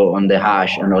 so on the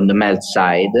hash and on the melt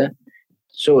side.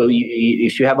 So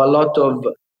if you have a lot of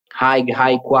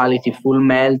high quality full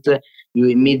melt, you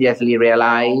immediately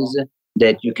realize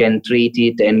that you can treat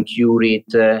it and cure it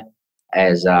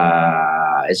as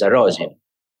a rosin.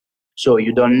 So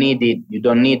you don't need it. You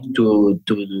don't need to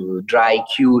dry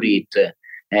cure it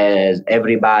as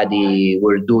everybody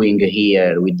were doing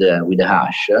here with the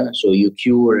hash. So you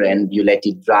cure and you let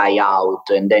it dry out,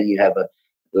 and then you have a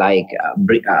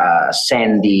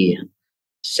sandy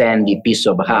piece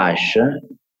of hash.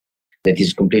 that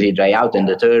is completely dry out and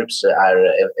the terps are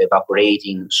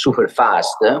evaporating super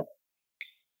fast.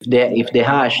 If the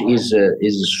hash is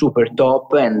super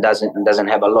top and doesn't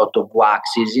have a lot of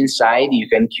waxes inside, you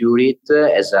can cure it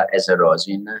as a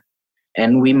rosin.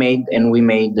 And we made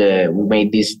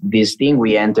this thing.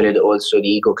 We entered also the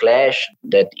Eco Clash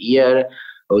that year.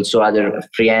 Also, other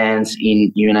friends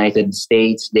in United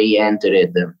States, they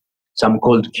entered some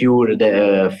cold cure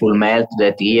the full melt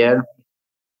that year.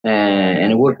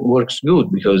 And it works good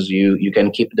because you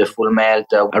can keep the full melt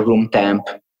at room temp,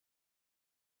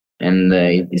 and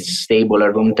it's stable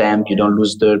at room temp. You don't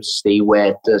lose dirt, stay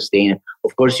wet, stay.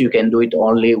 Of course, you can do it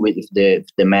only if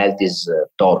the melt is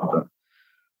top.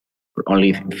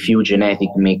 Only few genetic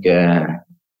make.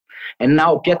 And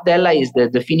now Piattella is the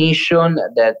definition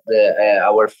that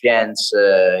our friends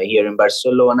here in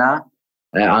Barcelona,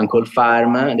 Uncle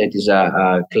Farm, that is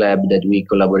a club that we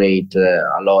collaborate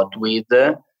a lot with.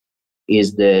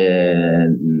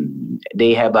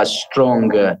 They have a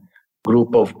strong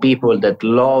group of people that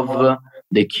love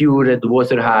the cured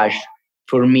water hash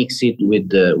for mix it with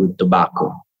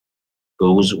tobacco.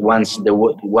 Because once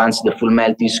the full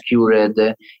melt is cured,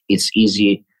 it's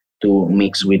easy to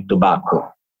mix with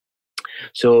tobacco.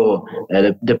 So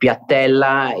the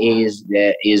Piattella is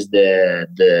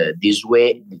this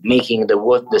way, making the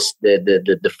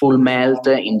full melt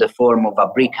in the form of a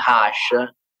brick hash,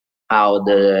 how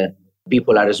the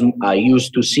people are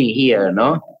used to see here,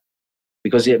 no?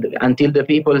 Because until the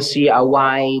people see a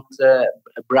white,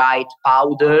 bright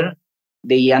powder,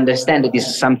 they understand that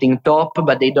it's something top,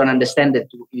 but they don't understand that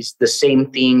it's the same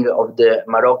thing of the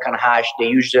Moroccan hash. They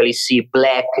usually see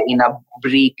black in a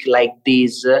brick like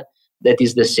this, that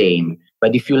is the same.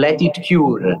 But if you let it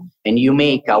cure and you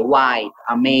make a white,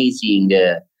 amazing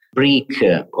brick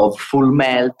of full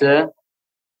melt,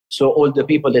 so all the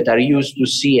people that are used to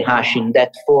see hash in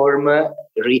that form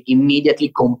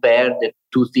immediately compare the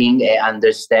two things and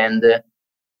understand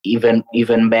even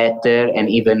better and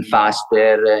even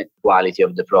faster quality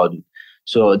of the product.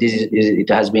 So it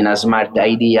has been a smart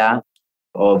idea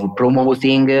of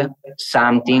promoting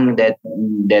something that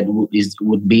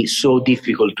would be so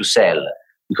difficult to sell,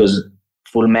 because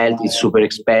full melt is super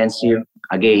expensive.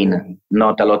 Again,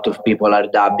 not a lot of people are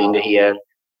dabbing here.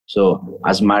 So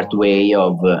a smart way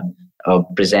of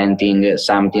presenting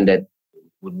something that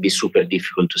would be super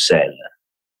difficult to sell.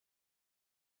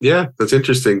 Yeah, that's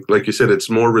interesting. Like you said, it's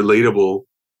more relatable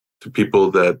to people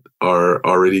that are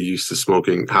already used to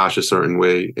smoking hash a certain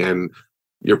way, and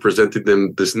you're presenting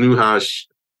them this new hash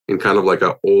in kind of like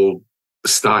an old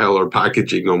style or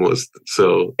packaging almost.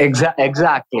 So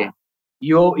exactly.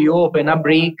 You open a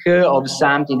brick of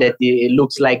something that it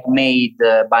looks like made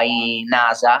by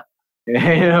NASA.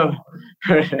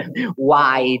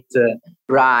 White,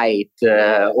 bright,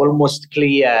 almost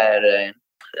clear,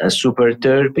 super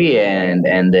terpy, and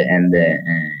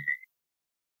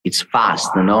it's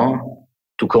fast, no?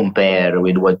 To compare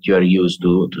with what you are used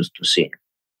to see.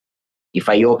 If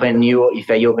I open you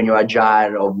a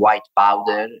jar of white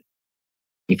powder,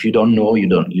 if you don't know, you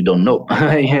don't know.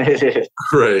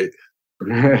 Right.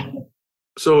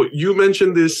 So you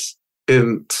mentioned this,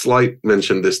 and Slight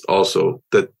mentioned this also,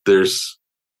 that there's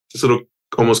this little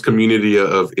almost community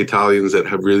of Italians that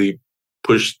have really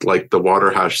pushed like the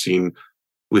water hash scene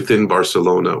within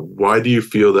Barcelona. Why do you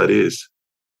feel that is?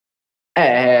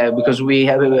 Because we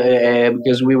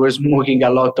were smoking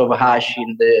a lot of hash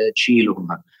in the chillum,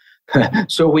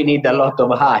 so we need a lot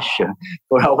of hash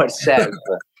for ourselves.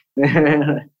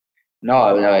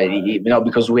 No,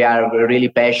 because we are really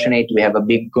passionate. We have a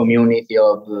big community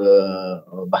of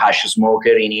hash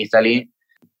smoker in Italy.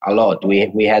 A lot.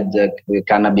 We had the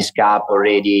Cannabis Cup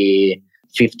already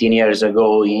 15 years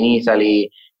ago in Italy.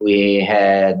 We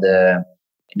had the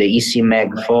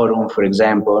ECMEG Forum, for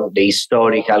example, the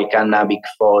historical cannabis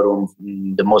forum,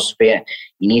 the most fair.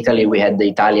 In Italy, we had the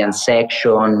Italian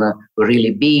section,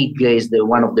 really big, is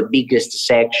one of the biggest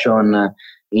section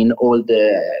in all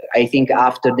I think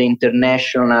after the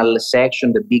international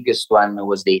section, the biggest one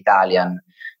was the Italian.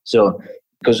 So,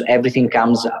 because everything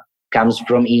comes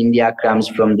from India, comes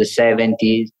from the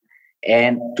 70s.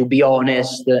 And to be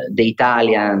honest, the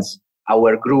Italians,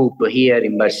 our group here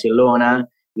in Barcelona,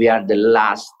 we are the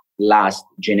last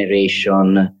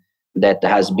generation that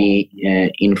has been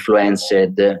influenced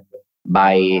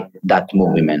by that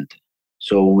movement.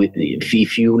 So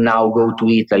if you now go to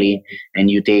Italy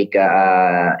and you take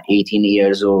a 18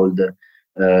 years old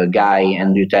guy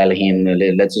and you tell him,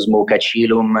 let's smoke a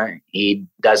chillum, he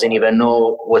doesn't even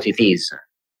know what it is,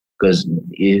 because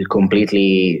he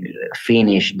completely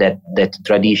finished that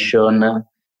tradition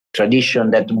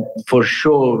that for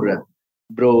sure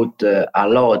brought a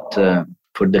lot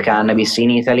for the cannabis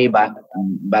in Italy,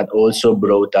 but also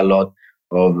brought a lot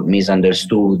of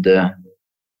misunderstood,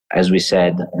 as we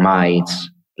said, myths,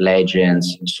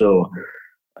 legends. So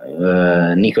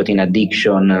nicotine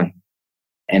addiction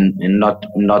and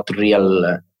not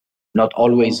real, not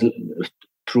always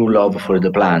true love for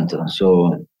the plant.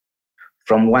 So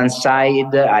from one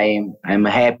side, I'm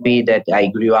happy that I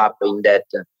grew up in that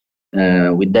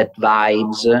with that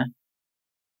vibes,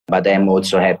 but I'm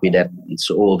also happy that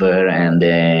it's over and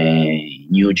the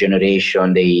new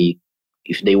generation,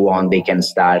 if they want, they can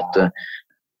start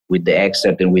with the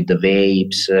extract and with the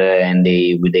vapes, and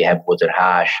they have water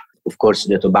hash. Of course,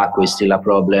 the tobacco is still a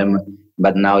problem,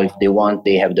 but now if they want,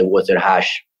 they have the water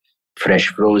hash, fresh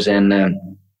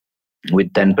frozen,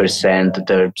 with 10%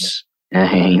 terps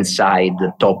inside,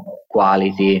 top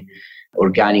quality,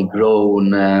 organic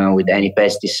grown, with any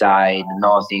pesticide,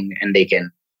 nothing, and they can,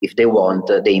 if they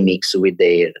want, they mix with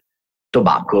their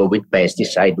tobacco, with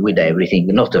pesticide, with everything,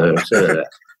 not herbs.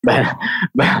 But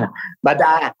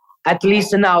at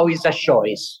least now it's a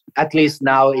choice. At least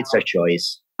now it's a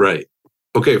choice. Right.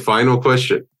 Okay, final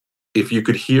question. If you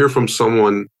could hear from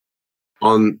someone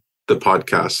on the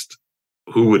podcast,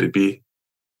 who would it be?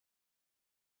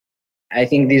 I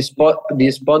think this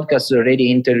podcast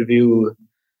already interviewed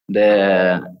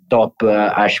the top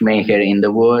hash maker in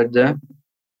the world.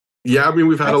 Yeah, I mean,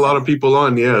 we've had a lot of people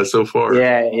on, so far.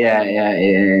 Yeah.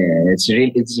 It's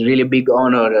really big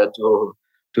honor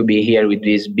to be here with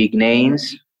these big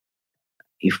names.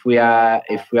 If we are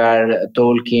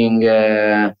talking,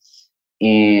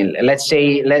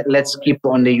 let's keep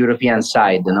on the European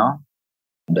side, no?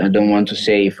 I don't want to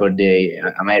say for the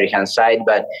American side,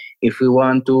 but if we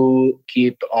want to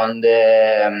keep on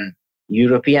the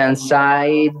European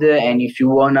side, and if you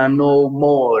want to know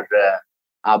more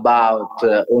about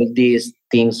all these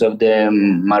things of the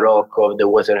Morocco, of the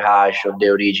water hash, of the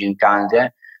origin country,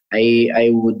 I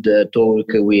would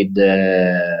talk with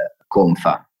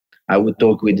Confa. I would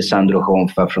talk with Sandro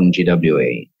Confa from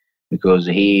GWA, because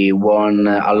he won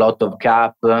a lot of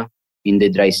cup in the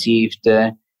dry sift.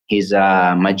 He's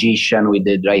a magician with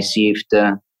the dry sift.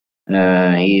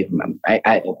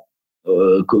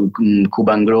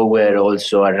 Cuban Grower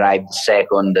also arrived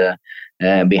second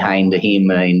behind him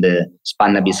in the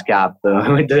Spannabis Cup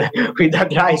with the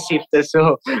dry sift.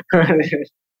 So,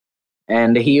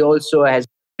 and he also has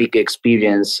big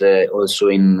experience also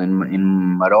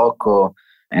in Morocco,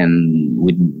 and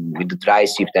with the dry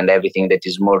sift and everything that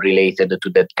is more related to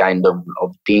that kind of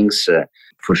things.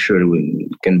 For sure,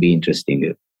 can be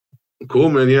interesting.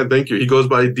 Cool, man. Yeah, thank you. He goes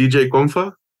by DJ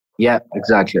Confa? Yeah,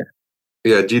 exactly.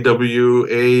 Yeah,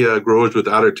 GWA growers with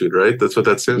attitude, right? That's what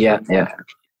that says? Yeah.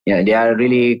 They are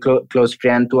really close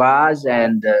friend to us.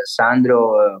 And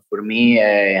Sandro, for me,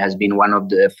 has been one of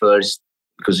the first,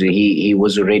 because he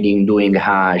was already doing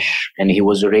hash and he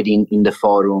was already in the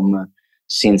forum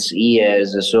since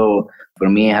years. So for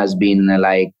me, has been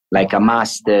like a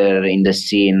master in the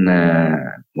scene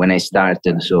when I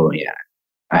started. So yeah.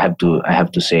 I have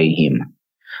to say him.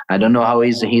 I don't know how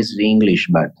is his English,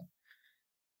 but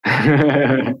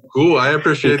cool. I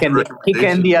appreciate he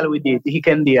can deal with it. He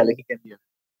can deal.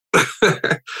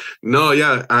 No,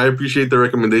 yeah, I appreciate the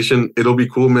recommendation. It'll be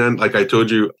cool, man. Like I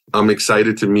told you, I'm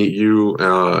excited to meet you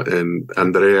and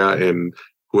Andrea and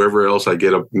whoever else I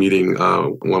get up meeting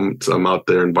once I'm out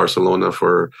there in Barcelona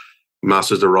for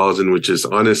Masters of Rosin, which is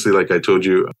honestly, like I told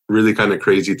you, really kind of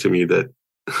crazy to me that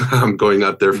I'm going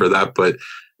out there for that, but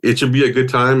it should be a good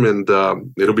time, and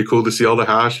it'll be cool to see all the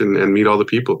hash and meet all the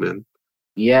people, man.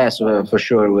 Yes, for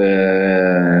sure.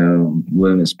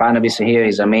 Spannabis here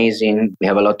is amazing. We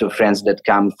have a lot of friends that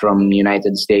come from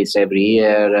United States every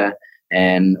year,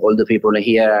 and all the people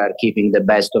here are keeping the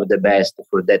best of the best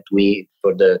for the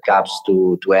cups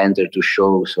to enter, to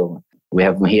show. So we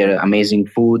have here amazing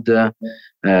food.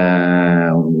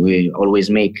 We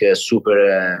always make a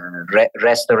super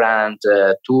restaurant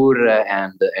tour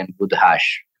and good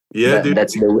hash. Yeah, dude.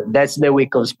 That's the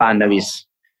week of Spannabis.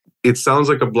 It sounds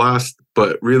like a blast,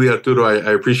 but really, Arturo,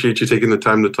 I appreciate you taking the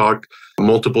time to talk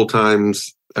multiple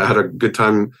times. I had a good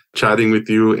time chatting with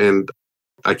you, and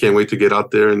I can't wait to get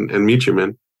out there and meet you,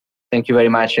 man. Thank you very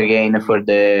much again for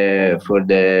the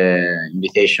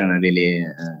invitation. Really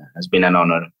has been an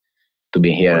honor to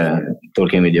be here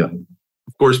talking with you.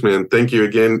 Of course, man. Thank you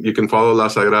again. You can follow La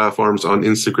Sagrada Farms on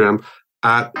Instagram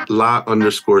at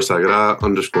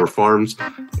 @la_sagrada_farms.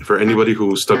 For anybody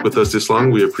who stuck with us this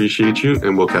long, we appreciate you,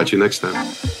 and we'll catch you next time.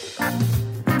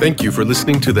 Thank you for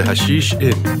listening to the Hashish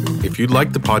Inn. If you'd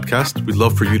like the podcast, we'd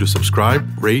love for you to subscribe,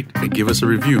 rate, and give us a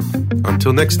review.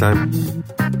 Until next time.